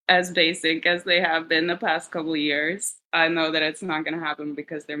being as basic as they have been the past couple of years. I know that it's not going to happen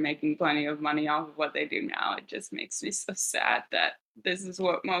because they're making plenty of money off of what they do now. It just makes me so sad that this is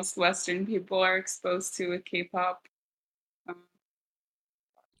what most Western people are exposed to with K-pop.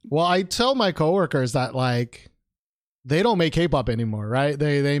 Well, I tell my coworkers that like they don't make K-pop anymore, right?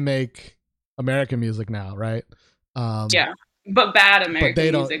 They make American music now, right? Yeah. But bad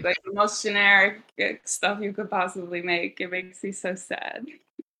American music, like the most generic stuff you could possibly make. It makes me so sad.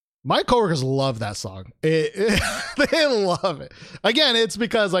 My coworkers love that song. They love it. Again, it's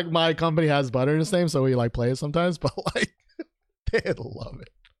because like my company has Butter in its name, so we like play it sometimes. But like, they love it.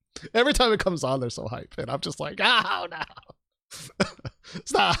 Every time it comes on, they're so hyped, and I'm just like, oh no,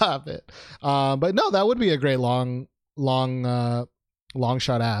 stop it. But no, that would be a great long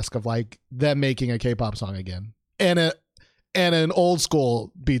shot ask of like them making a K-pop song again, and an old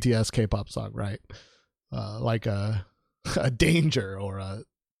school BTS K-pop song, right? Like a Danger or a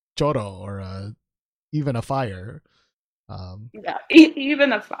Choro or even a Fire. Yeah,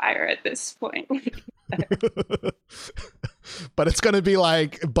 even a Fire at this point. But it's going to be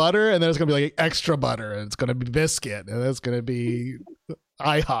like butter, and then it's going to be like extra butter, and it's going to be biscuit, and it's going to be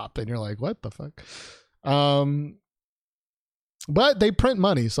IHOP, and you're like, what the fuck? But they print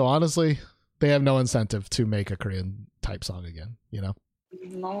money, so honestly, they have no incentive to make a Korean type song again, you know?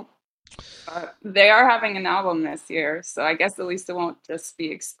 No. They are having an album this year, so I guess at least it won't just be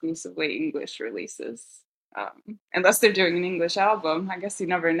exclusively English releases. Unless they're doing an English album, I guess you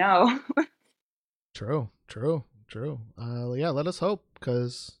never know. True. Yeah, let us hope,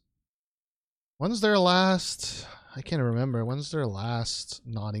 because when's their last, I can't remember, when's their last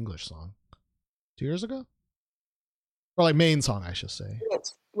non-English song? 2 years ago? Or like main song, I should say.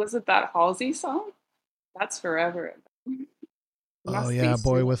 Was it that Halsey song? That's forever. Oh yeah,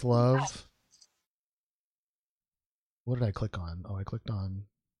 Boy with Love. What did I click on? Oh, I clicked on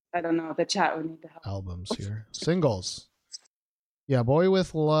I don't know. The chat would need to help. albums here. Singles. Yeah, Boy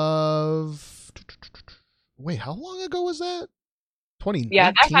with Love. Wait, how long ago was that? 2019.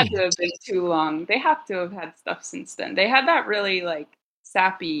 Yeah, that had to have been too long. They have to have had stuff since then. They had that really like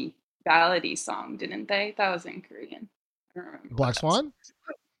sappy ballady song, didn't they? That was in Korean. I don't remember. Black Swan?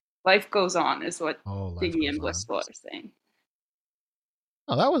 Life Goes On is what Life Diggy Goes and On. Blissful are saying.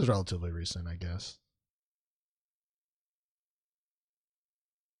 Oh, that was relatively recent, I guess.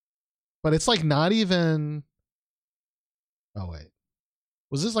 But it's like not even. Oh wait,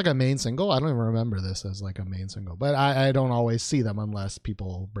 was this like a main single? I don't even remember this as like a main single. But I don't always see them unless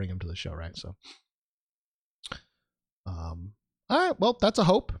people bring them to the show, right? So, all right. Well, that's a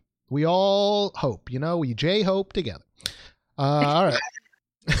hope. We all hope, you know. We J-hope together. All right.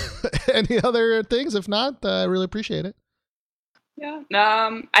 Any other things? If not, I really appreciate it. Yeah.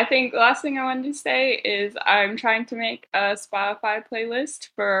 I think the last thing I wanted to say is I'm trying to make a Spotify playlist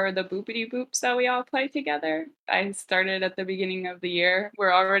for the Boopity Boops that we all play together. I started at the beginning of the year.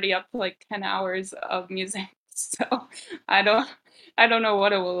 We're already up to like 10 hours of music. So I don't know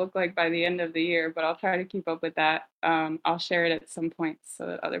what it will look like by the end of the year, but I'll try to keep up with that. I'll share it at some point so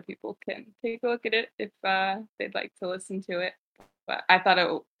that other people can take a look at it if they'd like to listen to it. But I thought it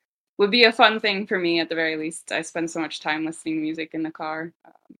would be a fun thing for me at the very least. I spend so much time listening to music in the car.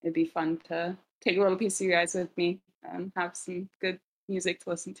 It'd be fun to take a little piece of you guys with me and have some good music to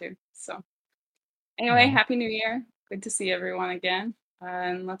listen to. So anyway, Happy New Year. Good to see everyone again.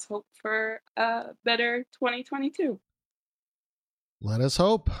 And let's hope for a better 2022. Let us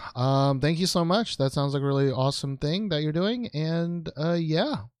hope. Thank you so much. That sounds like a really awesome thing that you're doing. And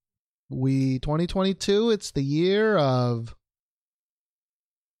yeah, 2022, it's the year of,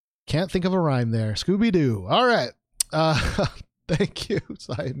 can't think of a rhyme there. Scooby-Doo. All right. Thank you,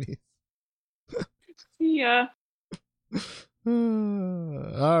 Siamese. Yeah.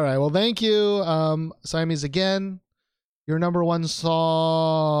 All right. Well, thank you, Siamese, again. Your number one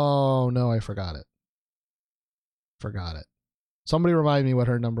song. No, I forgot it. Somebody remind me what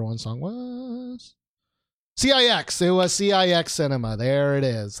her number one song was. CIX. It was CIX Cinema. There it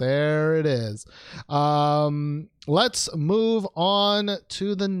is. Let's move on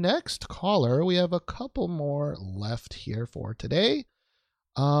to the next caller. We have a couple more left here for today.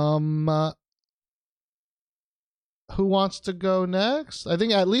 Who wants to go next? I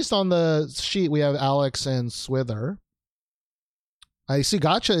think at least on the sheet we have Alex and Swither. I see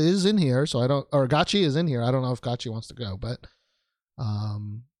Gotcha is in here, Gotchi is in here. I don't know if Gotchi wants to go, but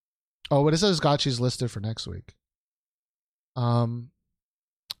but it says Gotchi's listed for next week.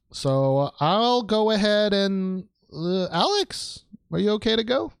 So I'll go ahead and Alex, are you okay to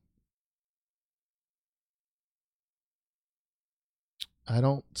go? I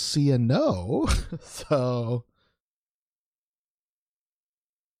don't see a no. So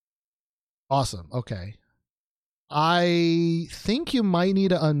awesome. Okay. I think you might need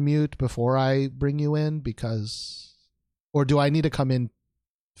to unmute before I bring you in or do I need to come in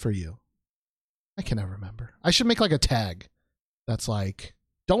for you? I can never remember. I should make like a tag that's like,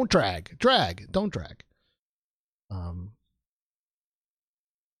 don't drag, don't drag. Well,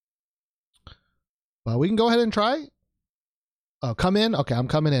 we can go ahead and try. Oh, come in. Okay, I'm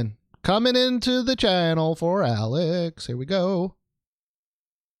coming in. Coming into the channel for Alex. Here we go.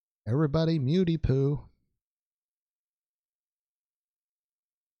 Everybody muty poo.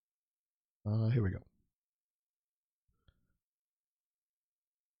 Here we go.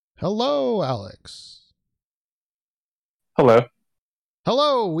 Hello, Alex. Hello,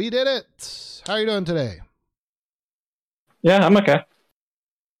 we did it. How are you doing today? Yeah, I'm okay.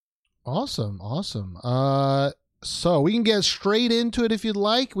 Awesome. So we can get straight into it if you'd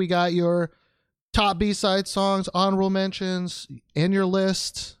like. We got your top B-side songs, honorable mentions, and your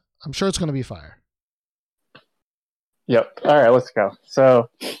list. I'm sure it's going to be fire. Yep. All right, let's go. So,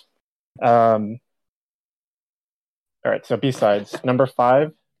 all right, so B-sides. Number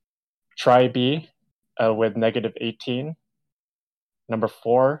 5, Try B with -18. Number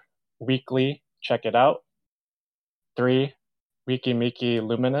 4, Weekly, Check It Out. 3, Wiki Miki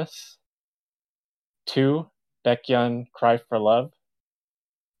Luminous. 2, Baekhyun, Cry for Love.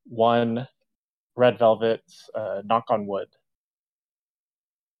 1, Red Velvet's Knock on Wood.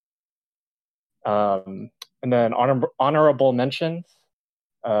 And then honorable mentions,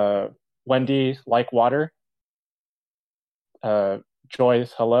 Wendy, Like Water,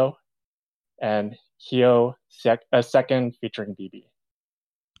 Joy's Hello, and Hyo Second featuring BB.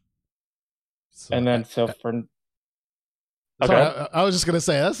 So, and then so for sorry, I was just gonna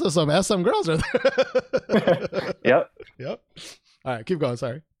say that's some SM girls right there. Yep. All right, keep going.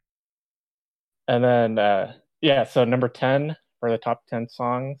 Sorry. And then so number 10 for the top 10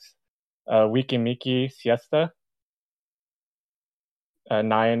 songs, Wiki Miki Siesta.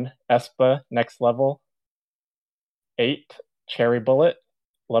 9, Espa Next Level. 8, Cherry Bullet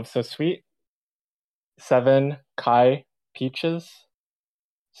Love So Sweet. 7, Kai Peaches.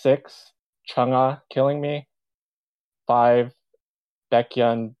 6, Chungha Killing Me. 5,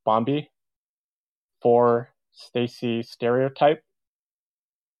 Baekhyun Bombi. 4, Stacy Stereotype.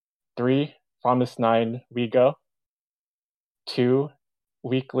 3, Promise 9 We Go. 2,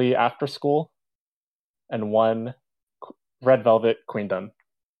 Weekly After School. And 1, Red Velvet Queendom.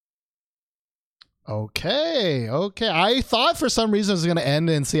 Okay. I thought for some reason it was going to end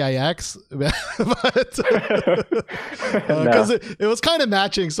in CIX, but because it was kind of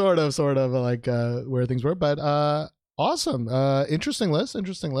matching, sort of like where things were. But awesome, interesting list.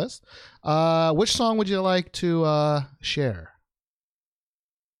 Which song would you like to share?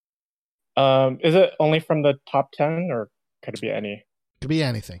 Is it only from the top 10, or could it be any? Could be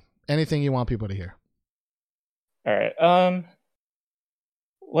anything you want people to hear. All right.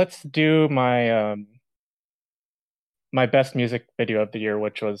 Let's do my my best music video of the year,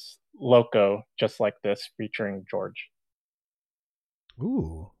 which was Loco, Just Like This, featuring George.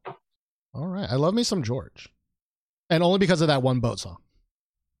 Ooh. All right. I love me some George. And only because of that one boat song.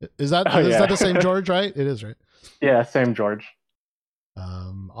 Is that the same George, right? It is, right? Yeah, same George.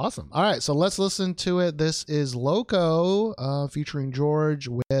 Awesome. All right, so let's listen to it. This is Loco, featuring George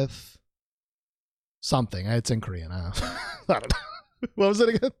with something. It's in Korean. I don't know. What was it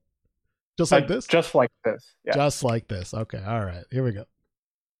again? Just like this? Just like this. Yeah. Just like this. Okay. All right. Here we go.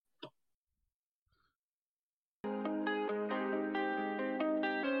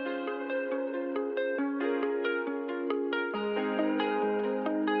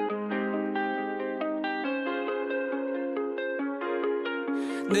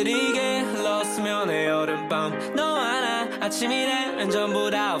 느리게 흘렀으면 해 여름밤 너와 나 아침이 되면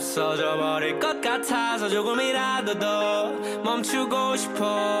전부 다 없어져 버릴 것 같아서 조금이라도 더 멈추고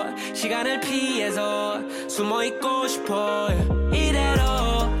싶어 시간을 피해서 숨어 있고 싶어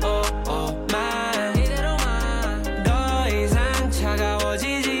이대로만 더 이상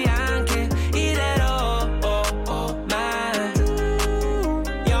차가워지지 않게 이대로만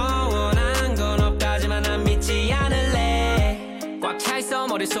영원한 건 없다지만 난 믿지 않을래 꽉 차있어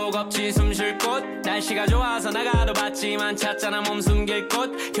머릿속 없지 숨 쉴 곳 날씨가 좋아서 나가도 봤지만 찾잖아 몸 숨길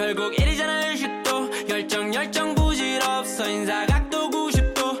곳 결국 일이잖아 일식도 열정 부질없어 인사각도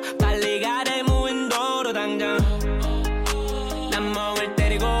 90도 빨리 가래 무인도로 당장 난 멍을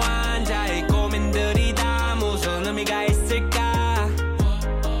때리고 앉아 이 고민들이 다 무슨 의미가 있을까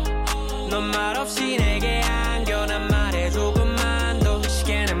넌 말없이 내게 안겨 난 말해 조금만 더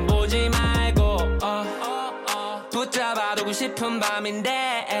시계는 보지 말고 붙잡아두고 싶은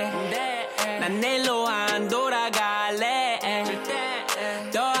밤인데 난 내일로 안 돌아갈래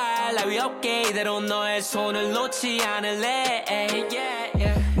더 할 나위 없게 이대로 너의 손을 놓지 않을래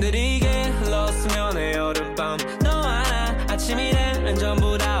느리게 흘렀으면 해 여름밤 너와 나 아침이 되면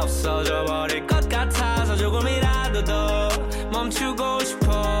전부 다 없어져 버릴 것 같아서 조금이라도 더 멈추고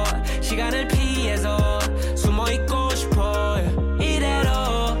싶어 시간을 피해서 숨어 있고 싶어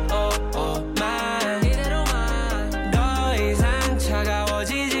이대로만 더 이상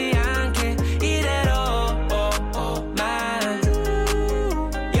차가워지지 않게 이대로만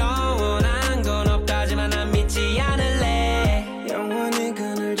영원한 건 없다지만 난 믿지 않을래 영원히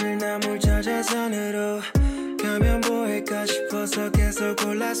그늘질 나물 저자선으로 가면 보일까 싶어서 계속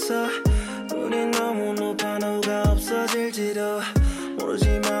골랐어 우린 너무 높아 너가 없어질지도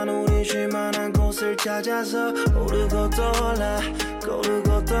모르지만 우린 쉴만한 곳을 찾아서 오르고 또 올라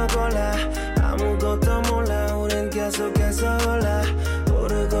고르고 또 골라 아무것도 몰라 우린 계속해서 올라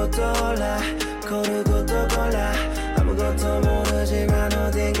오르고 또 올라 고르고 또 골라 아무것도 모르지만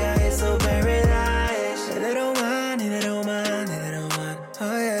어딘가에서 paradise 이대로만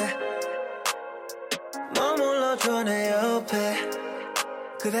oh yeah 머물러줘 내 옆에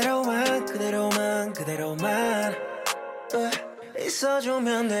그대로만 이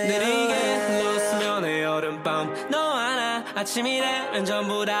있어주면 돼 느리게 넣었으면 해 여름밤 너와 나 아침이 되면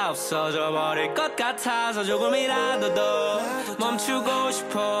전부 다 없어져 버릴 것 같아서 조금이라도 더 멈추고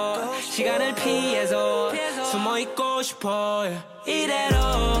싶어 시간을 피해서 숨어 있고 싶어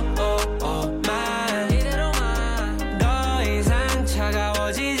이대로만 더 이상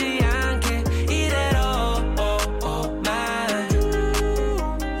차가워지지 않게 이대로만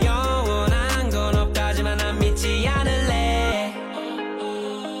영원한 건 없다지만 난 믿지 않을래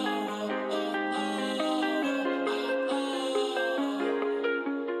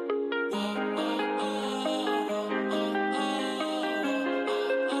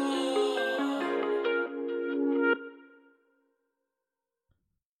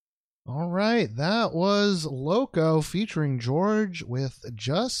All right, that was Loco featuring George with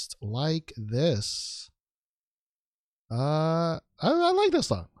Just Like This. I like this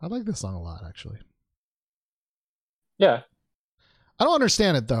song. I like this song a lot, actually. Yeah. I don't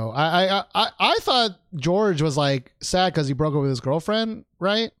understand it though. I thought George was like sad because he broke up with his girlfriend,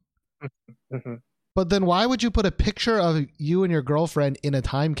 right? Mm-hmm. But then why would you put a picture of you and your girlfriend in a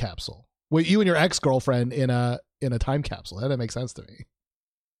time capsule? Well, you and your ex-girlfriend in a time capsule. That doesn't make sense to me.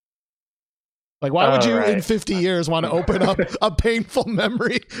 Like, why would you in 50 years want to open up a painful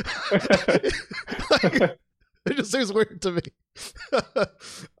memory? Like, it just seems weird to me.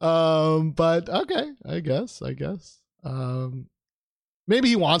 But okay, I guess. Maybe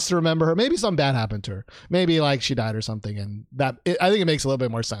he wants to remember her. Maybe something bad happened to her. Maybe like she died or something. And I think it makes a little bit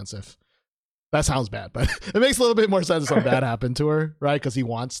more sense if that sounds bad, but it makes a little bit more sense if something bad happened to her, right? Because he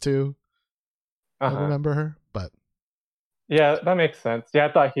wants to remember her. But yeah, that makes sense. Yeah,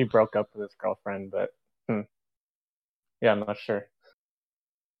 I thought he broke up with his girlfriend, but yeah, I'm not sure.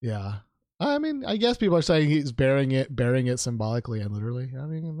 Yeah. I mean, I guess people are saying he's bearing it symbolically and literally. I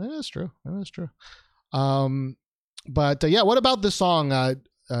mean, that is true. But yeah, what about this song?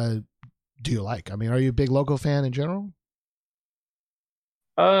 Do you like? I mean, are you a big Loco fan in general?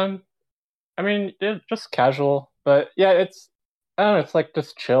 I mean, it's just casual, but yeah, I don't know, it's like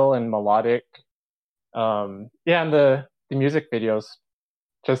just chill and melodic. Yeah, and the music videos,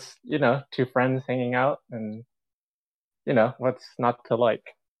 just two friends hanging out, and what's not to like.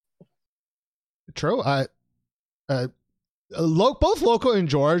 True. Both Loco and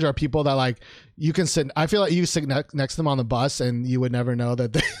George are people that like you can sit. I feel like you sit next to them on the bus, and you would never know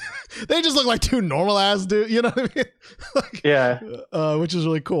that they just look like two normal ass dudes. You know what I mean? Like, yeah. Which is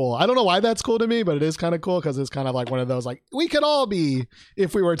really cool. I don't know why that's cool to me, but it is kind of cool because it's kind of like one of those like we could all be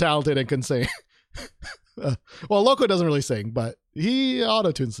if we were talented and can sing. Well, Loco doesn't really sing, but he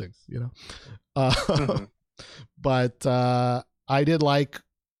auto-tune sings. But I do like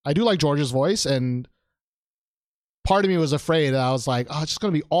George's voice, and part of me was afraid that I was like, oh, it's just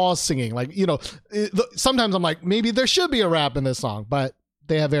going to be all singing. Like, sometimes I'm like, maybe there should be a rap in this song, but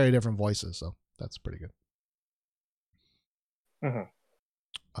they have very different voices. So that's pretty good.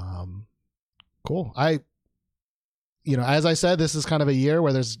 Cool. As I said, this is kind of a year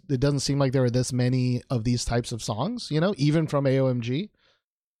where it doesn't seem like there were this many of these types of songs, even from AOMG.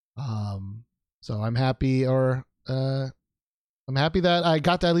 So I'm happy that I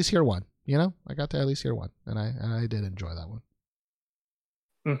got to at least hear one. I got to at least hear one, and I did enjoy that one.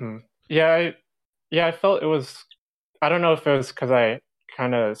 Mm-hmm. Yeah, I felt it was. I don't know if it was because I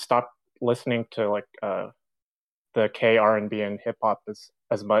kind of stopped listening to like the K R&B and hip hop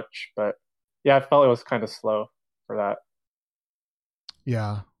as much, but yeah, I felt it was kind of slow for that.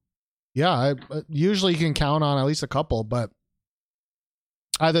 Yeah. I usually you can count on at least a couple, but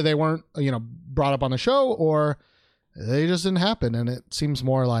either they weren't brought up on the show or they just didn't happen, and it seems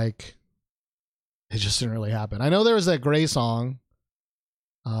more like it just didn't really happen. I know there was that Gray song,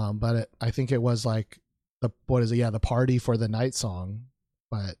 but I think it was like the Party for the Night song,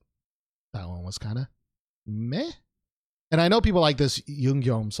 but that one was kind of meh. And I know people like this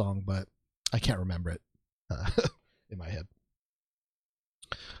Yoongyom song, but I can't remember it in my head.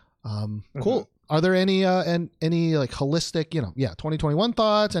 Cool. Are there any like holistic, 2021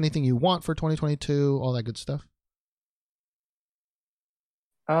 thoughts? Anything you want for 2022? All that good stuff.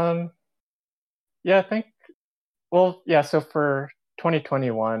 Yeah, I think. Well, yeah. So for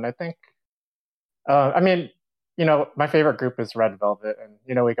 2021, I think. I mean, my favorite group is Red Velvet, and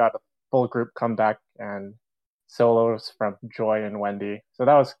we got a full group comeback and solos from Joy and Wendy, so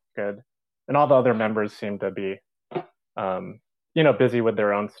that was good. And all the other members seem to be, busy with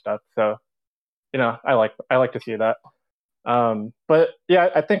their own stuff. So, I like to see that. But yeah,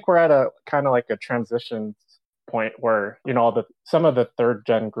 I think we're at a kind of like a transition point where some of the third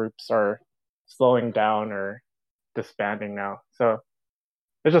gen groups are slowing down or disbanding now. So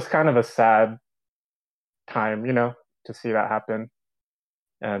it's just kind of a sad time, to see that happen.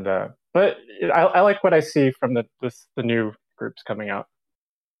 And but I like what I see from the new groups coming out.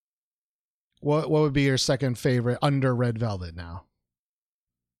 What would be your second favorite under Red Velvet now?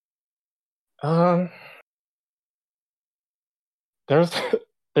 There's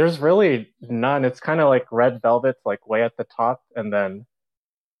there's really none. It's kind of like Red Velvet's like way at the top, and then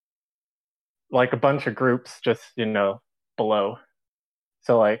like a bunch of groups just below.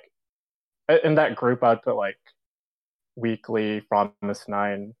 So like in that group, I'd put like Weekly, Promise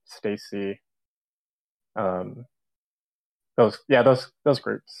Nine, Stacy. Those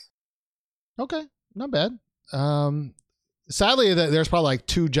groups. Okay, not bad. Sadly, there's probably like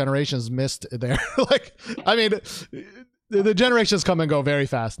 2 generations missed there. Like, I mean, the generations come and go very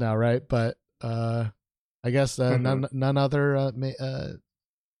fast now, right? But I guess none other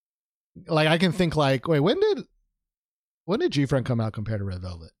like I can think like, wait, when did G-Friend come out compared to Red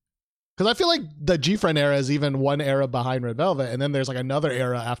Velvet? Because I feel like the G-Friend era is even one era behind Red Velvet, and then there's like another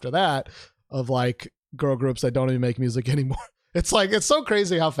era after that of like girl groups that don't even make music anymore. It's like, it's so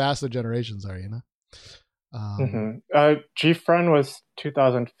crazy how fast the generations are, G-Friend was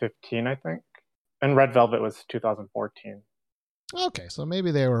 2015, I think, and Red Velvet was 2014. Okay, so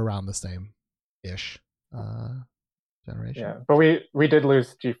maybe they were around the same ish generation. Yeah, but we did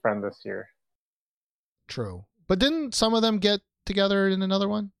lose G-Friend this year. True, but didn't some of them get together in another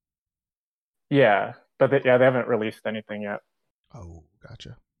one? Yeah, but they haven't released anything yet. Oh,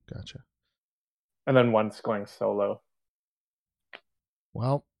 gotcha. And then one's going solo.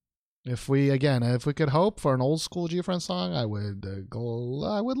 Well, if we could hope for an old school G-Friend song, I would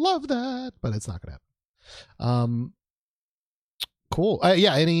love that, but it's not gonna happen. Cool.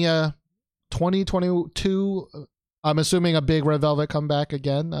 Yeah. Any 2022? I'm assuming a big Red Velvet comeback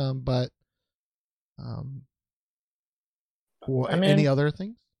again. But any other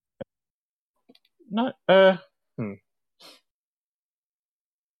things? Not. I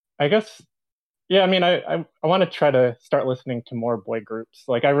guess. Yeah, I mean, I want to try to start listening to more boy groups.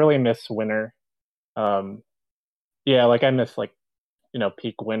 Like, I really miss Winner. Yeah, like I miss like,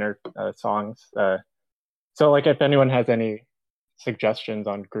 peak Winner songs. So like, if anyone has any suggestions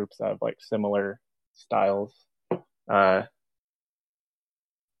on groups that have like similar styles, but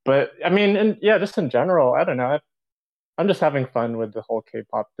I mean, and yeah, just in general, I don't know. I'm just having fun with the whole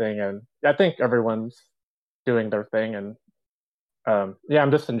K-pop thing, and I think everyone's doing their thing, and yeah,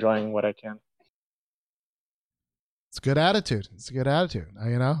 I'm just enjoying what I can. It's a good attitude. I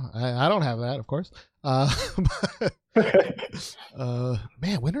don't have that, of course.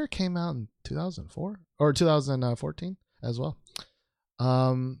 Man, Winter came out in 2004 or 2014 as well.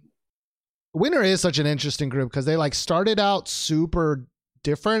 Winter is such an interesting group because they like started out super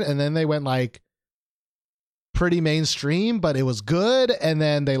different and then they went like pretty mainstream, but it was good. And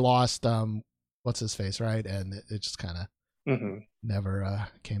then they lost what's his face, right? And it just kind of never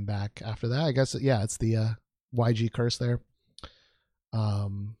came back after that. I guess it's the YG curse there.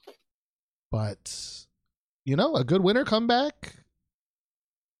 But a good Winter comeback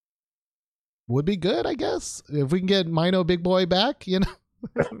would be good, I guess. If we can get Mino Big Boy back, I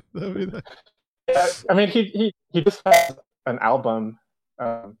mean, he just had an album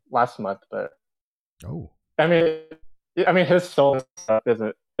last month, but I mean his solo stuff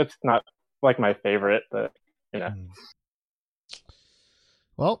it's not like my favorite, but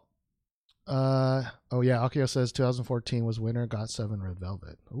Well, Akio says 2014 was Winter, got 7 Red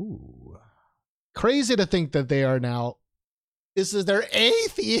Velvet. Ooh. Crazy to think that they are now, this is their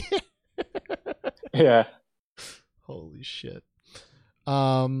 8th year. Yeah. Holy shit.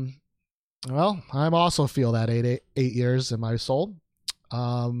 Well, I also feel that 8 years in my soul.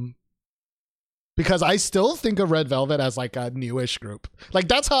 Because I still think of Red Velvet as like a newish group. Like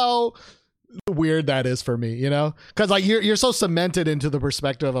that's how weird that is for me, because like you're so cemented into the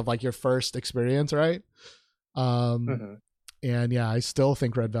perspective of like your first experience, right? And yeah, I still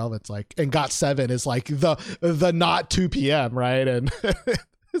think Red Velvet's like, and got 7 is like the not 2 p.m. right? And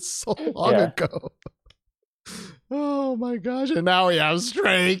it's so long ago. Oh my gosh! And now we have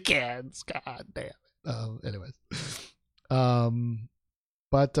Stray Kids. God damn it. Anyways,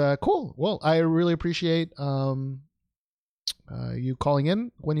 but cool. Well, I really appreciate you calling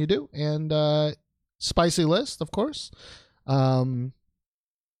in when you do, and spicy list, of course.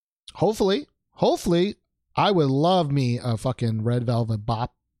 Hopefully, I would love me a fucking Red Velvet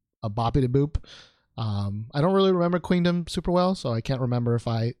bop, a boppity boop. I don't really remember Queendom super well, so I can't remember if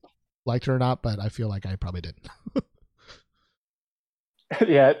I liked it or not, but I feel like I probably didn't.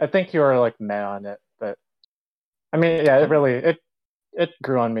 Yeah, I think you were like meh on it, but I mean, yeah, it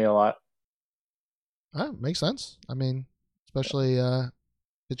grew on me a lot. Makes sense. I mean, especially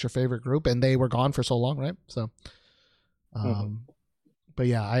it's your favorite group, and they were gone for so long, right? So, But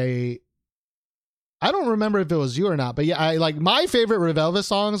yeah, I don't remember if it was you or not, but yeah, I like my favorite Red Velvet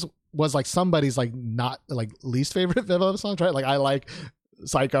songs was like somebody's like not like least favorite Red Velvet songs, right? Like I like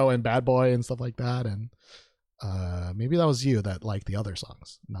Psycho and Bad Boy and stuff like that, and maybe that was you that liked the other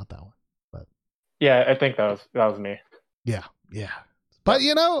songs, not that one. But Yeah, I think that was me. yeah. But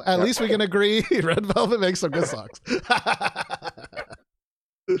you know, at least we can agree Red Velvet makes some good songs.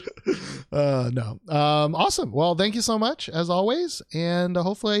 No. Awesome. Well, thank you so much as always, and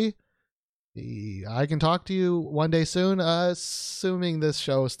hopefully I can talk to you one day soon, assuming this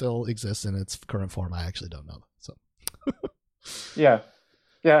show still exists in its current form. I actually don't know. So Yeah.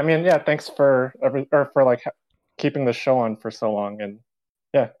 I mean, yeah. Thanks for like keeping the show on for so long, and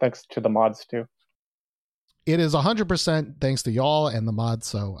yeah, thanks to the mods too. it is 100% thanks to y'all and the mods,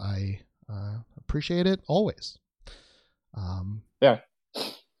 so I appreciate it always. Yeah.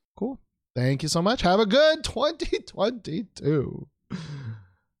 Cool. Thank you so much. Have a good 2022.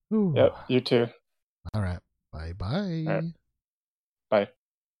 Ooh. Yep. You too. All right. Bye-bye. All right. Bye.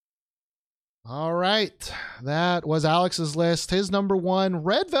 All right. That was Alex's list. His number one,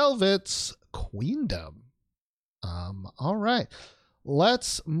 Red Velvet's Queendom. All right.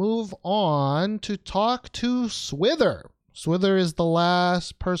 Let's move on to talk to Swither. Swither is the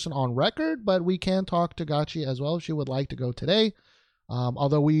last person on record, but we can talk to Gachi as well if she would like to go today.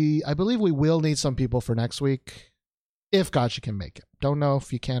 Although I believe we will need some people for next week if Gachi can make it. Don't know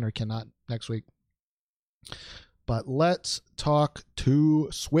if you can or cannot next week. But let's talk to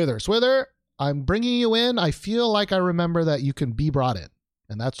Swither. Swither, I'm bringing you in. I feel like I remember that you can be brought in,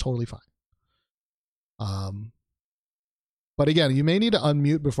 and that's totally fine. But again, you may need to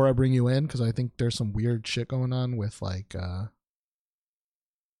unmute before I bring you in because I think there's some weird shit going on with like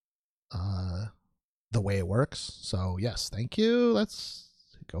the way it works. So yes, thank you. Let's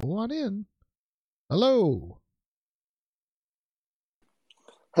go on in. Hello.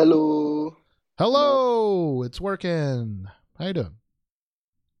 Hello. Hello. It's working. How you doing?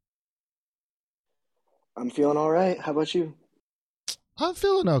 I'm feeling all right. How about you? I'm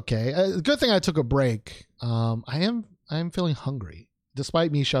feeling okay. Good thing I took a break. I am feeling hungry,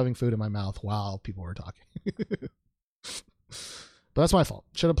 despite me shoving food in my mouth while people were talking. But that's my fault.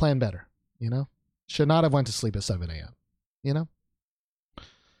 Should have planned better, you know? Should not have went to sleep at 7 a.m., you know?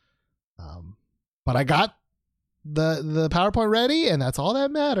 But I got the PowerPoint ready, and that's all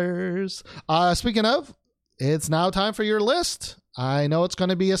that matters. Speaking of, it's now time for your list. I know it's going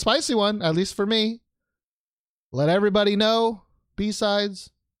to be a spicy one, at least for me. Let everybody know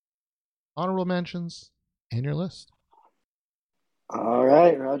B-sides, honorable mentions, and your list. All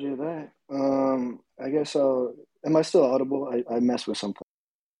right, roger that. I guess I'll. Am I still audible? I messed with something.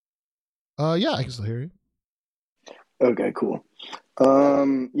 Yeah, I can still hear you. Okay, cool.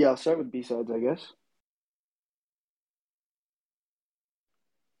 Yeah, I'll start with B-sides, I guess.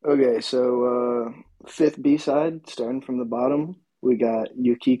 Okay, so fifth B-side, starting from the bottom, we got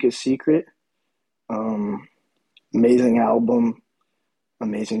Yukika's Secret. Amazing album,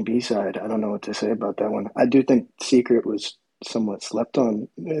 amazing B-side. I don't know what to say about that one. I do think Secret was somewhat slept on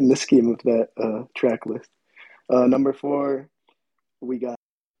in the scheme of that track list. Number 4, we got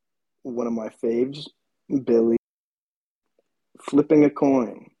one of my faves, Billy, Flipping a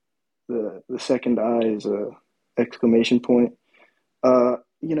Coin. The second eye is a exclamation point.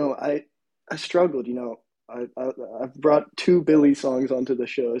 You know, I struggled. You know, I've brought 2 Billy songs onto the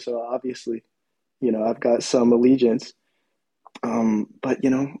show, so obviously, you know, I've got some allegiance. But you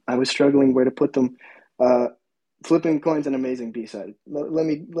know, I was struggling where to put them. Flipping Coin's an amazing B-side. Let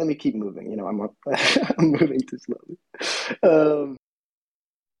me keep moving. You know, I'm moving too slowly.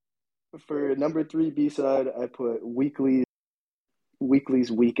 For number 3 B-side, I put Weekly's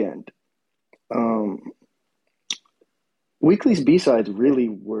Weekend. Weekly's B-sides really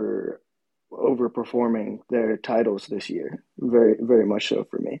were overperforming their titles this year. Very, very much so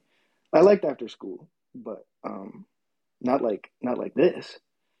for me. I liked After School, but not like this.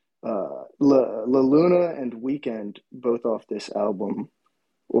 La Luna and Weekend, both off this album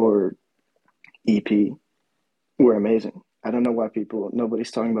or EP, were amazing. I don't know why nobody's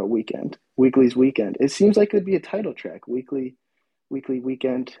talking about Weekend. Weekly's Weekend. It seems like it would be a title track. Weekly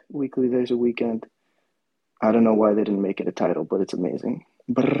Weekend. Weekly There's a Weekend. I don't know why they didn't make it a title, but it's amazing.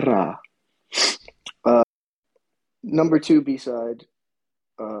 Brah. Number 2 B-side,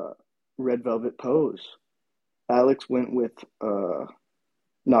 Red Velvet Pose. Alex went with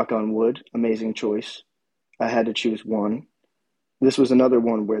Knock on Wood. Amazing choice. I had to choose one. This was another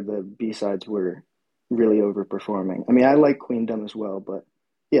one where the B-sides were really overperforming. I mean, I like Queendom as well, but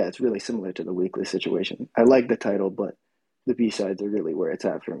yeah, it's really similar to the Weekly situation. I like the title, but the B-sides are really where it's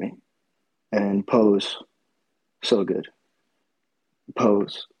at for me. And Pose, so good.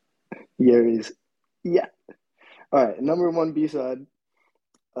 Pose. Yuri's. Yeah. All right. Number one B-side.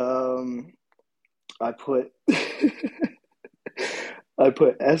 I put I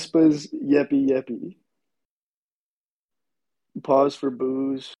put Espa's Yeppy Yeppy. Pause for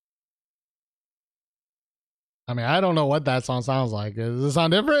booze. I mean, I don't know what that song sounds like. Does it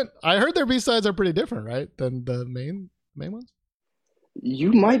sound different? I heard their B-sides are pretty different, right? Than the main ones?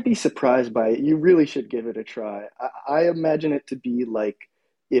 You might be surprised by it. You really should give it a try. I imagine it to be like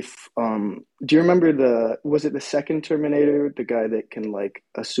if do you remember was it the second Terminator, the guy that can like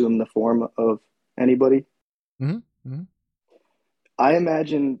assume the form of anybody? Mm-hmm. Mm-hmm. I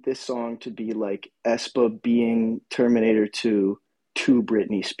imagine this song to be like Espa being Terminator 2 to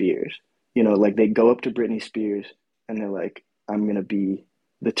Britney Spears. You know, like they go up to Britney Spears and they're like, I'm gonna be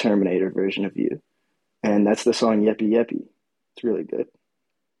the Terminator version of you. And that's the song Yeppy Yeppy. It's really good.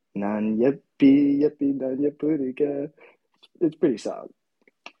 Nan yeppy yeppy nan yeppurika. It's pretty solid.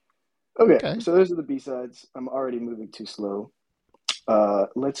 Okay, so those are the B-sides. I'm already moving too slow.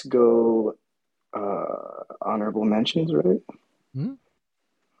 Let's go honorable mentions, right? Mm-hmm.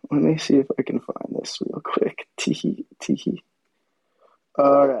 Let me see if I can find this real quick. Teehee, teehee.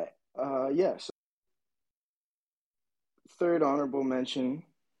 All right. Yeah, so third honorable mention,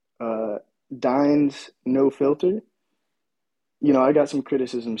 Dine's No Filter. You know, I got some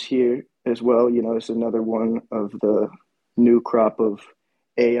criticisms here as well. You know, it's another one of the new crop of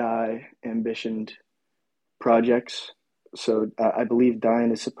AI ambitioned projects. So I believe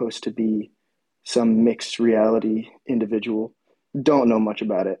Dine is supposed to be some mixed reality individual. Don't know much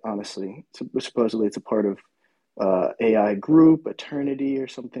about it, honestly. Supposedly it's a part of AI group, Eternity or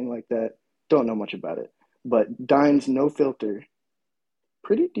something like that. Don't know much about it. But Dine's No Filter,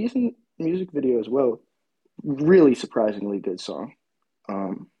 pretty decent music video as well. Really surprisingly good song.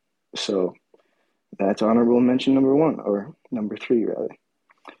 So that's honorable mention number one, or number three, rather.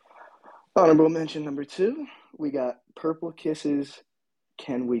 Honorable mention number two, we got Purple Kisses,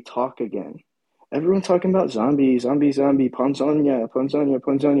 Can We Talk Again? Everyone talking about zombie, Ponzonia, Ponzonia,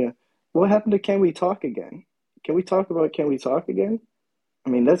 Ponzonia. What happened to Can We Talk Again? Can we talk about Can We Talk Again? I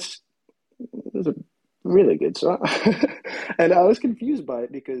mean, that's a really good song. And I was confused by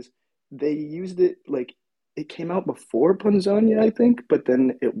it because they used it like it came out before Ponzonia, I think, but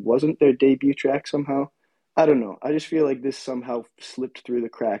then it wasn't their debut track somehow. I don't know. I just feel like this somehow slipped through the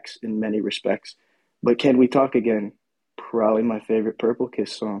cracks in many respects. But Can We Talk Again? Probably my favorite Purple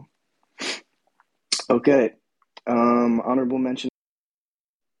Kiss song. Okay. Honorable mention.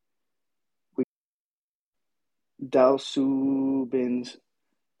 Dal Subin's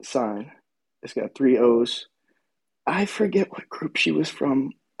Sign. It's got 3 O's. I forget what group she was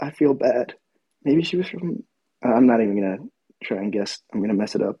from. I feel bad. Maybe she was from... I'm not even going to try and guess. I'm going to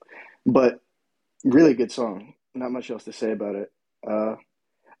mess it up. But really good song. Not much else to say about it.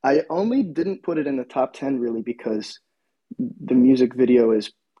 I only didn't put it in the top 10 really because the music video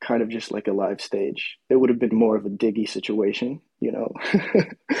is kind of just like a live stage. It would have been more of a Diggy situation, you know.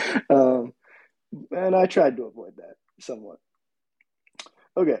 And I tried to avoid that somewhat.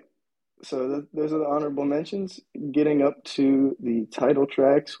 Okay, so those are the honorable mentions. Getting up to the title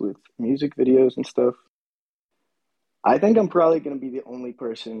tracks with music videos and stuff. I think I'm probably going to be the only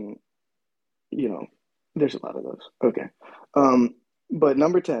person, you know, there's a lot of those. Okay. But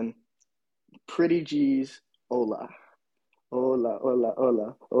number 10, Pretty G's Hola. Hola, hola,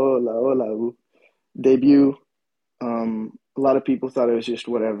 hola, hola, hola. Ooh. Debut. A lot of people thought it was just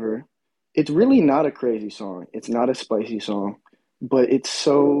whatever. It's really not a crazy song. It's not a spicy song, but it's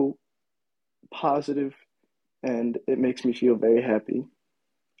so positive and it makes me feel very happy.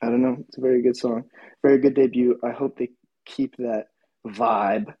 I don't know. It's a very good song. Very good debut. I hope they keep that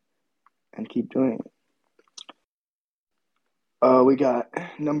vibe and keep doing it. We got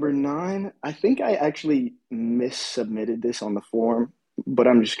number 9. I think I actually missubmitted this on the form, but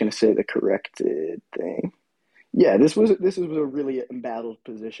I'm just gonna say the corrected thing. Yeah, this was a really embattled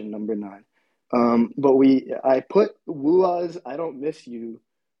position, number 9. But I put Wua's I Don't Miss You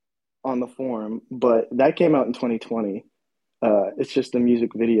on the form, but that came out in 2020. It's just the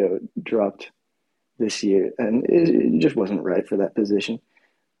music video dropped this year, and it just wasn't right for that position.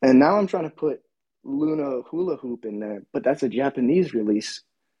 And now I'm trying to put Luna Hula Hoop in there, but that's a Japanese release,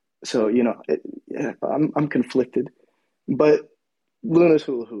 so you know, I'm conflicted. But Luna's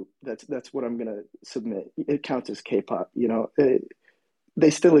Hula Hoop, that's what I'm gonna submit. It counts as K-pop, you know. They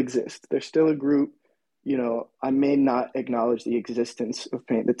still exist. They're still a group. You know, I may not acknowledge the existence of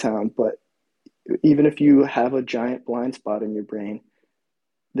Paint the Town, but even if you have a giant blind spot in your brain,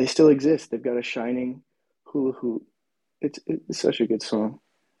 they still exist. They've got a shining hula hoop. It's such a good song.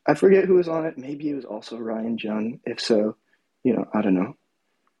 I forget who was on it. Maybe it was also Ryan Jung. If so, I don't know.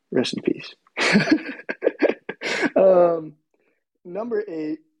 Rest in peace. Number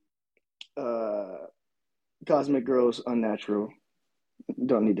 8, Cosmic Girls, Unnatural.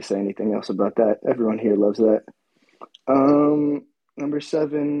 Don't need to say anything else about that. Everyone here loves that. Number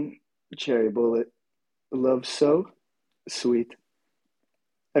 7, Cherry Bullet, Love So Sweet.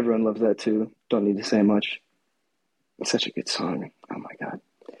 Everyone loves that too. Don't need to say much. It's such a good song. Oh my God.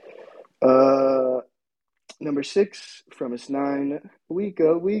 Number 6, Promise 9, We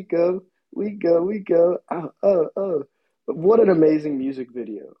Go, We Go, We Go, We Go. Oh, oh, oh. What an amazing music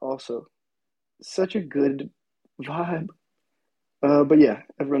video. Also, such a good vibe. But yeah,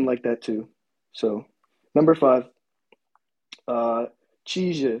 everyone liked that too. So, number 5,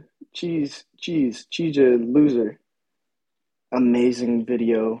 Cheese, Loser. Amazing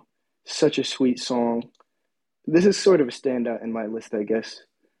video. Such a sweet song. This is sort of a standout in my list, I guess,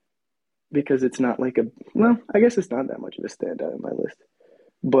 because it's not like I guess it's not that much of a standout in my list.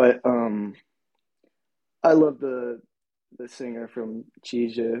 But I love the singer from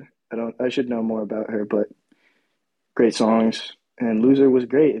Cheese. I should know more about her, but great songs. And Loser was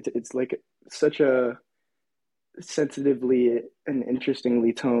great. It's like such a sensitively and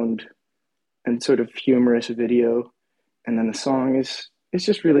interestingly toned and sort of humorous video. And then the song is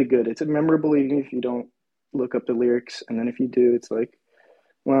just really good. It's memorable even if you don't look up the lyrics. And then if you do, it's like,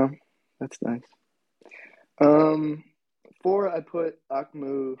 wow, that's nice. 4, I put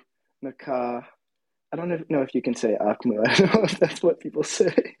Akmu Naka. I don't know if you can say Akmu. I don't know if that's what people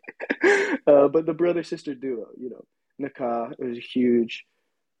say. But the brother-sister duo, Naka, it was a huge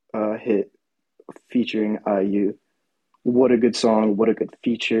hit featuring IU. What a good song. What a good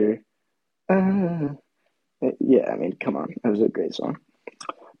feature. Yeah, I mean, come on. That was a great song.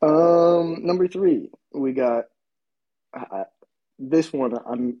 Number 3, we got this one.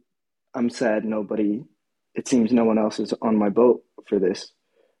 I'm sad it seems no one else is on my boat for this,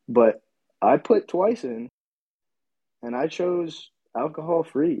 but I put Twice in, and I chose Alcohol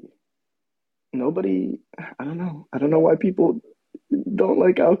Free. I don't know why people don't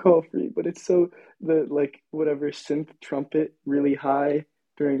like Alcohol Free, but it's whatever synth trumpet really high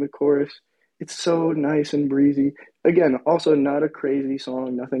during the chorus. It's so nice and breezy. Again, also not a crazy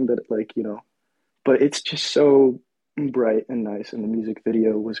song, nothing that but it's just so bright and nice, and the music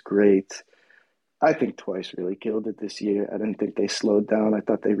video was great. I think Twice really killed it this year. I didn't think they slowed down. I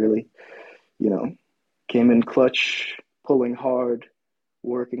thought they really, came in clutch, pulling hard,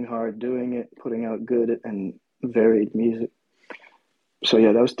 working hard, doing it, putting out good and varied music. So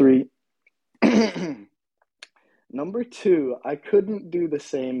yeah, that was 3. Number 2, I couldn't do the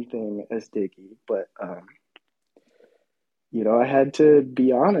same thing as Diggy, but I had to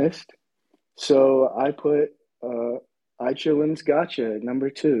be honest. So I put iChillin's Gotcha, number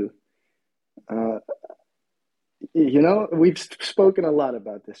 2. We've spoken a lot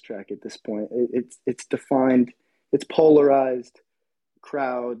about this track at this point. It's defined, it's polarized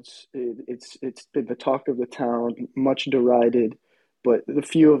crowds. It's been the talk of the town, much derided, but the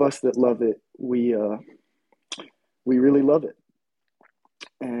few of us that love it, we really love it.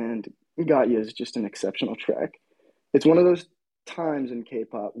 And Gatya is just an exceptional track. It's one of those times in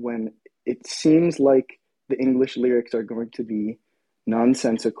K-pop when it seems like the English lyrics are going to be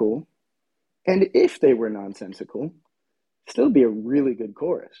nonsensical. And if they were nonsensical, still be a really good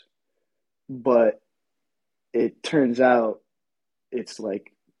chorus. But it turns out it's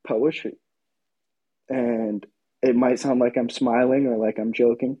like poetry. And it might sound like I'm smiling or like I'm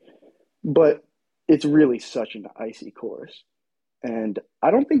joking, but it's really such an icy chorus. And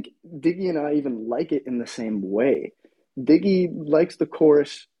I don't think Diggy and I even like it in the same way. Diggy likes the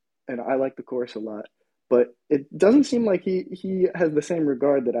chorus, and I like the chorus a lot. But it doesn't seem like he has the same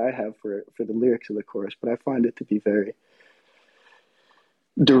regard that I have for the lyrics of the chorus, but I find it to be very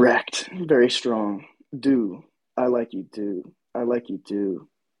direct, very strong. Do. I like you, do. I like you, do.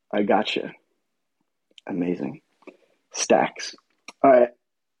 I gotcha. Amazing. Stacks. All right.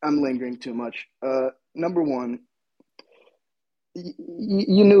 I'm lingering too much. Number 1,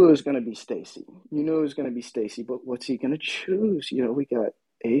 you knew it was going to be Stacey. You knew it was going to be Stacey, but what's he going to choose? We got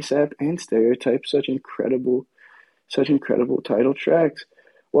ASAP and Stereotype, such incredible title tracks.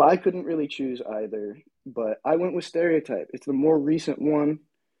 Well, I couldn't really choose either, but I went with Stereotype. It's the more recent one.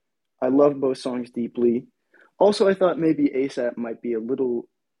 I love both songs deeply. Also, I thought maybe ASAP might be a little,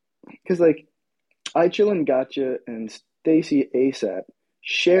 because iChillin' Gotcha and Stacey ASAP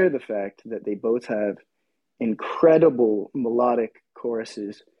share the fact that they both have incredible melodic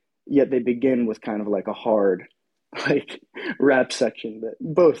choruses, yet they begin with kind of like a hard rap section that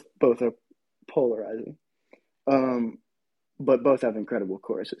both are polarizing, but both have incredible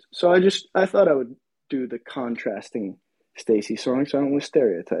choruses. So I thought I would do the contrasting Stacy song with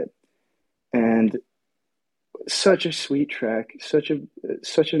Stereotype, and such a sweet track, such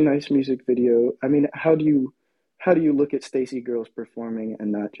a nice music video. I mean, how do you look at Stacy girls performing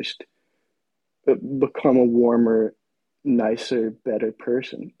and not just become a warmer, nicer, better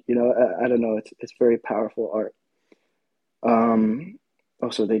person? You know, I don't know. It's very powerful art.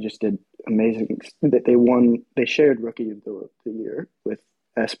 Also, they just did amazing. That they shared Rookie of the Year with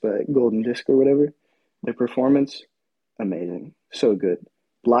aespa at Golden Disc or whatever. Their performance, amazing, so good.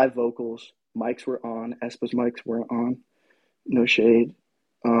 Live vocals, mics were on. aespa's mics were on. No shade.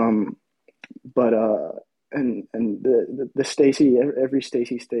 But and the Stacy, every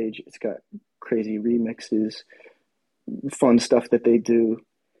Stacy stage, it's got crazy remixes, fun stuff that they do.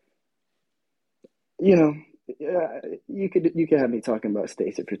 You know, you could have me talking about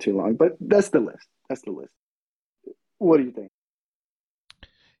Stacy for too long, but that's the list. What do you think?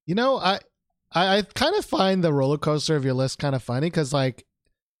 You know, I kind of find the roller coaster of your list kind of funny because, like,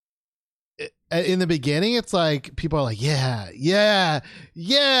 in the beginning, it's like people are like, yeah,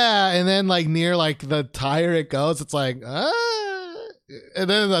 and then like near like the tire it goes, it's like, and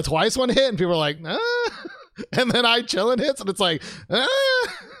then the Twice one hit, and people are like, and then I Chillin' hits, and it's like,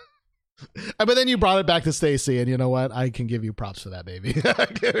 but then you brought it back to Stacy, and you know what? I can give you props for that, baby. I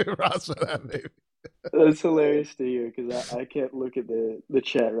give you props for that, baby. That's hilarious to hear because I can't look at the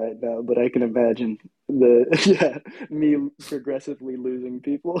chat right now, but I can imagine me progressively losing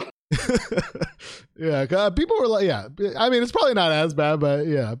people. Yeah, people were like, yeah. I mean, it's probably not as bad, but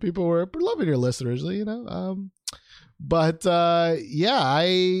yeah, people were loving your list originally, you know. But yeah,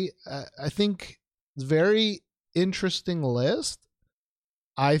 I think it's a very interesting list.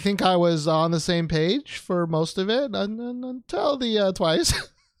 I think I was on the same page for most of it until the Twice,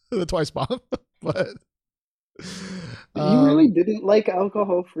 the Twice bomb. But you really didn't like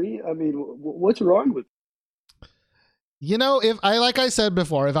Alcohol Free? I mean, what's wrong with? You know, like I said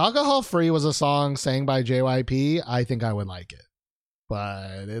before, if Alcohol Free was a song sang by JYP, I think I would like it.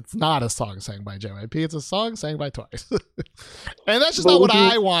 But it's not a song sang by JYP. It's a song sang by Twice. And that's just not what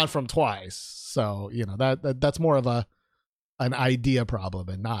I want from Twice. So, you know, that's more of an idea problem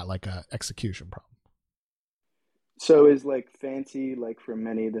and not like a execution problem. So is like Fancy, like for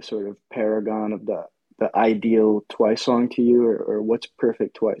many, the sort of paragon of the ideal Twice song to you, or what's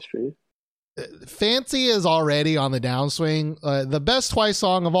perfect Twice for you? Fancy is already on the downswing. The best Twice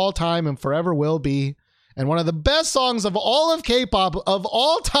song of all time and forever will be, and one of the best songs of all of K-pop of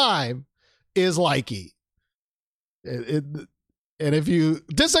all time is Likey. And if you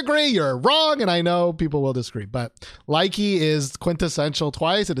disagree, you're wrong, and I know people will disagree, but Likey is quintessential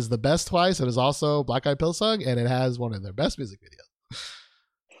Twice. It is the best Twice. It is also Black Eyed Pills song, and it has one of their best music videos.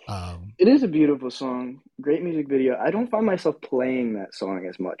 It is a beautiful song, great music video. I don't find myself playing that song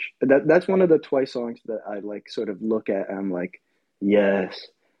as much. That's one of the Twice songs that I like sort of look at and I'm like, yes.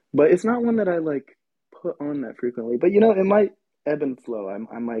 But it's not one that I like put on that frequently. But you know, it might ebb and flow. I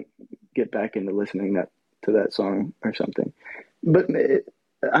might get back into listening to that song or something. But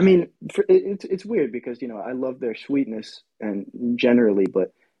it's weird because, you know, I love their sweetness and generally,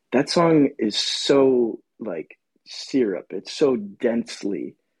 but that song is so like syrup. It's so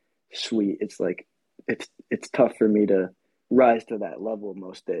densely sweet. It's like it's tough for me to rise to that level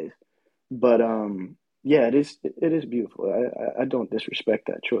most days. But yeah, it is beautiful. I don't disrespect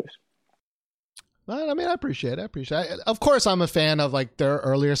that choice. Well, I mean, I appreciate it. Of course, I'm a fan of like their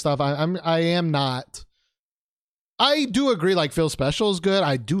earlier stuff. I am not. I do agree, like, Feel Special is good.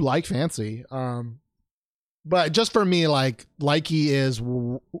 I do like Fancy. But just for me, like, Likey is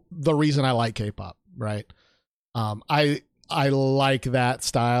the reason I like K-pop, right? I like that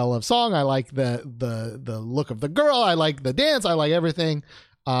style of song. I like the look of the girl. I like the dance. I like everything.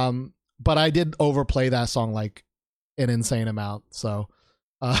 But I did overplay that song like an insane amount. So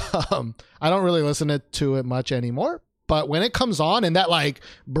I don't really listen to it much anymore. But when it comes on and that like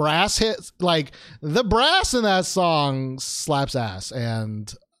brass hits, like the brass in that song slaps ass,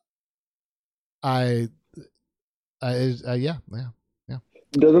 and yeah.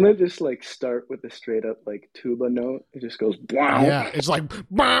 Doesn't it just like start with a straight up like tuba note? It just goes wow. Yeah, it's like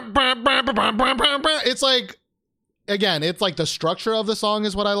it's like, again, it's like the structure of the song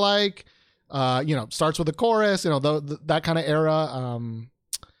is what I like. You know, starts with the chorus, you know, that kind of era.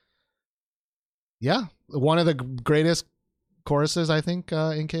 Yeah, one of the greatest choruses, I think,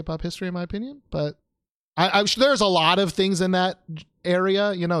 in K-pop history, in my opinion. But I'm sure there's a lot of things in that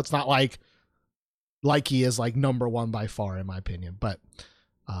area. You know, it's not like Likey is like number one by far, in my opinion. But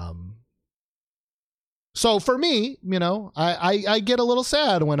so for me, you know, I get a little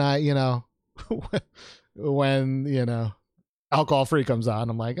sad when I, you know, when, you know, Alcohol Free comes on.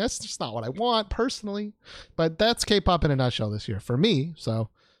 I'm like, that's just not what I want personally. But that's K-pop in a nutshell this year for me. So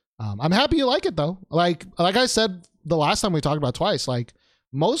I'm happy you like it though. Like I said the last time we talked about Twice, like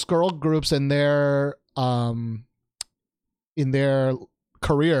most girl groups in their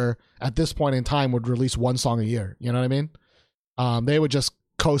career at this point in time would release one song a year. You know what I mean? They would just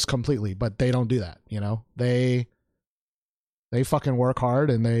coast completely, but they don't do that. You know, they fucking work hard,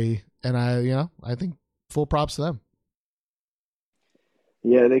 and I think full props to them.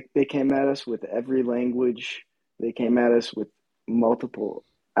 Yeah, they came at us with every language. They came at us with multiple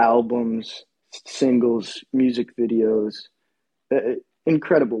albums, singles, music videos.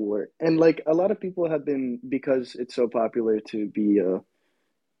 Incredible work. And like a lot of people have been, because it's so popular to be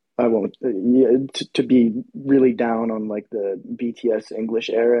to be really down on like the BTS English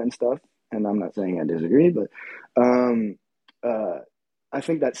era and stuff. And I'm not saying I disagree, but I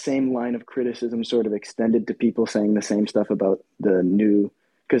think that same line of criticism sort of extended to people saying the same stuff about the new,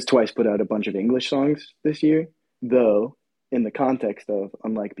 because Twice put out a bunch of English songs this year, though in the context of,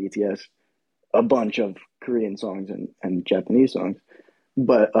 unlike BTS, a bunch of Korean songs and Japanese songs.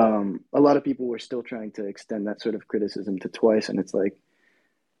 But a lot of people were still trying to extend that sort of criticism to Twice, and it's like,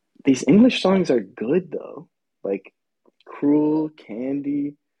 these English songs are good though. Like Cruel,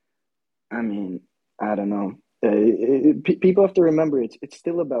 Candy. I mean, I don't know. People have to remember it's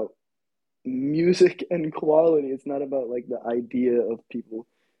still about music and quality. It's not about like the idea of people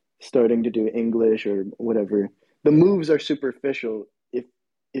starting to do English or whatever. The moves are superficial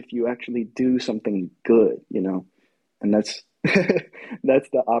if you actually do something good, you know, and that's that's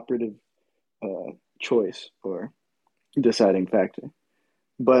the operative choice or deciding factor.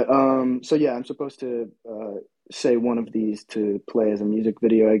 But so yeah, I'm supposed to say one of these to play as a music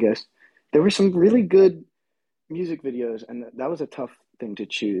video, I guess. There were some really good music videos, and that was a tough thing to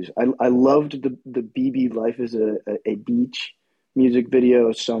choose. I loved the BB Life is a Beach music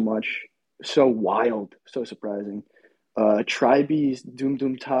video so much, so wild, so surprising. Tribe's Doom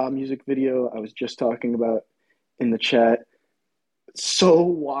Doom Ta music video I was just talking about in the chat, so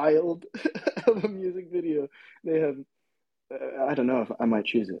wild of a music video. They have I don't know if I might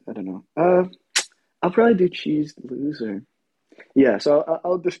choose it. I don't know. I'll probably do Cheese Loser. Yeah, so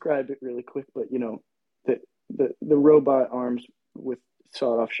I'll describe it really quick, but you know, the robot arms with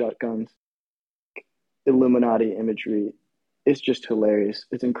sawed-off shotguns, Illuminati imagery, it's just hilarious.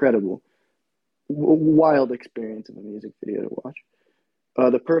 It's incredible. Wild experience of a music video to watch.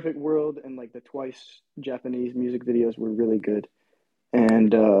 The Perfect World and like the Twice Japanese music videos were really good.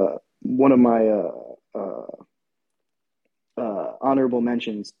 And one of my honorable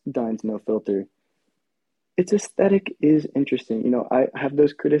mentions, Dine's No Filter. Its aesthetic is interesting. You know, I have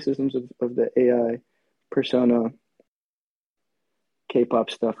those criticisms of the AI persona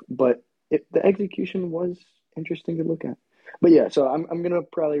K-pop stuff, but the execution was interesting to look at. But yeah, so I'm gonna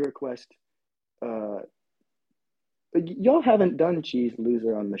probably request. Y'all haven't done Cheese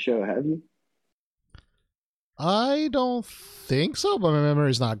Loser on the show, have you? I don't think so, but my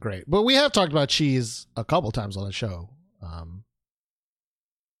memory's not great. But we have talked about Cheese a couple times on the show.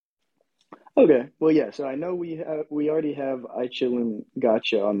 Okay, well, yeah. So I know we already have I Chillin'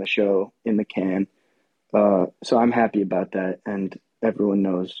 Gotcha on the show in the can. So I'm happy about that, and everyone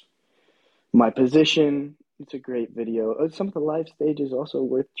knows my position. It's a great video. Some of the live stages also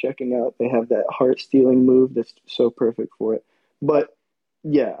worth checking out. They have that heart stealing move that's so perfect for it. But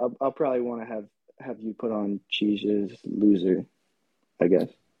yeah, I'll probably want to have you put on Cheese's Loser, I guess.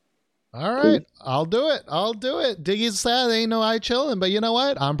 All right, I'll do it. Diggy's sad ain't no I Chillin', but you know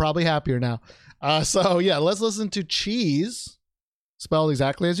what? I'm probably happier now. So yeah, let's listen to Cheese, spelled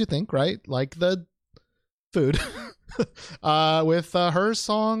exactly as you think, right? Like the food, with her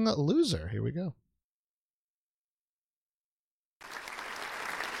song Loser. Here we go.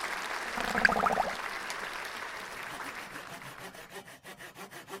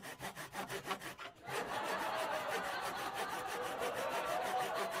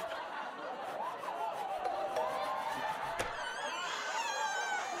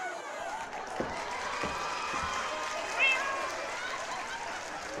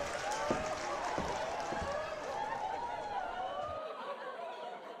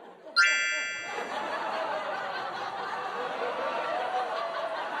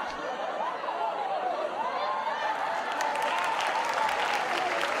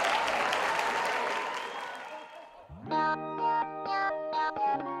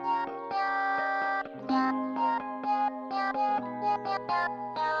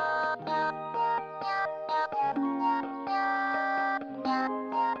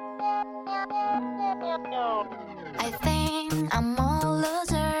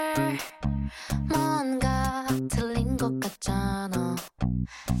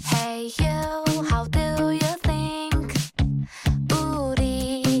 Hey you, how do you think?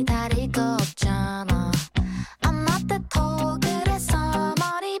 우리 다를 거 없잖아. I'm not that tall. 그래서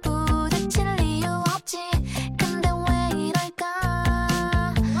머리 부딪힐 이유 없지. 근데 왜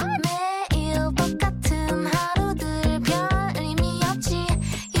이럴까? 매일 똑같은 하루들 별 의미 없지.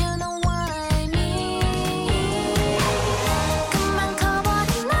 You know what I mean. 금방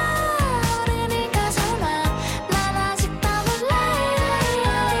커버린 나를 설마 난 아직 다 몰라.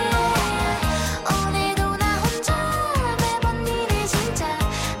 오늘도 나 혼자 매번 일이 진짜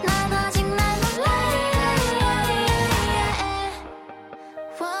난 아직 날 몰라.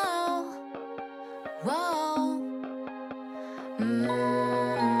 Wow, wow.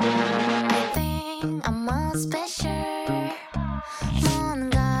 I think I'm more special.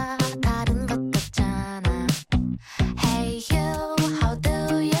 뭔가 다른 것 같잖아. Hey you, how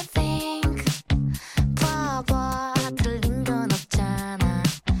do you think? 봐봐 틀린 건 없잖아.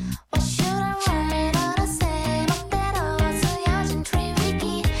 What should I write or to say? 멋대로 쓰여진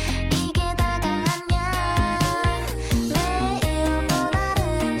트리위키 이게 다가 아냐. 매일 또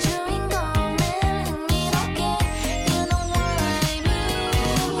다른 주인공을 흥미롭게. You know what I mean.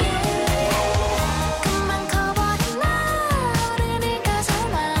 금방 커버린 나를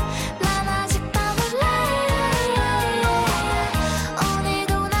설마 난 아직 다 몰라.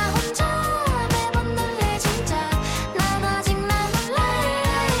 오늘도 나 혼자 매번 놀래 진짜 난 아직 날 몰라.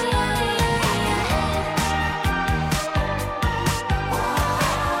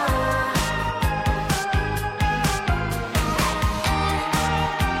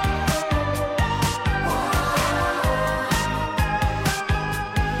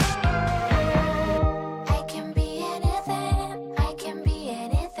 I can be anything, I can be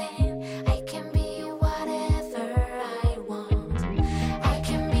anything, I can be whatever I want. I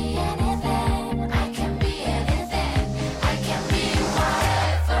can be anything, I can be anything, I can be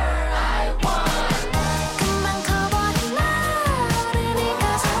whatever I want. 금방 커버린 나를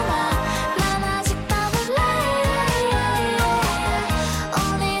설마 난 아직 다 몰라.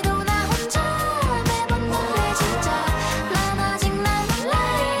 오늘도 나 혼자 매번 놀래 진짜 난 아직 날 몰라.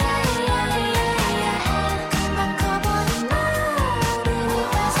 금방 커버린 나를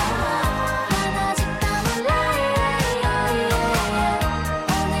설마 난 아직 다 몰라.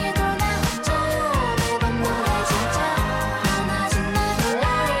 오늘도 나 혼자 매번 놀래 진짜 난 아직 날 몰라.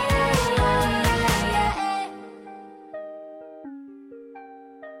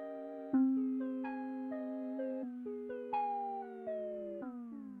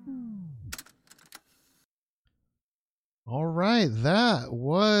 All right, that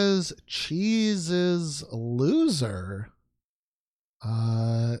was Cheese's Loser.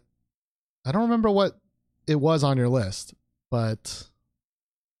 I don't remember what it was on your list, but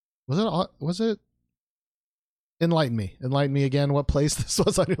was it Enlighten me again what place this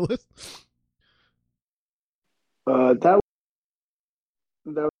was on your list? That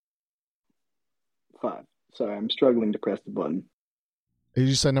was 5. Sorry, I'm struggling to press the button. Did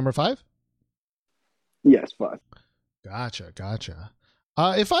you say number 5? Yes, 5. Gotcha.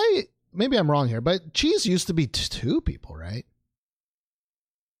 Maybe I'm wrong here, but Cheese used to be 2 people, right?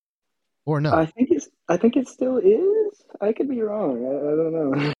 Or no? I think it still is. I could be wrong. I don't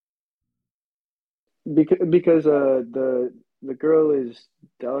know. Because the girl is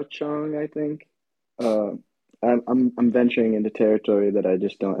Dao Chong, I think. I'm venturing into territory that I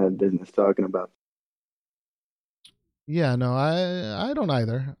just don't have business talking about. Yeah, no, I don't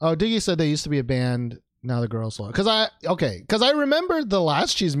either. Oh, Diggy said they used to be a band. Now the girls slow. Because I remember the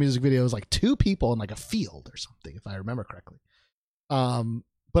last Cheese music video was like 2 people in like a field or something, if I remember correctly.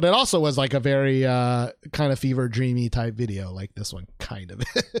 But it also was like a very kind of fever dreamy type video, like this one, kind of.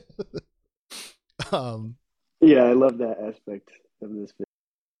 Yeah, I love that aspect of this video.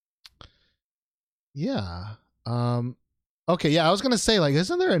 Yeah. Okay, yeah, I was gonna say, like,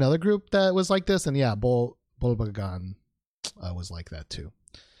 isn't there another group that was like this? And yeah, Bolbagan was like that too.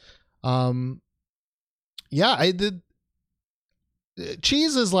 Yeah, I did.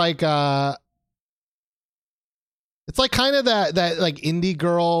 Cheese is like it's like kind of that like indie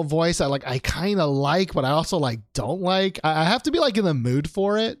girl voice that like I kind of like, but I also like don't like. I have to be like in the mood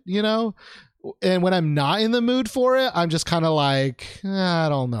for it, you know. And when I'm not in the mood for it, I'm just kind of like, I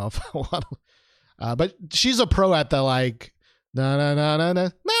don't know if I want to. But she's a pro at the like, no, no.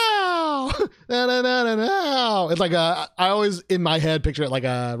 It's like I always in my head picture it like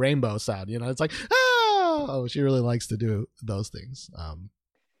a rainbow sound, you know. It's like, oh, she really likes to do those things.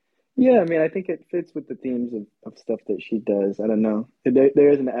 Yeah, I mean, I think it fits with the themes of stuff that she does. I don't know. There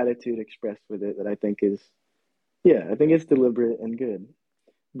is an attitude expressed with it that I think is, yeah, I think it's deliberate and good.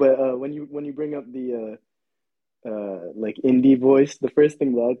 But when you bring up the like indie voice, the first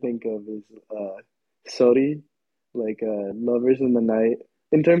thing that I think of is Sori, like Lovers in the Night.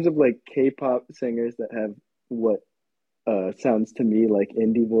 In terms of like K-pop singers that have what sounds to me like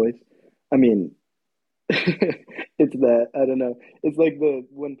indie voice, I mean, it's that. I don't know. It's like the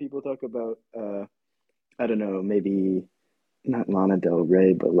when people talk about I don't know, maybe not Lana Del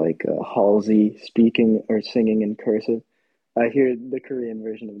Rey, but like Halsey speaking or singing in cursive. I hear the Korean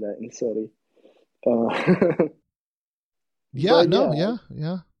version of that in Sori. Yeah, But no, yeah,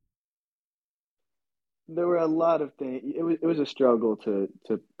 yeah. there were a lot of things. It was a struggle to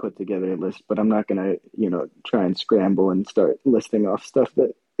put together a list, but I'm not gonna, try and scramble and start listing off stuff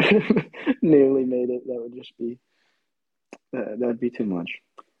that nearly made it. That would just be that'd be too much.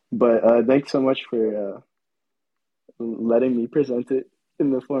 But thanks so much for letting me present it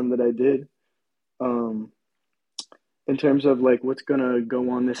in the form that I did. Um, in terms of like what's gonna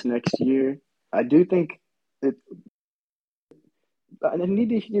go on this next year, I do think it. I need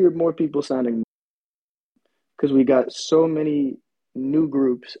to hear more people sounding because we got so many new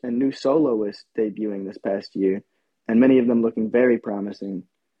groups and new soloists debuting this past year, and many of them looking very promising.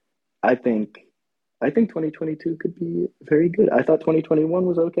 I think I think 2022 could be very good. I thought 2021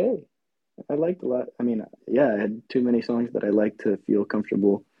 was okay. I liked a lot. I mean, yeah, I had too many songs that I like to feel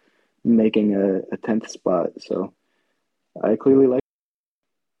comfortable making a 10th spot. So I clearly like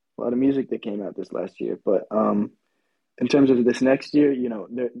a lot of music that came out this last year. But in terms of this next year,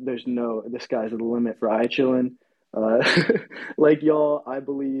 there's the sky's the limit for iChillin'. Like y'all, I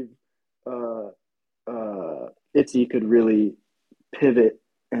believe ITZY could really pivot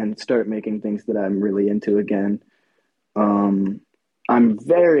and start making things that I'm really into again. I'm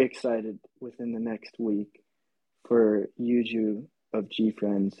very excited within the next week for Yuju of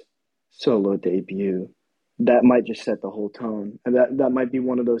GFriend's solo debut. That might just set the whole tone. And that might be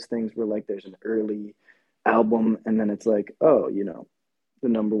one of those things where like there's an early album and then it's like, oh, the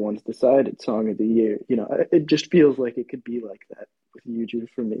number one's decided song of the year. It just feels like it could be like that with Yuju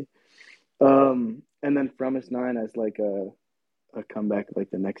for me. And then Promise 9 as like a comeback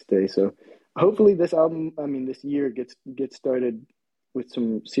like the next day. So hopefully this year gets started with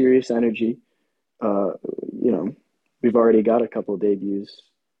some serious energy. We've already got a couple of debuts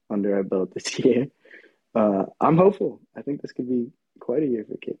under our belt this year. I'm hopeful. I think this could be quite a year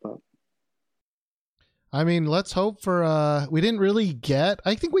for K-pop. I mean, let's hope for we didn't really get,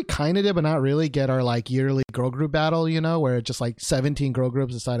 I think we kind of did, but not really get our like yearly girl group battle, where just like 17 girl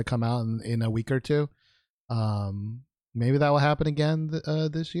groups decide to come out in a week or two. Maybe that will happen again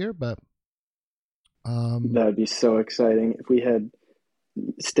this year, but that would be so exciting if we had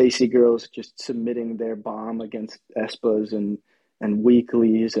Stacy girls just submitting their bomb against aespas and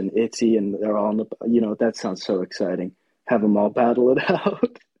weeklies and ITZY, and they're all in the, that sounds so exciting. Have them all battle it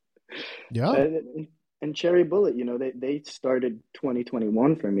out. Yeah. And Cherry Bullet, they started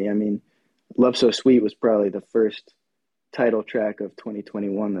 2021 for me. I mean, Love So Sweet was probably the first title track of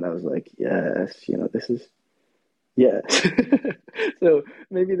 2021 that I was like, yes, this is, yes. So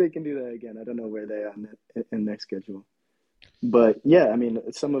maybe they can do that again. I don't know where they are in their schedule. But yeah, I mean,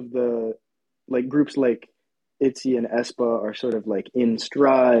 some of the like groups like ITZY and aespa are sort of like in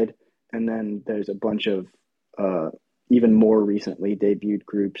stride. And then there's a bunch of even more recently debuted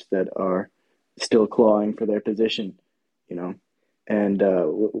groups that are still clawing for their position, and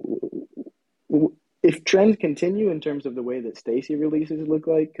if trends continue in terms of the way that Stacy releases look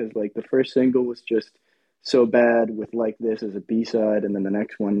like, because like the first single was just so bad with Like This as a B-side, and then the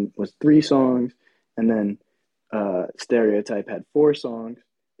next one was 3 songs, and then Stereotype had 4 songs.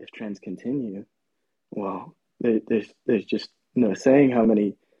 If trends continue, well, there's just no saying how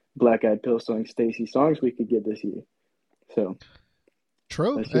many Black Eyed Pilseung Stacy songs we could get this year. So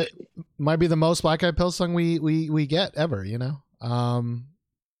true. It might be the most Black Eyed Pilseung we get ever,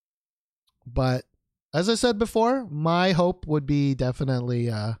 But as I said before, my hope would be definitely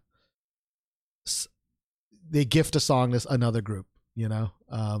they gift a song to another group,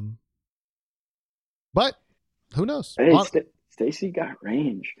 But who knows? Hey, Stacy got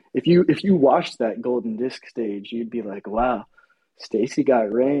range. If you watched that Golden Disc stage, you'd be like, wow, Stacy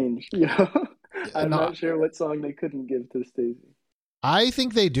got range. I'm not sure what song they couldn't give to Stacy. I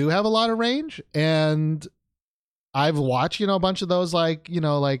think they do have a lot of range, and I've watched, a bunch of those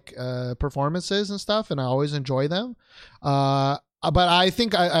performances and stuff, and I always enjoy them. But I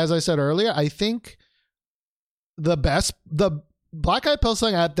think, as I said earlier, I think the Black Eyed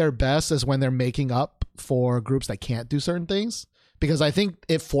Pilseung at their best is when they're making up for groups that can't do certain things, because I think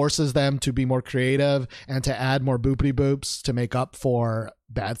it forces them to be more creative and to add more boopity boops to make up for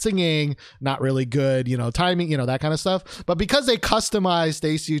bad singing, not really good, timing, that kind of stuff. But because they customized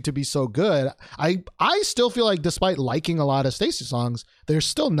Stacey to be so good, I still feel like despite liking a lot of Stacey songs, they're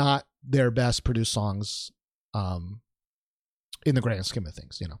still not their best produced songs in the grand scheme of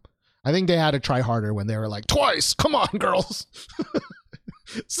things, I think they had to try harder when they were like, Twice, come on, girls.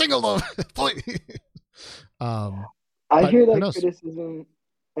 Sing along, please. I hear that criticism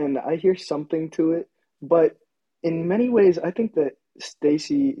and I hear something to it, but in many ways, I think that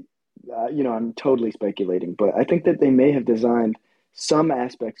Stacey, I'm totally speculating, but I think that they may have designed some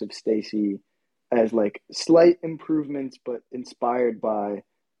aspects of Stacey as like slight improvements, but inspired by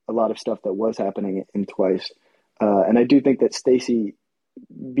a lot of stuff that was happening in Twice. And I do think that Stacey,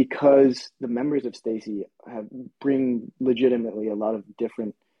 because the members of Stacey bring legitimately a lot of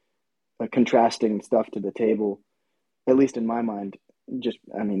different contrasting stuff to the table, at least in my mind, of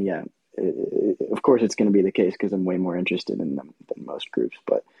course it's going to be the case because I'm way more interested in them than most groups.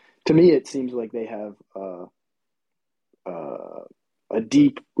 But to me, it seems like they have a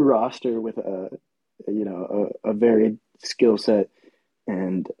deep roster with a varied skill set,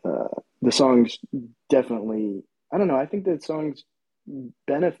 and the songs definitely. I don't know. I think that songs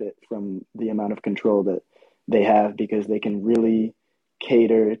benefit from the amount of control that they have because they can really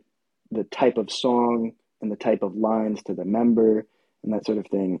cater the type of song and the type of lines to the member and that sort of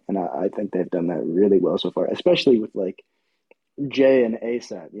thing. And I think they've done that really well so far, especially with like Jay and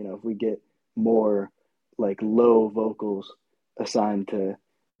ASAP. If we get more like low vocals assigned to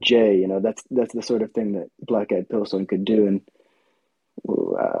Jay, that's the sort of thing that Black Eyed Pilsen could do. And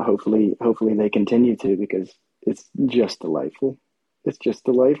hopefully they continue to, because it's just delightful. It's just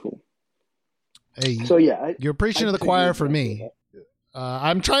delightful. Hey, so yeah, you're preaching to the choir for me.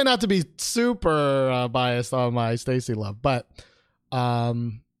 I'm trying not to be super biased on my Stacey love, but I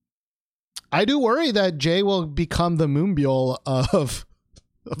do worry that Jay will become the Moonbyul of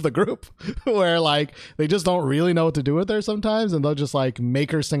the group, where like they just don't really know what to do with her sometimes, and they'll just like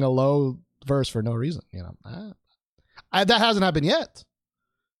make her sing a low verse for no reason. That hasn't happened yet,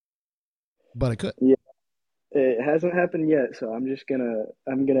 but it could. Yeah, it hasn't happened yet, so I'm gonna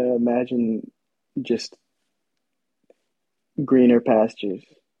imagine just greener pastures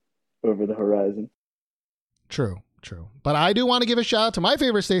over the horizon. True. But I do want to give a shout out to my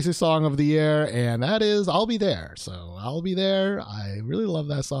favorite Stacey song of the year, and that is I'll Be There. So I'll Be There. I really love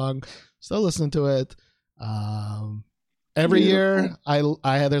that song. Still listening to it. Every year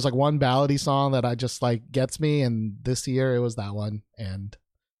there's like one ballady song that I just like gets me, and this year it was that one. And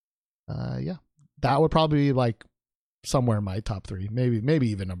that would probably be like somewhere in my top 3, maybe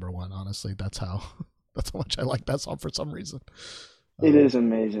even number 1. Honestly, that's how much I like that song for some reason. It is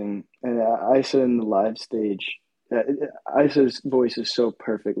amazing, and Isa in the live stage. Isa's voice is so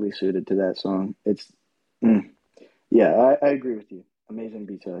perfectly suited to that song. I agree with you. Amazing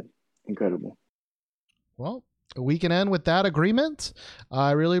B-side, incredible. Well, we can end with that agreement.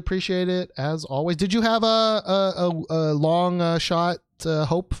 I really appreciate it as always. Did you have a long shot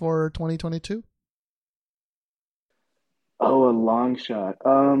hope for 2022? Oh, a long shot.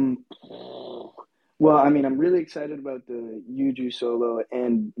 Well, I mean, I'm really excited about the Yuju solo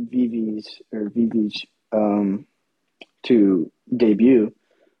and Vivi's to debut.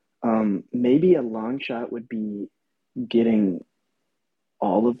 Maybe a long shot would be getting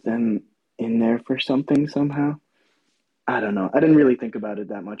all of them in there for something somehow. I don't know. I didn't really think about it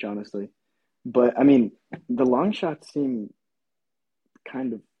that much, honestly. But, I mean, the long shots seem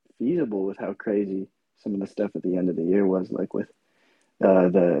kind of feasible with how crazy some of the stuff at the end of the year was, like with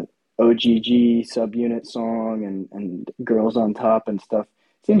the OGG subunit song and Girls on Top and stuff.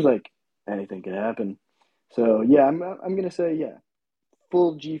 Seems like anything could happen. So yeah, I'm gonna say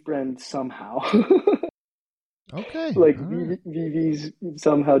full G-Friend somehow. Okay. Like VV's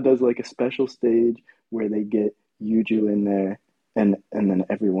somehow does like a special stage where they get Yuju in there and then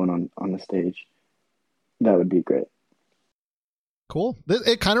everyone on the stage. That would be great. Cool.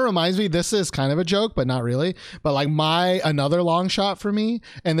 It kind of reminds me, this is kind of a joke, but not really. But like another long shot for me,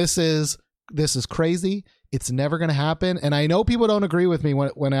 and this is crazy. It's never going to happen. And I know people don't agree with me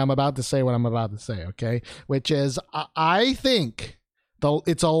when I'm about to say what I'm about to say, okay? Which is, I think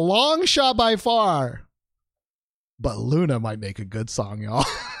it's a long shot by far, but Luna might make a good song, y'all.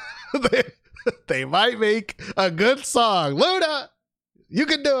 they might make a good song. Luna, you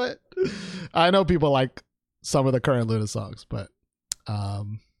can do it. I know people like some of the current Luna songs, but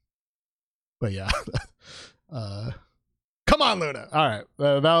yeah. Come on, Luna. All right.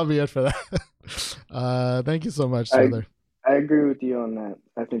 That'll be it for that. Thank you so much, Souther. I agree with you on that.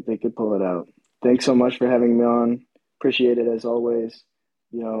 I think they could pull it out. Thanks so much for having me on. Appreciate it as always.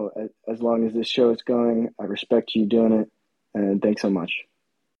 As long as this show is going, I respect you doing it. And thanks so much.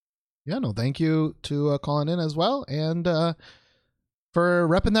 Yeah, no, thank you to calling in as well, and for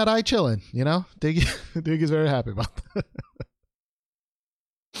repping that I chillin'. You know, Diggy is very happy about that.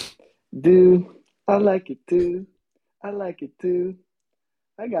 Do I like it too? I like it too.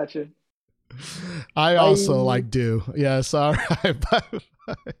 I got you. I also Bye. like do. Yes, all right. Bye.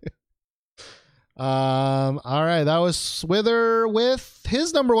 All right, that was Swither with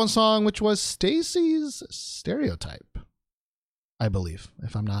his number one song, which was Stacy's Stereotype, I believe,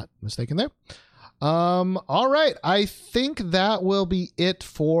 if I'm not mistaken there. All right, I think that will be it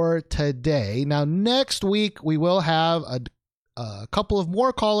for today. Now, next week we will have a couple of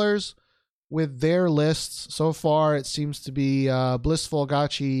more callers with their lists. So far, it seems to be Blissful,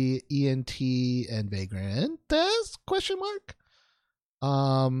 Gachi, ENT, and Vagrantes? Question mark.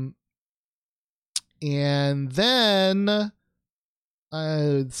 And then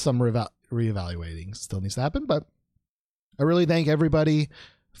some reevaluating still needs to happen, but I really thank everybody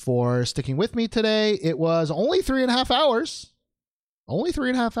for sticking with me today. It was only 3.5 hours. Only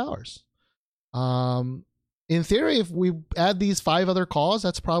 3.5 hours. In theory, if we add these 5 other calls,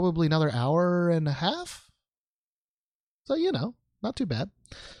 that's probably another 1.5 hours. So, you know, not too bad.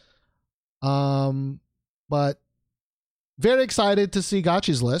 But very excited to see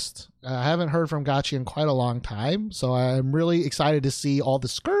Gachi's list. I haven't heard from Gachi in quite a long time, so I'm really excited to see all the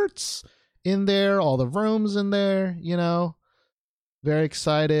skirts in there, all the rooms in there, you know. Very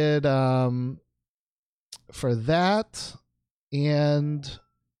excited for that. And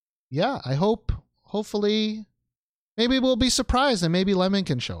yeah, I hopefully maybe we'll be surprised and maybe Lemon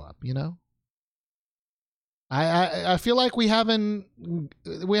can show up, you know. I feel like we haven't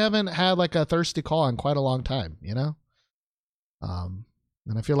had like a thirsty call in quite a long time, you know. And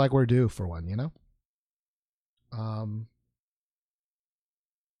I feel like we're due for one, you know.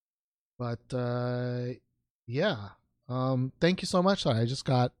 Yeah. Thank you so much. Sorry, I just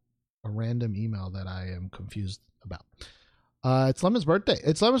got a random email that I am confused about. It's Lemon's birthday.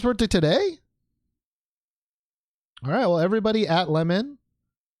 It's Lemon's birthday today. All right. Well, everybody at Lemon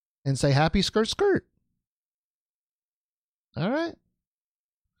and say happy skirt. All right.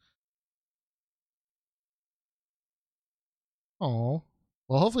 Oh,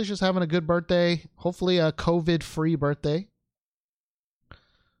 well, hopefully she's having a good birthday. Hopefully a COVID-free birthday.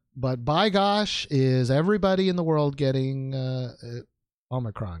 But by gosh, is everybody in the world getting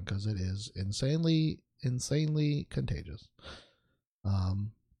Omicron, because it is insanely contagious.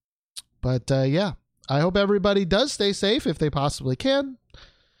 Yeah, I hope everybody does stay safe if they possibly can.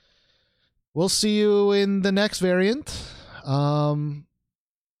 We'll see you in the next variant. Yeah,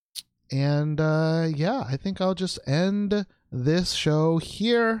 I think I'll just end this show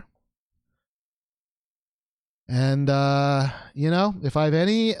here. And you know, if I have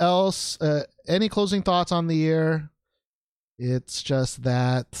any closing thoughts on the year, it's just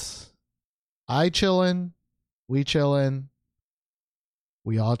that I chillin', we chillin',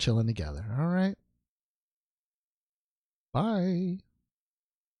 we all chillin' together. All right. Bye.